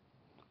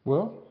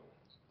 Well,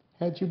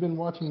 had you been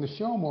watching the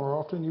show more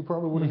often, you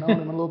probably would have known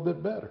him a little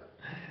bit better.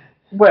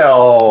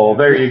 Well,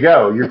 there you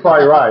go. You're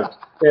probably right.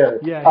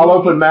 Yeah, I'll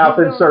open mouth,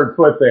 insert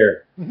foot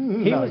there.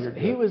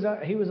 He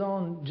was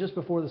on just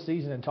before the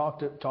season and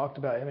talked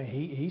about. I mean,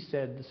 he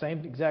said the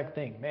same exact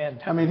thing, man.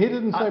 I mean, he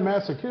didn't say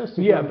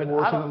masochistic, yeah,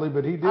 unfortunately,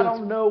 but he did. I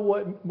don't know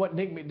what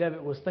Nick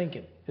McDevitt was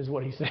thinking, is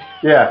what he said.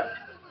 Yeah.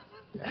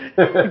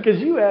 Because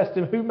you asked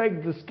him who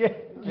made the sketch.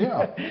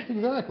 Yeah,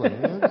 exactly.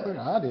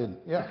 I didn't.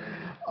 Yeah.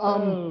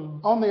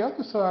 On the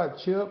other side,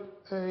 Chip,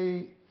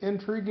 a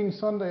intriguing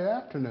Sunday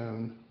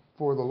afternoon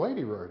for the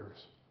Lady Raiders.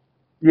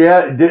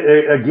 Yeah.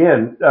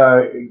 Again,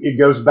 it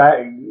goes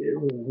back.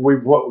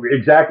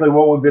 Exactly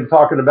what we've been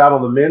talking about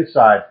on the men's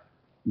side.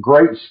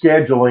 Great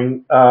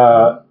scheduling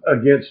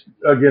against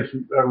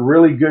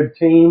really good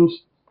teams.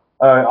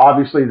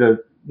 Obviously,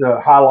 the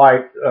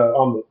highlight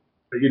on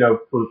the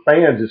for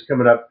fans is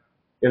coming up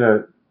in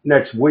a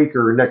next week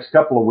or next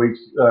couple of weeks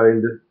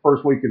in the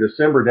first week of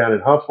December down in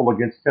Huntsville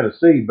against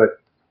Tennessee. But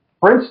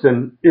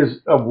Princeton is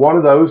one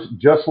of those,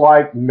 just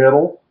like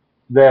Middle,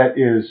 that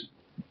is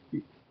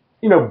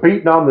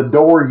beating on the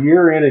door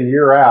year in and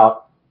year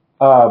out.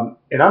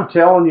 And I'm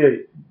telling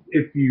you,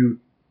 if you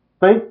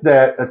think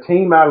that a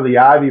team out of the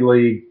Ivy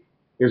League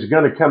is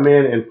going to come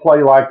in and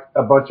play like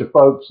a bunch of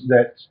folks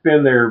that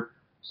spend their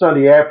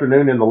Sunday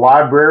afternoon in the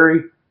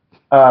library,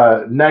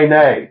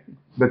 nay,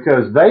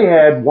 because they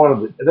have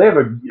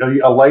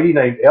a lady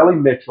named Ellie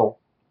Mitchell,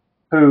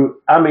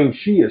 who, I mean,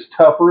 she is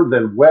tougher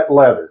than wet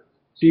leather.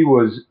 She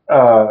was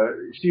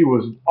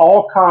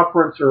all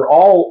conference or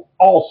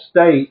all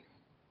state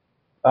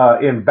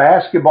in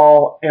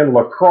basketball and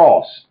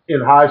lacrosse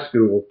in high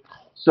school.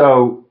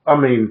 So, I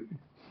mean,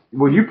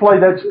 when you play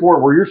that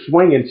sport where you're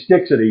swinging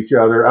sticks at each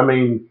other, I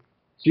mean,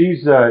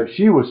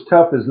 she was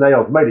tough as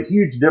nails, made a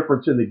huge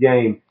difference in the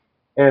game,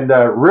 and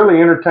really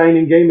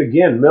entertaining game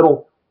again.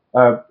 Middle,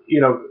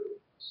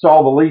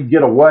 saw the lead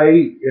get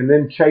away and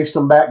then chased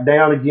them back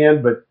down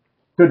again, but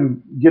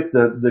couldn't get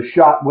the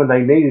shot when they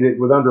needed it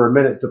with under a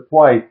minute to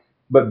play.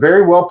 But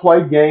very well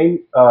played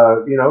game.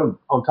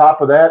 On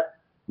top of that,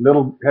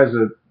 Middle has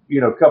a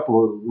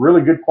couple of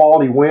really good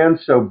quality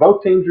wins. So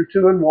both teams are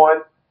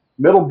 2-1.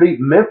 Middle beat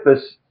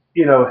Memphis,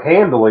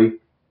 handily.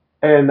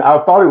 And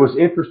I thought it was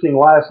interesting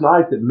last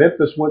night that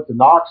Memphis went to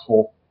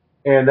Knoxville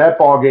and that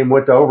ball game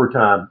went to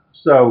overtime.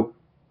 So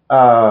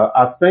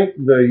I think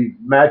the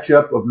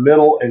matchup of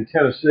Middle and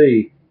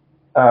Tennessee,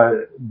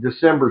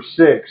 December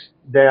 6th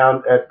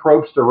down at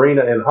Probst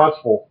Arena in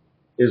Huntsville,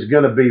 is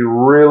going to be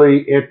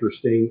really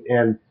interesting.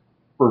 And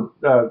for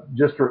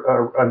just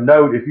a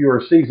note, if you're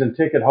a season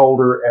ticket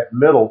holder at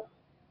Middle,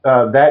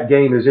 that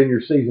game is in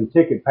your season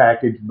ticket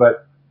package,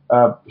 but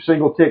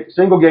single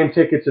game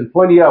tickets, and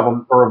plenty of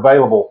them are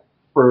available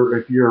for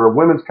if you're a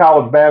women's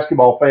college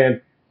basketball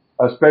fan,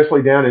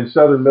 especially down in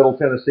southern Middle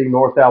Tennessee,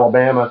 North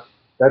Alabama.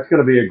 That's going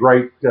to be a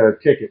great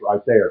ticket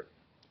right there.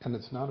 And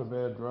it's not a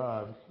bad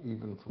drive,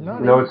 even from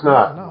No, it's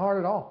not. Not hard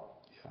at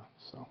all. Yeah.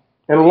 So.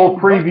 And a little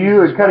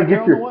preview and kind of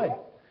get your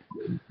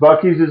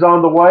Buc-ee's is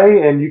on the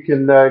way, and you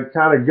can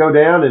kind of go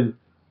down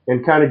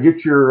and kind of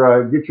get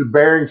your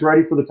bearings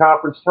ready for the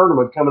conference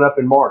tournament coming up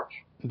in March.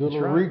 Do a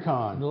little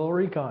recon. A little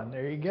recon.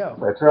 There you go.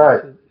 That's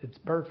right. It's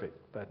perfect.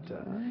 But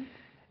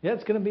yeah,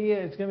 it's gonna be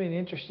an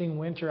interesting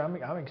winter.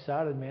 I'm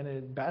excited,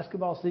 man.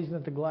 Basketball season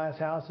at the Glass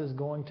House is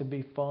going to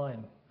be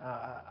fun.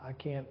 I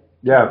can't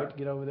wait to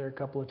get over there a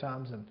couple of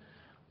times, and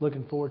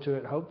looking forward to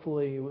it.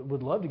 Hopefully,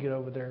 would love to get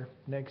over there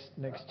next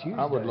Tuesday.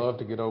 I would love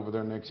to get over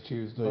there next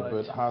Tuesday,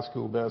 but high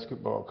school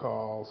basketball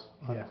calls,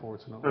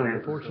 unfortunately.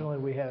 Unfortunately,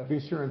 we have. Be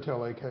sure and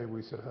tell AK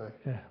we said hey.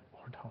 Yeah,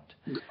 or don't.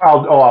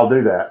 I'll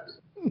do that.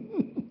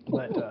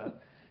 But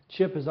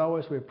Chip, as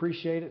always, we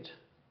appreciate it.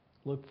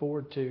 Look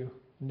forward to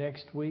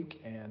next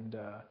week and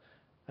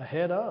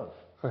ahead of.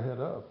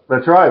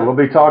 That's right. We'll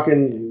be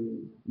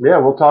talking. Yeah,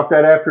 we'll talk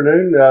that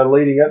afternoon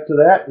leading up to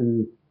that.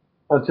 And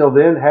until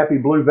then, happy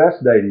Blue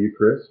Vest Day to you,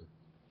 Chris.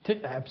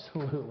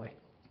 Absolutely.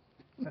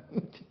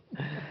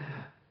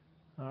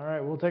 All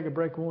right, we'll take a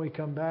break when we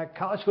come back.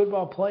 College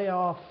football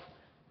playoff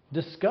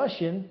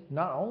discussion,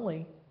 not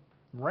only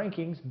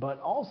rankings, but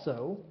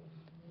also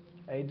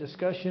a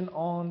discussion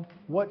on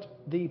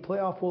what the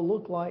playoff will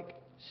look like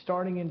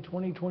starting in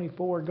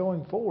 2024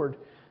 going forward.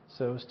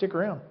 So stick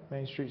around.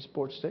 Main Street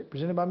Sports State,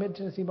 presented by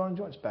Mid-Tennessee Bone &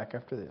 Joints. Back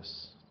after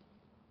this.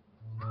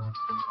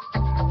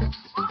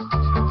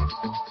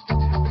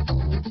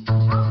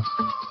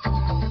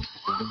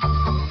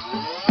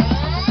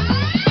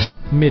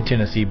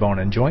 Mid-Tennessee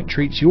Bone & Joint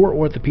treats your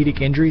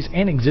orthopedic injuries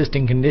and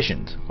existing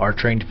conditions. Our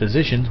trained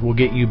physicians will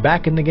get you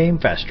back in the game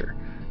faster.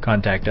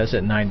 Contact us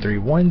at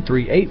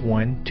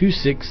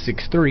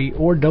 931-381-2663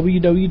 or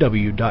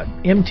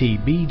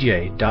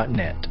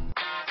www.mtbj.net.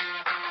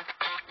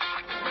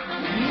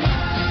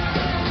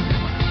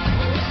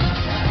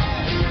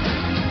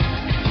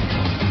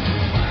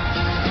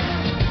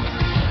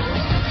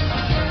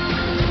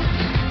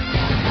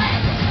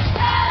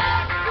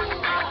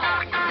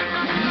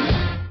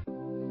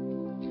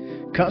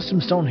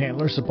 Custom Stone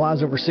Handler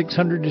supplies over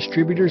 600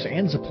 distributors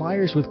and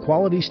suppliers with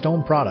quality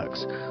stone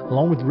products.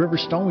 Along with River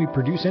Stone, we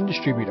produce and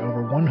distribute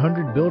over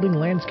 100 building,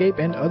 landscape,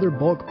 and other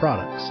bulk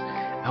products.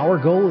 Our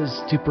goal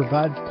is to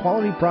provide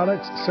quality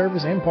products,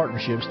 service, and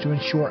partnerships to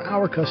ensure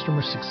our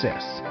customers'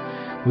 success.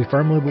 We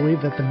firmly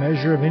believe that the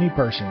measure of any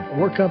person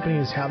or company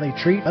is how they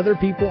treat other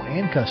people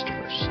and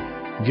customers.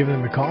 Give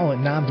them a call at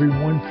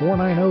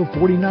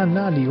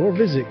 931-490-4990 or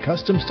visit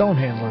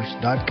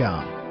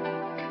CustomStonehandlers.com.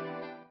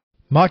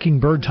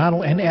 Mockingbird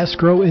Title and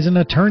Escrow is an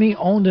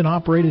attorney-owned and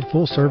operated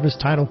full-service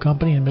title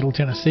company in Middle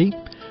Tennessee.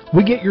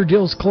 We get your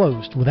deals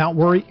closed without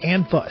worry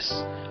and fuss.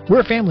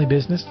 We're a family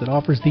business that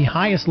offers the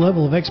highest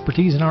level of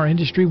expertise in our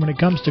industry when it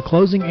comes to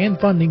closing and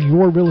funding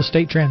your real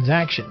estate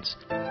transactions.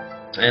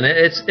 And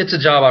it's a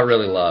job I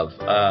really love.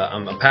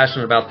 I'm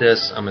passionate about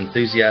this. I'm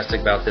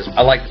enthusiastic about this.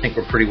 I like to think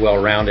we're pretty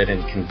well rounded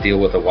and can deal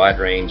with a wide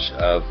range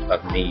of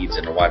needs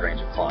and a wide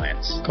range of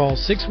clients. Call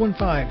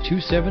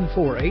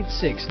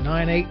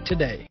 615-274-8698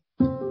 today.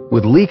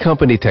 With Lee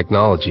Company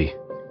Technology,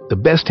 the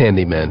best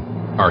handymen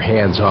are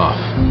hands-off.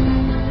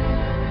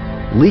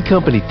 Lee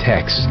Company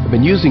techs have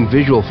been using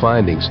visual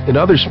findings and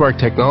other smart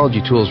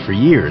technology tools for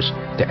years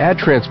to add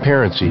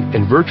transparency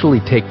and virtually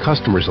take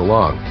customers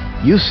along.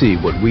 You see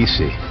what we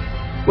see,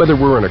 whether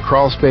we're in a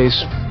crawl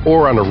space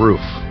or on a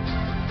roof.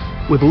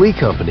 With Lee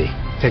Company,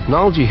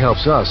 technology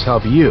helps us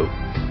help you,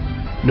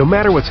 no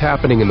matter what's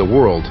happening in the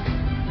world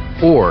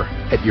or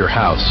at your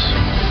house.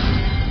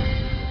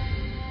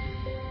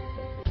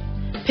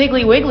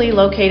 Piggly Wiggly,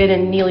 located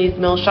in Neely's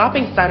Mill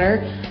Shopping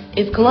Center,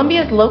 is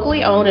Columbia's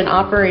locally owned and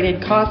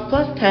operated Cost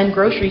Plus 10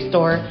 grocery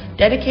store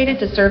dedicated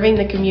to serving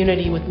the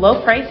community with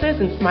low prices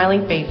and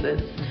smiling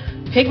faces.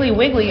 Piggly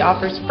Wiggly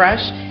offers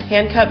fresh,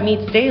 hand-cut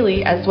meats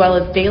daily as well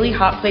as daily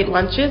hot plate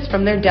lunches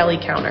from their deli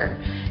counter.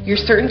 You're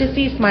certain to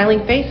see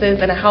smiling faces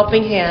and a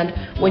helping hand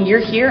when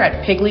you're here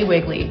at Piggly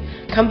Wiggly.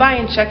 Come by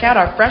and check out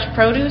our fresh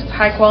produce,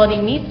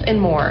 high-quality meats, and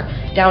more.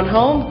 Down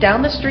home,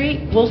 down the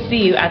street, we'll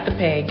see you at the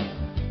Pig.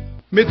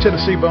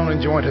 Mid-Tennessee Bone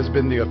 & Joint has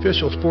been the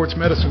official sports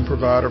medicine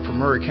provider for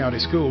Murray County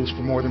Schools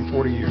for more than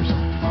 40 years.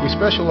 We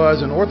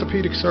specialize in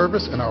orthopedic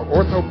service, and our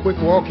Ortho Quick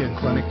Walk-In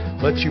Clinic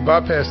lets you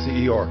bypass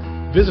the ER.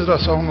 Visit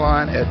us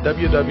online at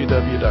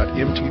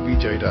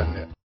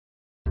www.mtbj.net.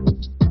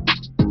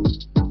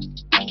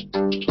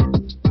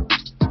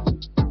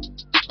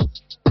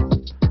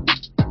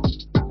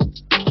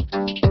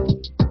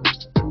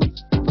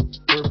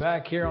 We're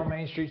back here on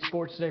Main Street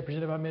Sports today,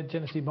 presented by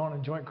Mid-Tennessee Bone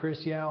 & Joint.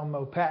 Chris Yao,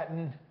 Mo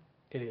Patton.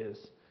 It is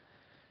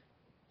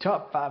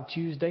Top 5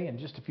 Tuesday. In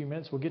just a few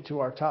minutes, we'll get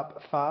to our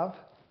top 5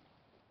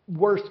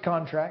 worst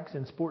contracts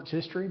in sports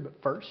history. But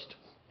first,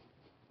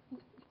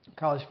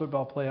 college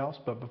football playoffs.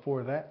 But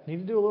before that, need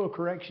to do a little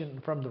correction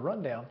from the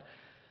rundown.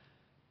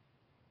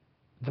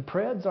 The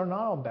Preds are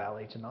not on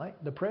Bally tonight.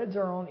 The Preds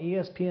are on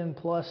ESPN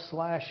Plus /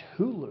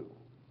 Hulu.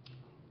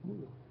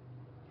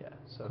 Yeah,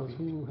 so Because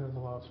Hulu has a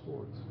lot of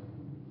sports.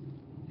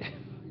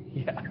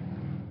 Yeah,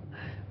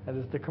 that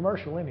is the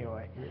commercial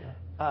anyway. Yeah.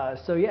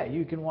 So yeah,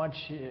 you can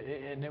watch,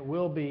 and it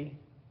will be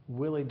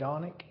Willie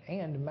Donick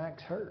and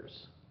Max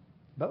Hers,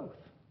 both.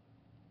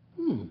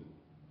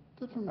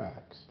 Good for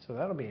Max. So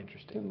that'll be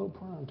interesting. Get a little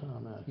prime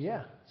time action.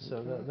 Yeah, so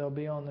Okay. they'll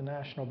be on the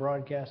national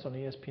broadcast on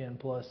ESPN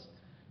Plus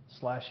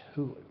 /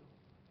 Hulu.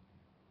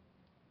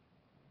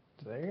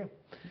 So there you go.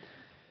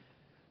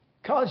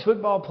 College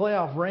football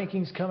playoff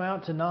rankings come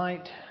out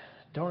tonight.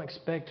 Don't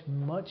expect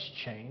much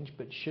change,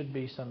 but should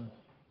be some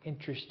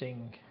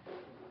interesting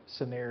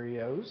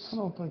scenarios. I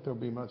don't think there'll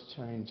be much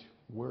change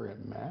where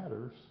it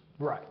matters.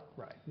 Right.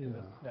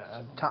 Yeah.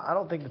 I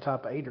don't think the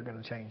top 8 are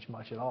going to change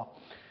much at all.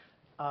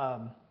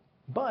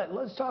 But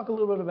let's talk a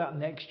little bit about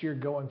next year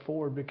going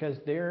forward, because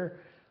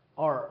there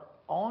are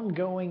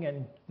ongoing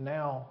and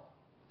now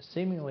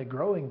seemingly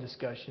growing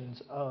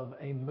discussions of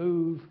a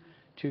move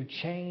to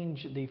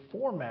change the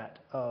format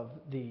of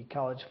the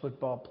college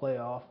football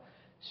playoff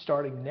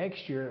starting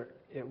next year.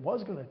 It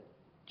was going to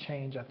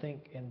change, I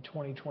think, in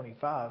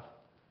 2025.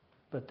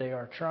 But they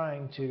are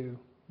trying to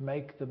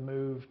make the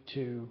move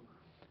to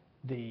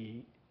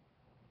the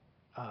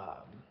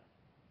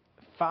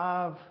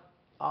 5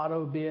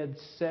 auto bid,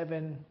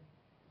 7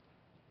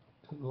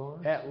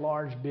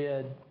 at-large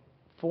bid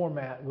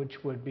format,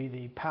 which would be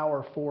the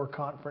Power 4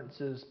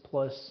 conferences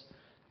plus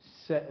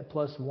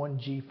 1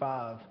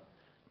 G5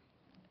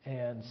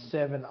 and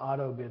 7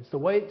 auto bids. The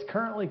way it's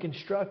currently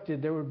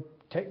constructed, there would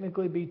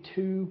technically be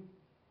 2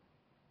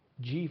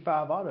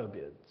 G5 auto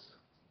bids,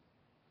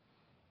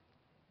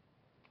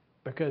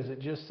 because it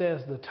just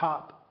says the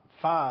top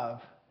 5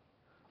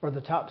 or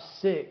the top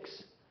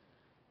 6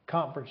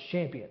 conference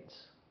champions.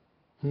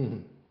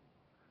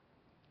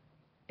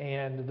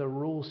 And the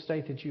rules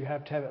state that you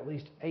have to have at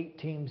least 8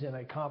 teams in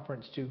a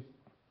conference to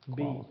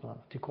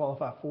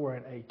qualify for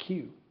an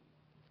AQ.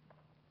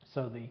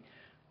 So the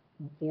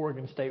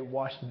Oregon State,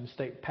 Washington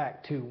State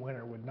Pac-2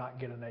 winner would not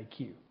get an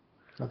AQ.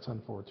 That's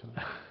unfortunate.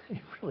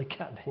 It really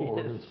kind of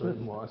Oregon is. State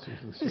and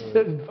Washington State.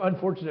 It's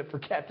unfortunate for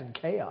Captain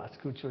Chaos,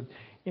 which would,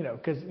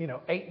 because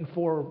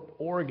 8-4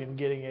 Oregon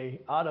getting a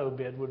auto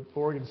bid would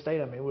Oregon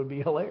State, would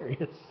be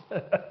hilarious.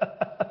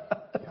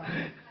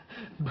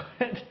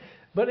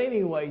 But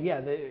anyway, yeah,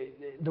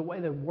 the way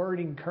the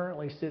wording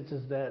currently sits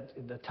is that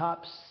the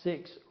top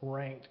 6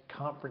 ranked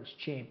conference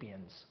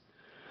champions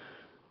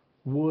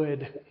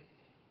would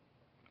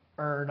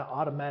earn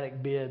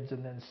automatic bids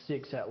and then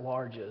 6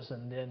 at-larges.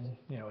 And then,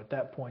 at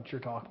that point,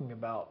 you're talking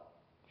about,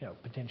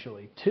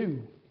 potentially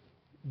 2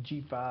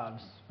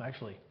 G5s,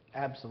 actually,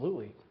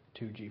 absolutely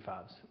 2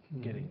 G5s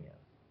getting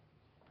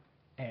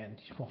in. And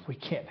we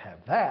can't have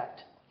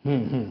that. Are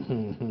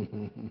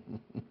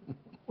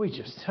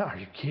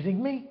you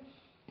kidding me?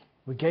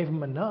 We gave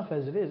them enough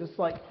as it is. It's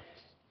like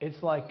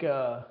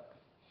the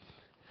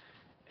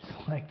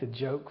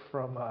joke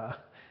from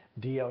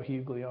D.L.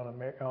 Hughley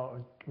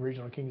on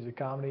Original Kings of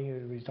Comedy.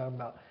 He's talking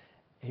about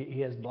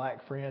he has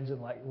black friends,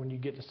 and like when you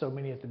get to so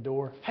many at the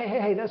door,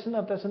 hey, that's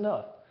enough.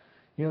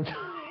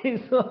 He's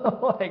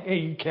like, hey,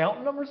 you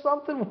counting them or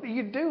something? What are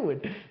you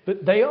doing?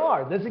 But they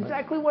are. That's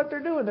exactly what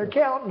they're doing. They're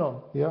counting them.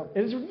 Yeah.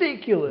 It's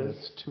ridiculous.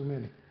 It's too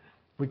many.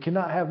 We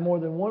cannot have more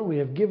than one. We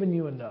have given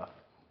you enough.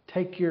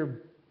 Take your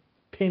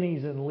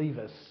pennies and leave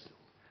us.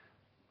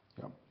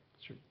 Yep.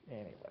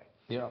 Anyway.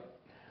 Yep.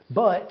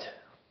 But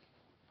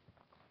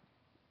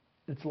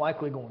it's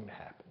likely going to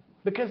happen.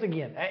 Because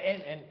again,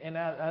 and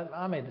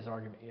I made this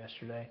argument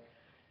yesterday,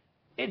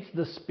 it's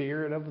the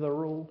spirit of the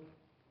rule,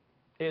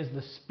 is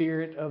the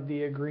spirit of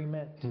the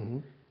agreement.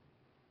 Mm-hmm.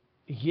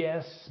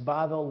 Yes,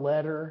 by the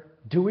letter.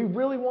 Do we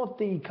really want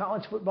the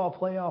college football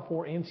playoff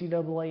or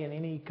NCAA in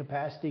any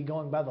capacity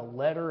going by the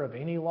letter of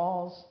any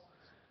laws?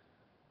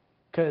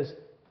 Because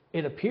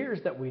it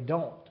appears that we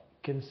don't,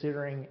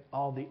 considering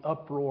all the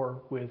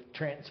uproar with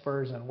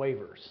transfers and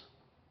waivers.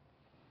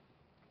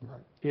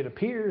 Right. It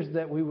appears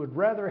that we would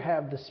rather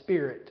have the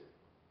spirit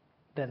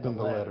than the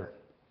letter.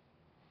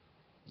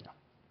 Yeah.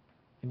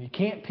 And you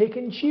can't pick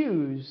and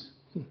choose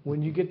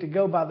when you get to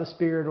go by the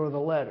spirit or the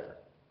letter.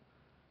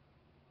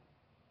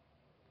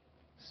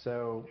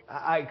 So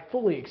I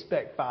fully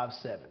expect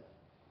 5-7.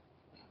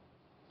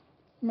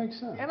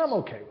 Makes sense. And I'm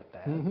okay with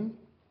that. Mm-hmm.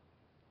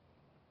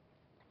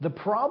 The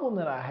problem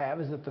that I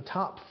have is that the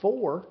top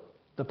 4,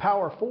 the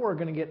Power 4, are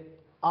going to get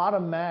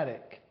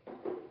automatic.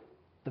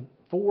 The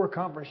 4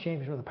 conference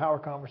champions from the power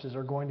conferences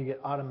are going to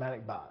get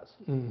automatic buys.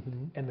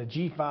 Mm-hmm. And the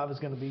G5 is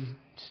going to be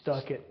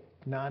stuck at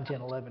 9, 10,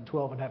 11,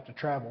 12 and have to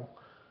travel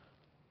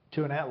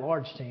to an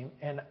at-large team.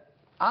 And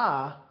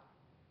I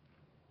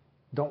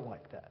don't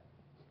like that.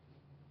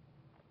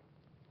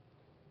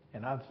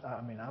 And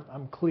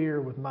I'm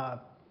clear with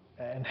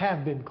and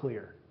have been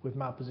clear with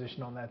my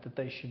position on that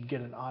they should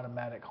get an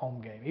automatic home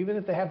game. Even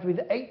if they have to be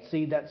the 8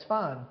 seed, that's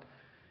fine.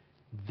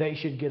 They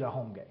should get a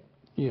home game.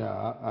 Yeah,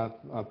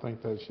 I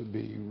think that should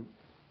be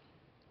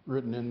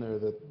written in there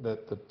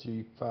that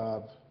the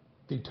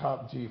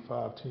top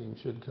G5 team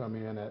should come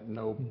in at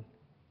no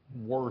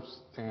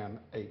worse than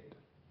 8.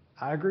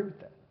 I agree with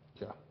that.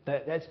 Yeah.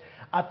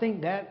 I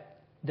think that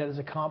is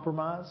a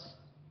compromise.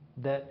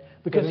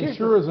 Because it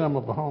ensures them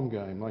of a home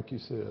game, like you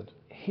said.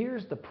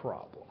 Here's the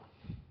problem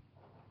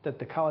that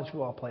the college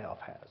football playoff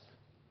has.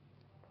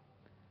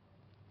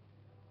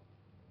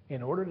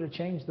 In order to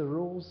change the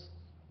rules,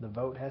 the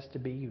vote has to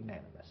be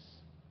unanimous.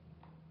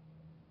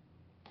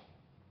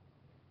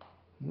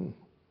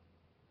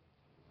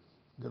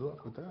 Good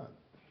luck with that.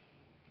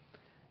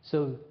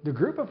 So the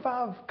group of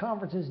 5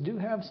 conferences do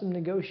have some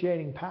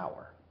negotiating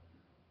power.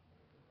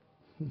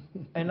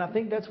 And I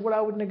think that's what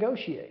I would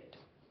negotiate.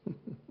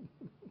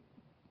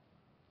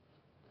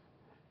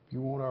 If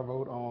you want our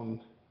vote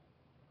on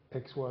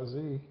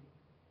XYZ,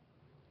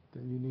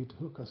 then you need to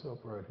hook us up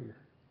right here.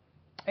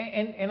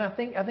 And I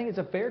think it's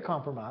a fair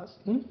compromise.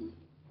 Mm-hmm.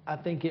 I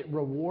think it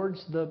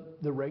rewards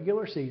the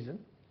regular season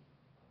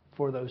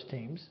for those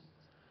teams,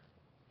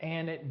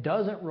 and it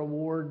doesn't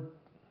reward,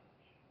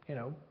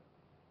 I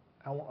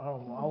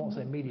won't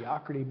say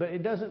mediocrity, but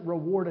it doesn't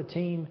reward a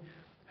team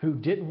who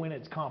didn't win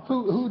its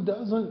conference. Who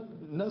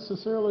doesn't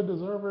necessarily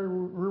deserve a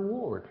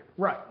reward.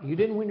 Right. You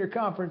didn't win your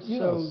conference,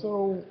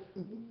 so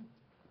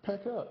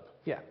pack up.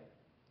 Yeah.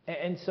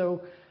 And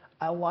so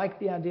I like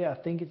the idea. I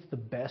think it's the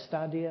best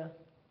idea.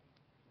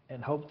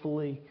 And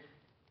hopefully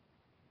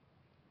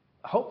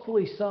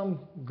some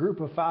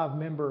group of 5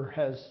 member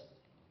has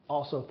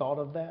also thought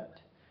of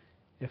that.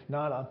 If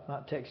not, I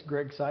might text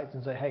Greg Seitz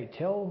and say, hey,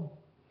 tell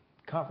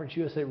Conference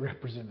USA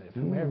representative,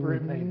 whomever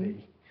it may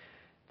be,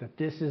 that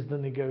this is the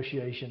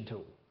negotiation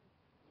tool.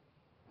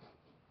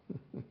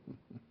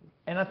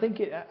 And I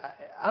think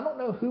I don't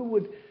know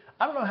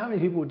how many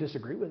people would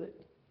disagree with it.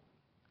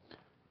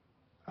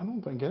 I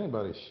don't think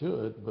anybody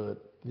should, but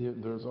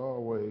there's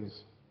always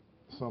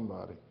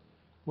somebody.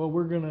 Well,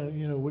 we're gonna,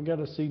 we got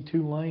to see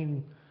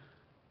Tulane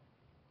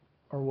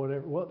or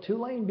whatever. Well,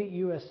 Tulane beat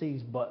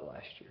USC's butt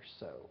last year,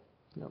 so.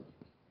 Yep.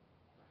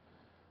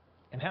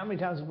 And how many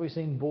times have we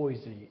seen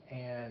Boise?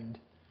 And,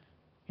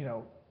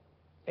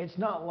 it's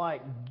not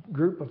like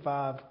group of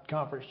 5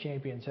 conference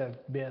champions have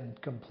been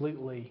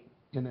completely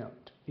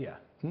inept. Yeah.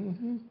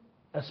 Mm-hmm.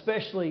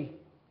 Especially,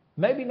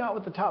 maybe not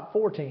with the top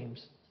 4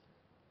 teams,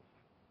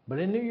 but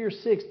in New Year's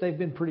 6, they've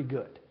been pretty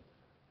good.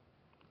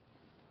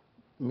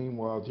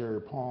 Meanwhile,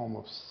 Jerry Palm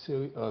of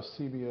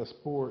CBS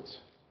Sports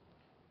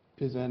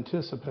is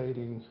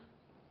anticipating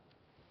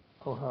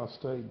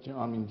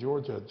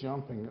Georgia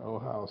jumping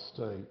Ohio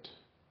State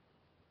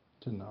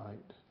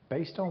tonight.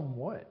 Based on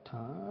what?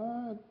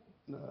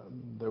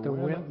 The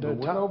win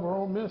over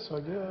Ole Miss, I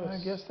guess. I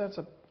guess that's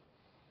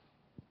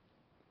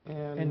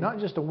and not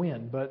just a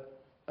win,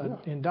 but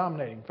in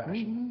dominating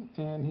fashion.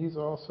 Mm-hmm. And he's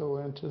also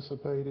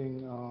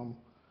anticipating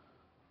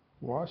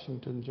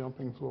Washington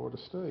jumping Florida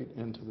State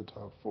into the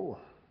top 4.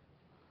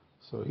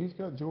 So he's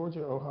got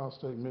Georgia, Ohio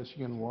State,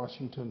 Michigan,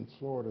 Washington,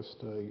 Florida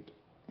State,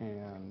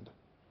 and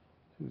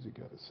who's he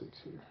got at 6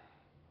 here?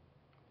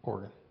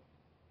 Oregon.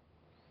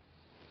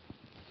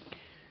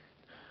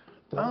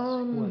 That's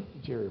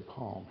what Jerry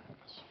Palm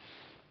has.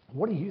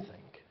 What do you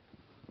think?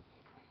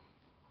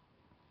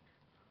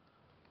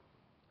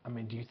 I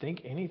mean, do you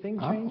think anything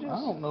changes? I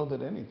don't know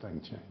that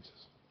anything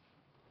changes.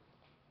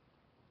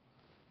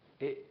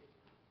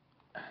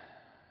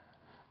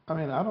 I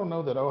don't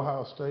know that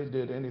Ohio State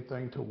did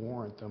anything to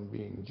warrant them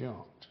being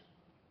jumped.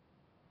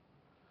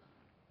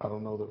 I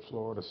don't know that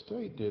Florida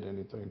State did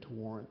anything to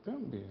warrant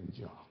them being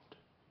jumped.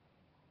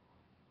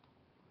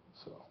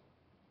 So,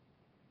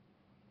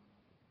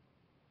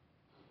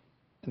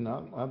 and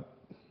I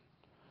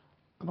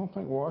don't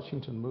think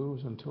Washington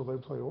moves until they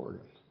play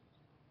Oregon.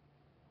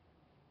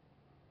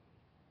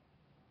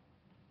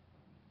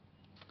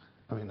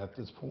 At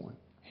this point.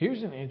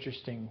 Here's an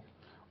interesting...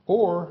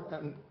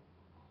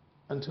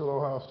 Until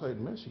Ohio State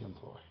and Michigan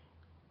play.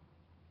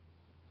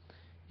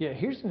 Yeah,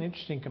 here's an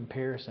interesting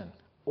comparison.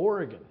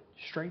 Oregon,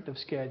 strength of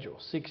schedule,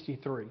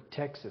 63.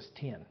 Texas,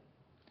 10.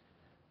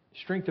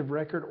 Strength of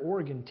record,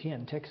 Oregon,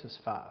 10. Texas,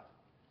 5.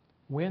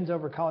 Wins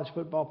over college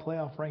football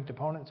playoff ranked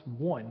opponents,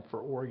 1 for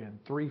Oregon,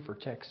 3 for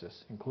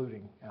Texas,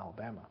 including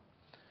Alabama.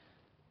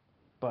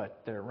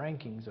 But their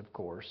rankings, of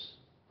course...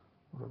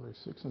 What are they,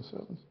 6 and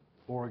 7?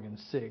 Oregon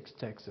 6,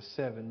 Texas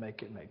 7,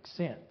 make it make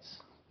sense.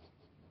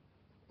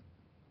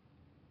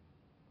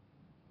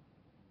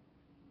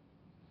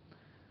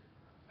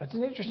 That's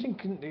an interesting,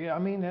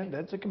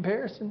 that's a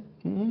comparison.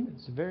 Mm-hmm.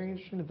 It's very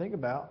interesting to think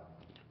about.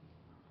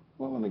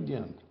 Well, and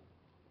again,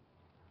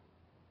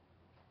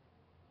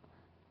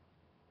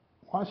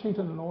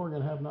 Washington and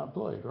Oregon have not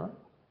played, right?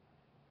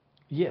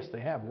 Yes, they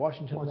have.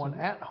 Washington won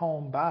at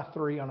home by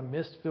 3 on a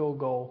missed field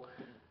goal.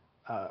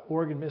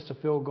 Oregon missed a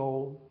field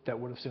goal that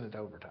would have sent it to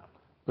overtime.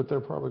 But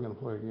they're probably going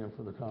to play again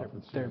for the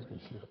conference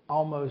championship. They're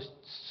almost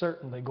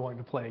certainly going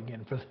to play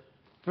again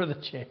for the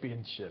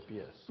championship.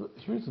 Yes. But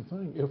here's the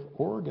thing: if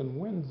Oregon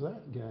wins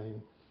that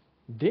game,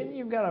 then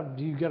you've got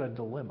a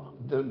dilemma.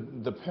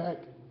 The Pac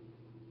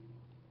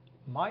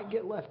might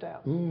get left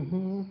out.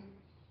 Mm-hmm.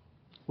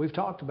 We've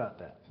talked about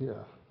that. Yeah.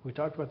 We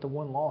talked about the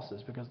 1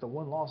 losses because the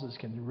 1 losses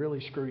can really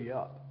screw you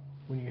up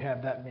when you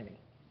have that many.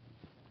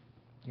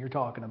 You're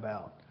talking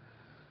about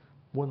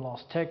 1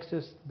 loss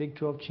Texas, Big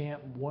 12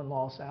 champ, 1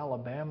 loss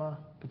Alabama,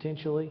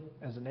 potentially,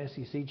 as an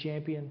SEC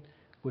champion,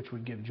 which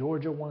would give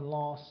Georgia 1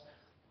 loss.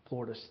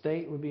 Florida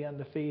State would be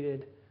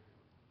undefeated.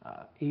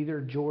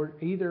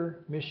 Either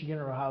Michigan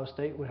or Ohio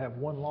State would have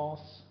 1 loss.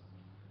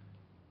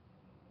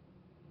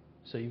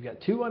 So you've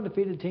got 2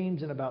 undefeated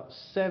teams and about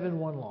 7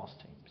 1-loss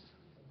teams.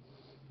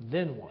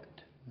 Then what?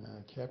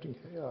 Captain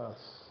Chaos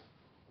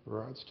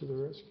rides to the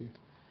rescue.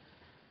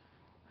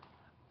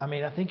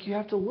 I think you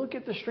have to look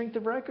at the strength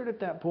of record at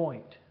that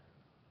point.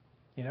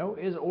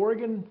 Is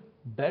Oregon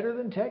better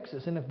than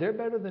Texas? And if they're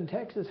better than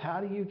Texas, how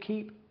do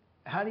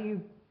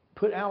you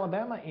put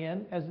Alabama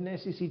in as an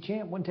SEC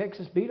champ when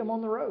Texas beat them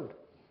on the road?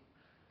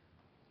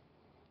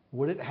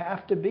 Would it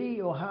have to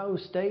be Ohio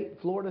State,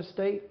 Florida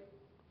State,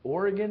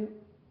 Oregon,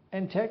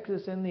 and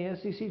Texas, and the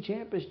SEC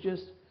champ is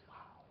just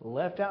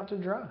left out to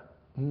dry?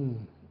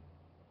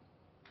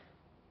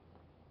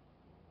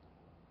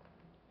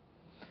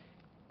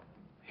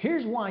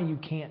 Here's why you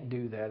can't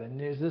do that, and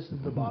this is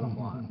the bottom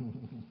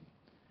line.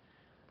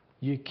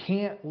 You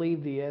can't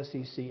leave the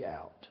SEC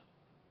out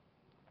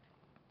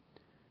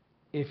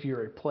if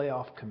you're a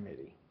playoff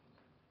committee,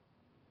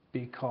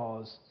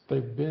 because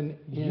they've been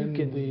in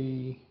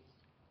the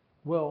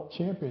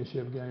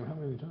championship game how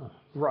many times?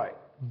 Right,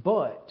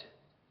 but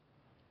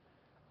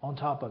on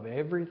top of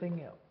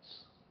everything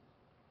else,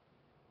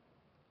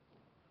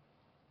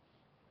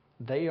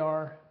 they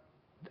are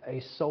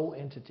a sole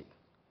entity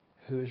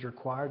who is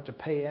required to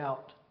pay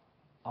out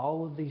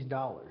all of these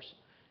dollars,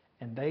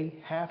 and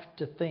they have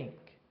to think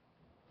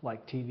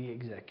like TV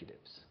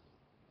executives.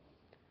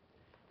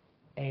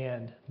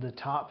 And the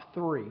top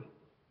 3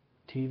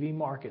 TV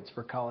markets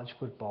for college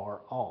football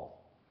are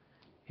all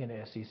in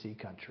SEC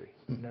country.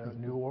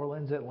 New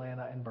Orleans,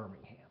 Atlanta, and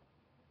Birmingham.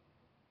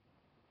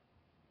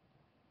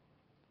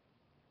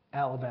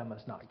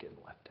 Alabama's not getting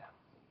left out,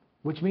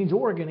 which means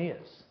Oregon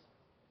is,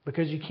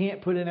 because you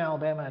can't put in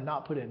Alabama and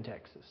not put in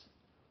Texas.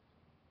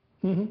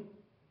 Mm-hmm.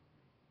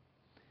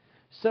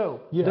 So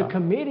the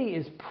committee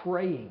is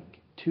praying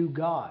to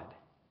God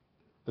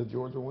that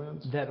Georgia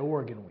wins, that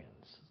Oregon wins,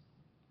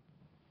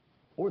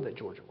 or that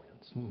Georgia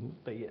wins. Mm-hmm.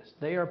 But yes,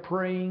 they are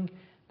praying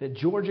that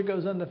Georgia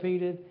goes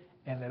undefeated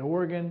and that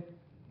Oregon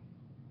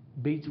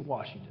beats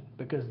Washington,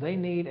 because they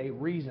need a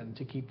reason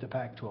to keep the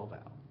Pac-12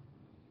 out.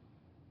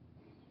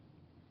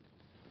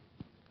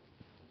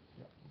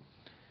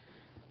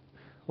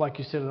 like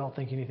you said, I don't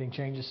think anything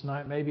changes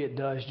tonight. Maybe it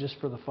does just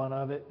for the fun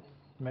of it.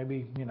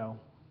 Maybe,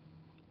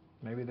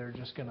 maybe they're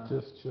just going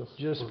to,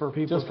 just for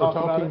people just to talk for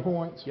about talking it.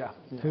 points. Yeah,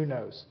 who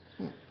knows?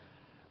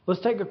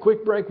 Let's take a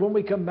quick break. When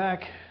we come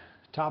back,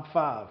 top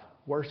 5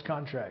 worst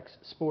contracts,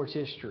 sports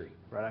history,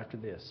 right after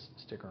this.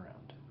 Stick around.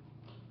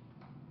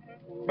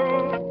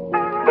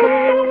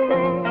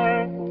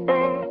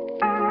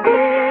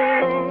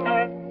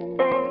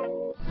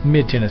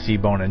 Mid-Tennessee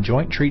Bone &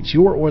 Joint treats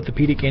your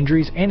orthopedic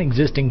injuries and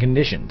existing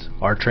conditions.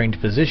 Our trained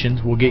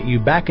physicians will get you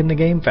back in the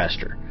game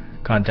faster.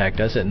 Contact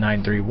us at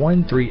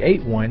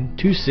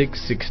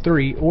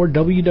 931-381-2663 or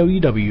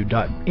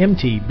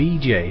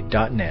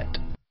www.mtbj.net.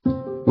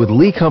 With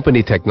Lee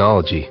Company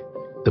technology,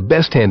 the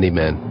best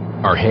handymen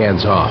are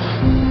hands off.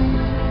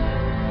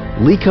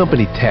 Lee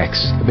Company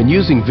techs have been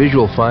using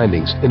visual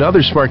findings and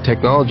other smart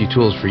technology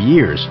tools for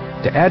years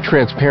to add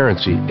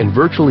transparency and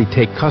virtually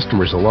take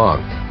customers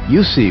along.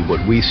 You see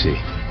what we see,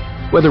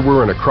 whether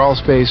we're in a crawl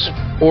space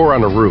or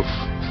on a roof.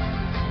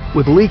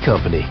 With Lee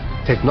Company,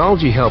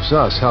 technology helps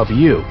us help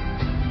you,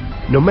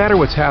 no matter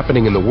what's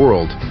happening in the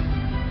world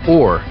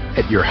or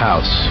at your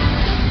house.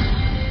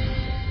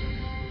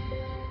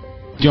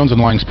 Jones &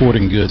 Lang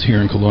Sporting Goods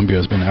here in Columbia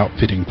has been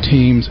outfitting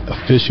teams,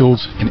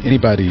 officials, and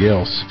anybody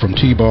else from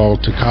T-ball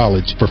to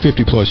college for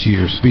 50-plus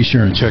years. Be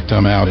sure and check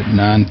them out at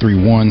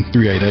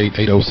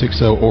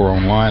 931-388-8060 or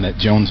online at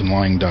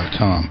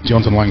jonesandlang.com.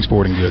 Jones & Lang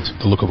Sporting Goods,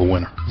 the look of a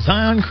winner.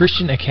 Zion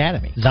Christian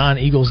Academy,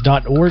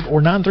 zioneagles.org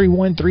or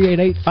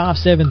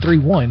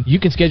 931-388-5731.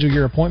 You can schedule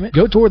your appointment.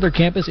 Go tour their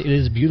campus. It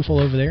is beautiful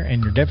over there,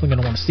 and you're definitely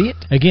going to want to see it.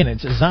 Again,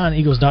 it's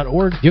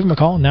zioneagles.org. Give them a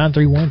call,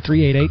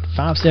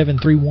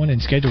 931-388-5731,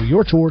 and schedule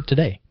your tour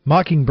today.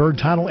 Mockingbird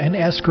Title and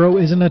Escrow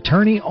is an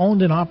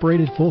attorney-owned and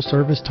operated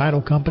full-service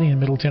title company in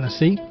Middle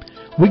Tennessee.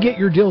 We get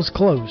your deals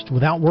closed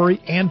without worry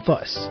and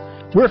fuss.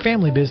 We're a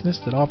family business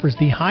that offers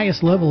the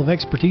highest level of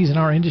expertise in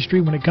our industry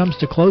when it comes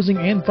to closing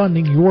and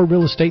funding your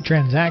real estate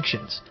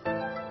transactions.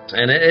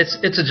 And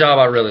it's a job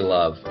I really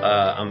love.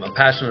 I'm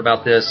passionate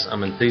about this.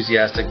 I'm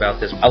enthusiastic about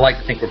this. I like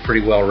to think we're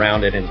pretty well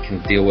rounded and can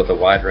deal with a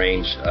wide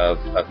range of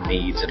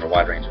needs and a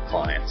wide range of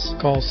clients.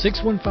 Call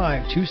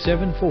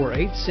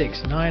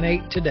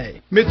 615-274-8698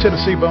 today.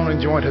 Mid-Tennessee Bone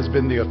 & Joint has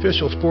been the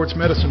official sports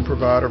medicine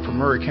provider for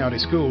Murray County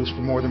Schools for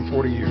more than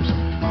 40 years.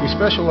 We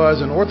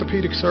specialize in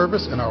orthopedic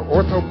service, and our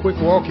Ortho Quick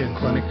Walk-In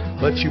Clinic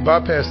lets you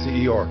bypass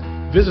the ER.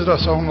 Visit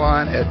us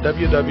online at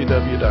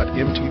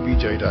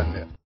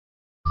www.mtbj.net.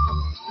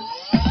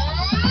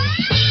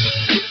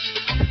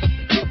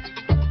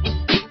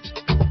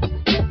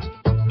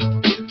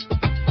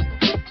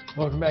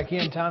 Welcome back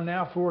in. Time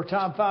now for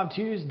Top 5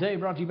 Tuesday,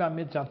 brought to you by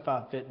Mid-South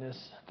 5 Fitness.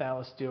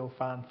 Thales Steel,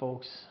 fine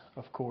folks,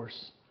 of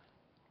course.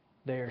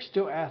 They're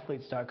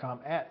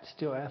stillathletes.com, at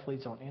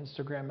stillathletes on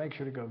Instagram. Make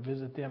sure to go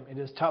visit them. It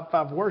is Top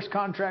 5 Worst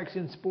Contracts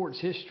in Sports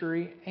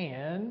History,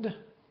 and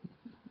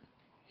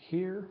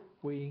here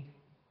we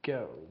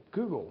go.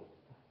 Google,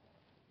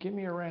 give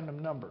me a random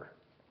number.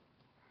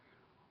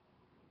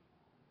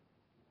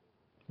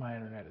 My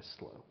internet is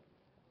slow.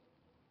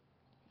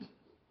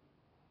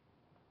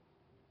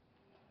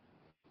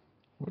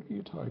 What do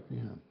you type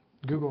in?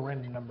 Google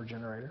random number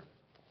generator.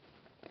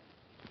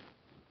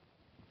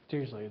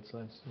 Seriously, it's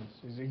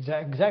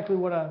exactly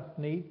what I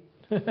need.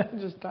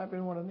 Just type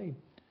in what I need.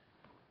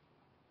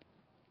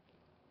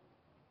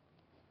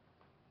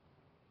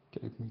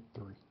 Gave me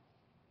 3.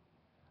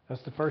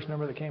 That's the first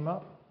number that came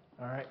up.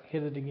 All right,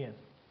 hit it again.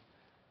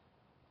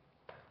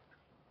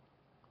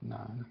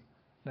 9.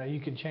 Now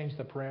you can change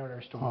the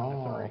parameters to 1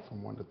 to 3.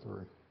 From 1 to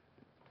 3.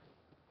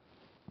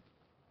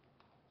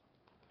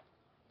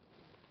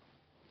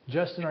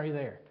 Justin, are you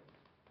there?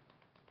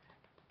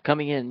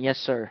 Coming in, yes,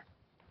 sir.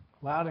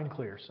 Loud and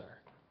clear, sir.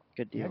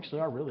 Good deal. You actually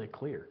are really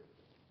clear.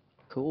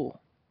 Cool.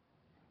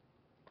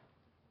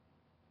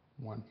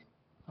 1.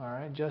 All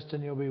right,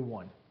 Justin, you'll be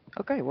 1.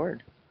 Okay,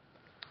 word.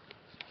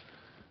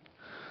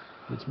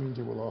 Which means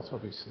it will also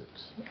be 6.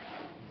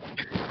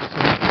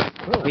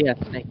 Oh, yeah,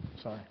 thank you.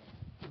 Sorry.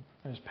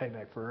 I just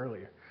payback for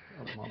earlier.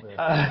 Oh, my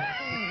bad.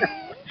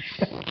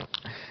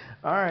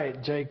 All right,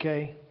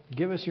 JK,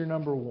 give us your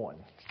number 1.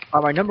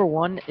 My number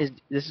 1 is,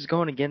 this is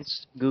going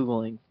against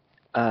Googling,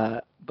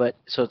 but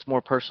so it's more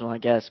personal, I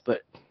guess,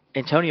 but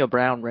Antonio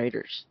Brown,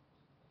 Raiders.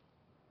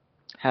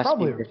 Has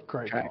Probably to be a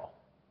great call.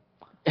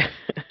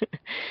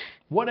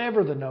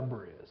 Whatever the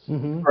number is.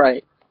 Mm-hmm.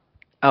 Right.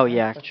 Oh,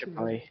 yeah, I should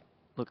probably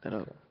look that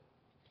up.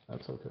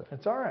 That's okay.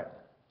 That's all right.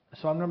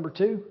 So I'm number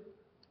 2.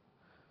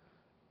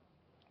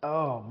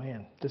 Oh,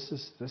 man, this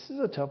is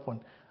a tough one.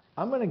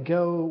 I'm going to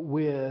go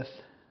with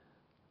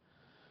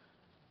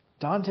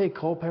Dante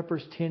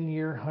Culpepper's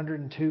 10-year,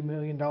 $102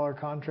 million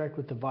contract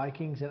with the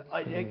Vikings. And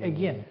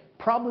again,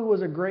 probably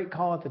was a great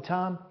call at the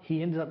time.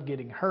 He ended up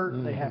getting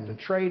hurt. They have to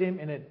trade him,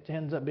 and it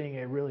ends up being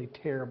a really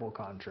terrible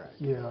contract.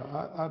 Yeah,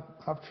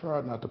 I've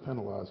tried not to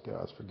penalize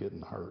guys for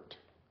getting hurt.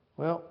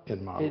 Well,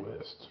 in my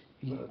list.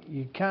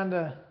 You kind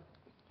of,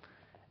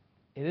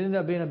 it ended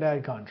up being a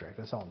bad contract.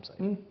 That's all I'm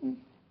saying. Mm-hmm.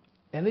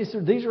 And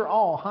these are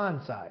all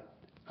hindsight.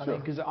 I Sure.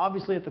 mean, because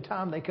obviously at the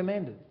time they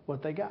commanded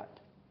what they got.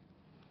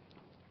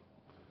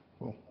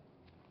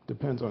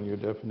 Depends on your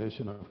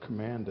definition of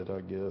commanded, I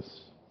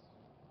guess.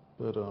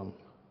 But,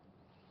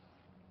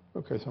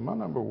 okay, so my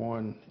number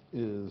one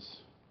is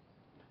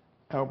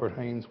Albert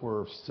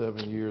Hainsworth,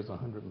 7 years,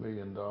 $100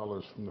 million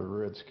from the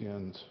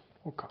Redskins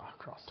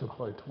across to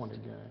play 20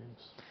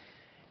 games.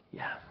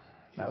 Yeah,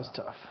 that was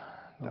tough.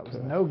 That was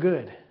Okay. no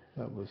good.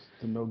 That was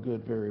the no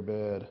good, very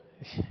bad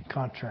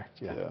contract.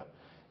 Yeah.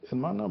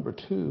 And my number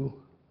two,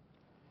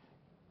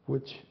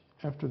 which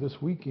after this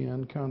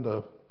weekend kind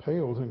of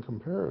pales in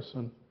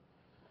comparison,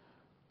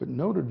 but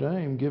Notre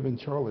Dame giving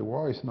Charlie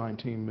Weiss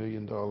 $19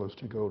 million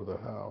to go to the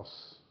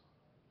house.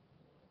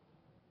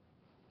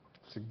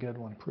 It's a good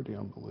one. Pretty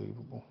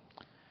unbelievable.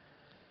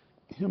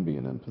 Him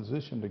being in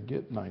position to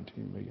get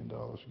 $19 million to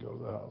go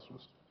to the house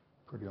was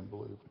pretty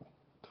unbelievable.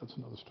 That's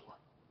another story.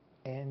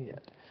 And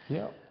yet.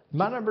 Yeah.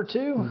 My number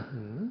two.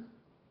 Mm-hmm.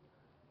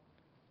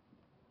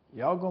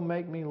 Y'all gonna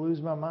make me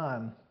lose my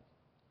mind.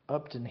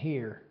 Upton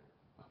here.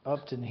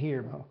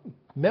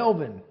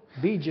 Melvin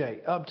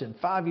BJ Upton,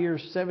 5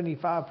 years,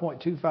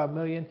 $75.25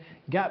 million.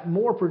 Got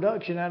more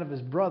production out of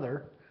his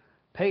brother.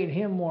 Paid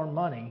him more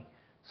money.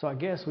 So I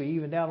guess we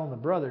evened out on the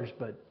brothers,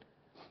 but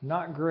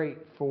not great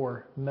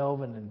for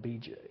Melvin and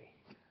BJ.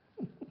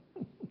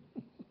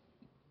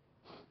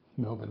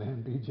 Melvin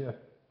and BJ.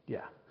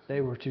 Yeah, they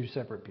were two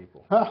separate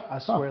people. I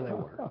swear they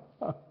were.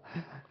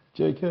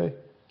 JK?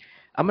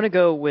 I'm going to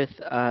go with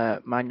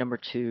my number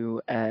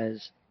two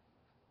as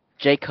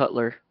Jay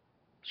Cutler,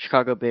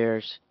 Chicago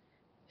Bears,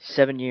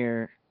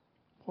 7-year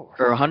or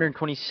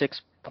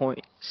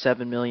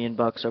 $126.7 million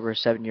over a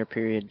 7-year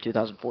period in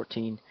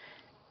 2014.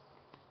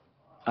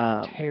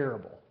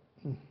 Terrible.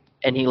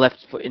 And he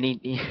left, and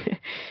he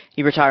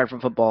retired from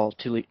football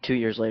 2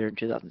 years later in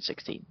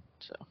 2016.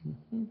 So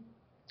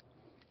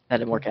that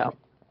didn't work out.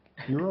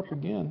 You're up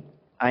again.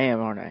 I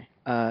am, aren't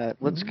I?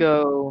 Let's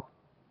go.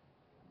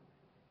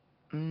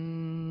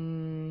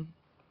 I'm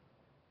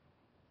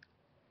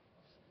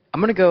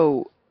gonna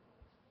go.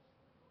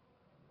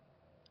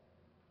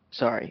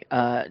 Sorry,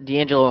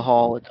 D'Angelo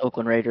Hall at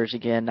Oakland Raiders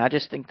again. I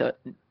just think that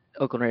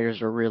Oakland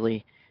Raiders are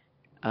really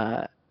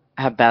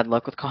have bad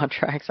luck with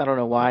contracts. I don't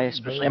know why,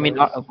 especially. I mean,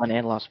 not Oakland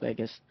and Las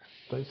Vegas.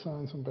 They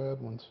signed some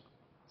bad ones.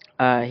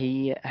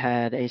 He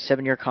had a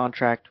 7-year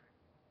contract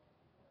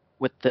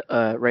with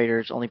the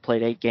Raiders. Only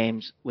played 8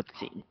 games with the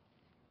team.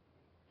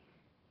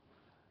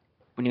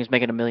 When he was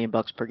making $1 million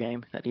per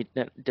game, that he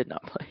did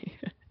not play.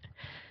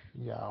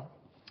 Yeah.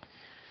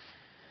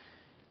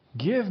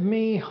 Give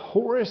me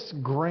Horace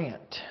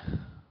Grant.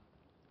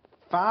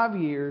 5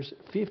 years,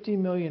 $50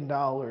 million in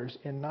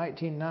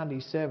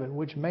 1997,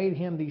 which made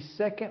him the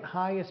second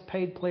highest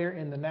paid player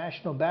in the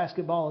National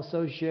Basketball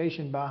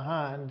Association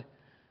behind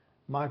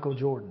Michael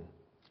Jordan.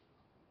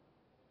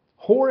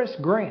 Horace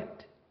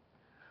Grant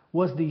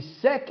was the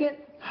second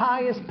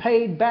highest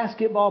paid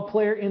basketball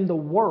player in the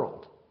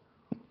world.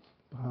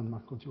 Behind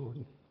Michael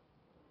Jordan.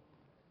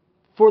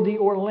 For the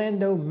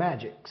Orlando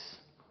Magics.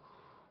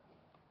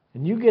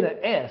 And you get an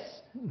S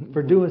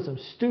for doing some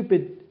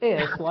stupid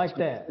S like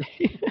that.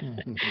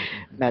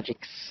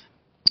 Magics.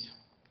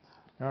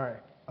 All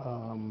right.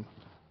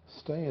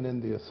 Staying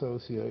in the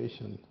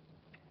association,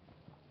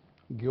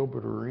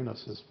 Gilbert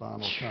Arenas'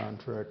 final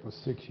contract was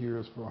 6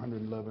 years for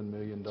 $111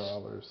 million.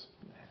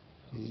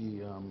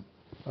 He,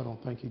 I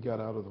don't think he got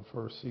out of the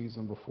first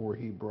season before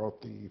he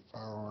brought the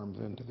firearms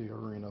into the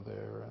arena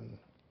there, and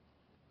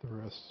the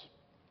rest,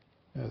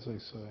 as they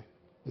say,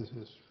 is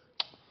history.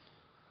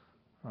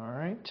 All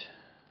right.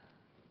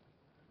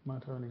 My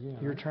turn again.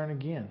 Your turn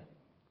again.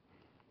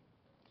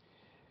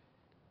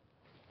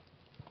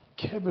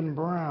 Kevin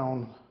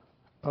Brown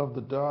of the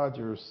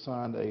Dodgers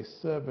signed a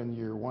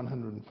 7-year,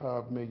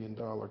 $105 million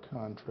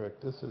contract.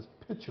 This is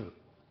pitcher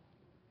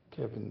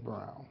Kevin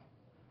Brown.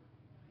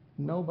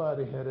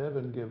 Nobody had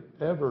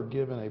ever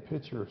given a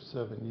pitcher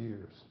 7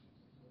 years,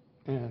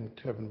 and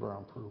Kevin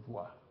Brown proved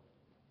why.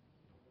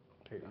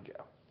 There you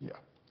go. Yeah.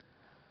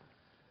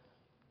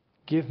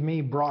 Give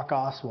me Brock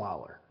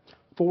Osweiler.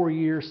 4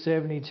 years,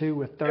 72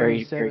 with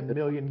 $37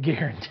 million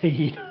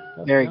guaranteed.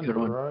 Very good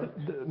one. Right?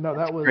 No,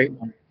 that was Great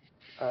one.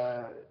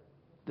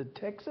 The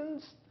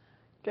Texans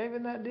gave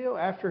him that deal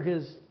after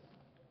his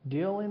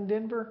deal in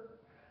Denver.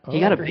 He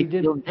got a big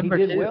deal in Denver,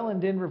 He did too. well in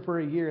Denver for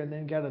a year and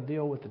then got a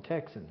deal with the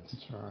Texans.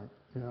 That's right.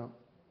 Yeah.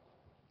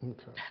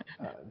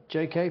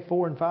 Okay. JK,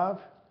 4 and 5?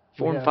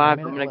 4 and 5.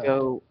 I'm going to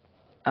go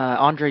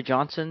Andre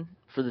Johnson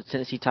for the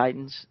Tennessee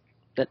Titans.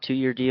 That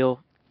 2-year deal,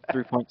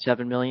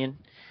 $3.7 million.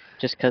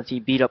 Just because he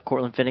beat up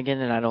Cortland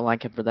Finnegan, and I don't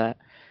like him for that.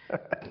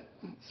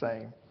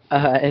 Same.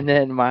 And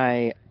then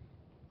my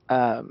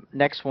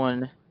next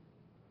one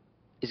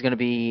is going to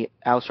be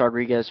Alex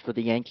Rodriguez for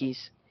the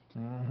Yankees.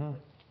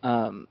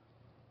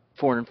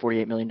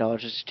 $448 million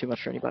is just too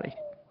much for anybody.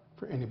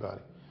 For anybody.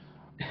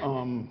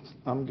 I'm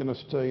going to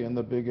stay in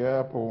the Big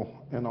Apple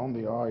and on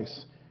the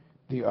ice.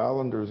 The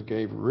Islanders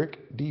gave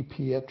Rick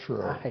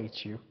DiPietro. I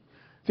hate you.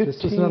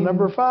 This is the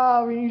number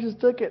 5, and you just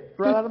took it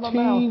right out of my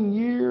mouth. 15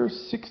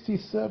 years,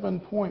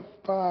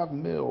 $67.5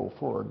 million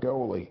for a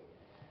goalie.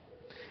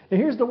 And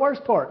here's the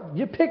worst part.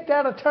 You picked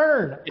out a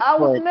turn. I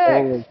was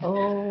next.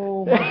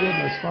 Oh, my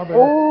goodness. My bad.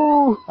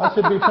 Oh. I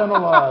should be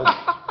penalized.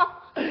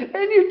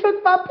 And you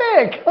took my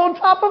pick on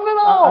top of it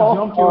I all.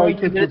 jumped you right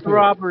to It's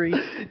robbery.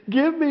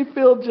 Give me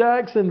Phil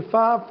Jackson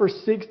 5 for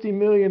 $60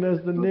 million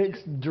as the Knicks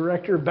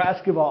director of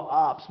basketball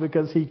ops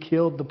because he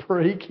killed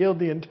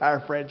the entire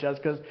franchise.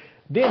 Because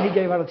then he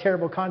gave out a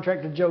terrible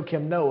contract to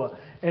Joakim Noah,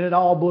 and it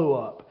all blew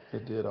up.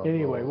 It did.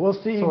 Anyway,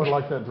 we'll see. Sort of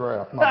like that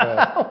draft. My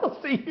bad.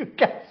 We'll see you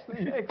guys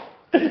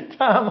next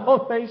time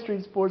on Main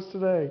Street Sports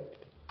Today.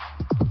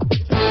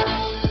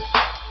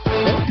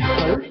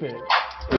 Perfect.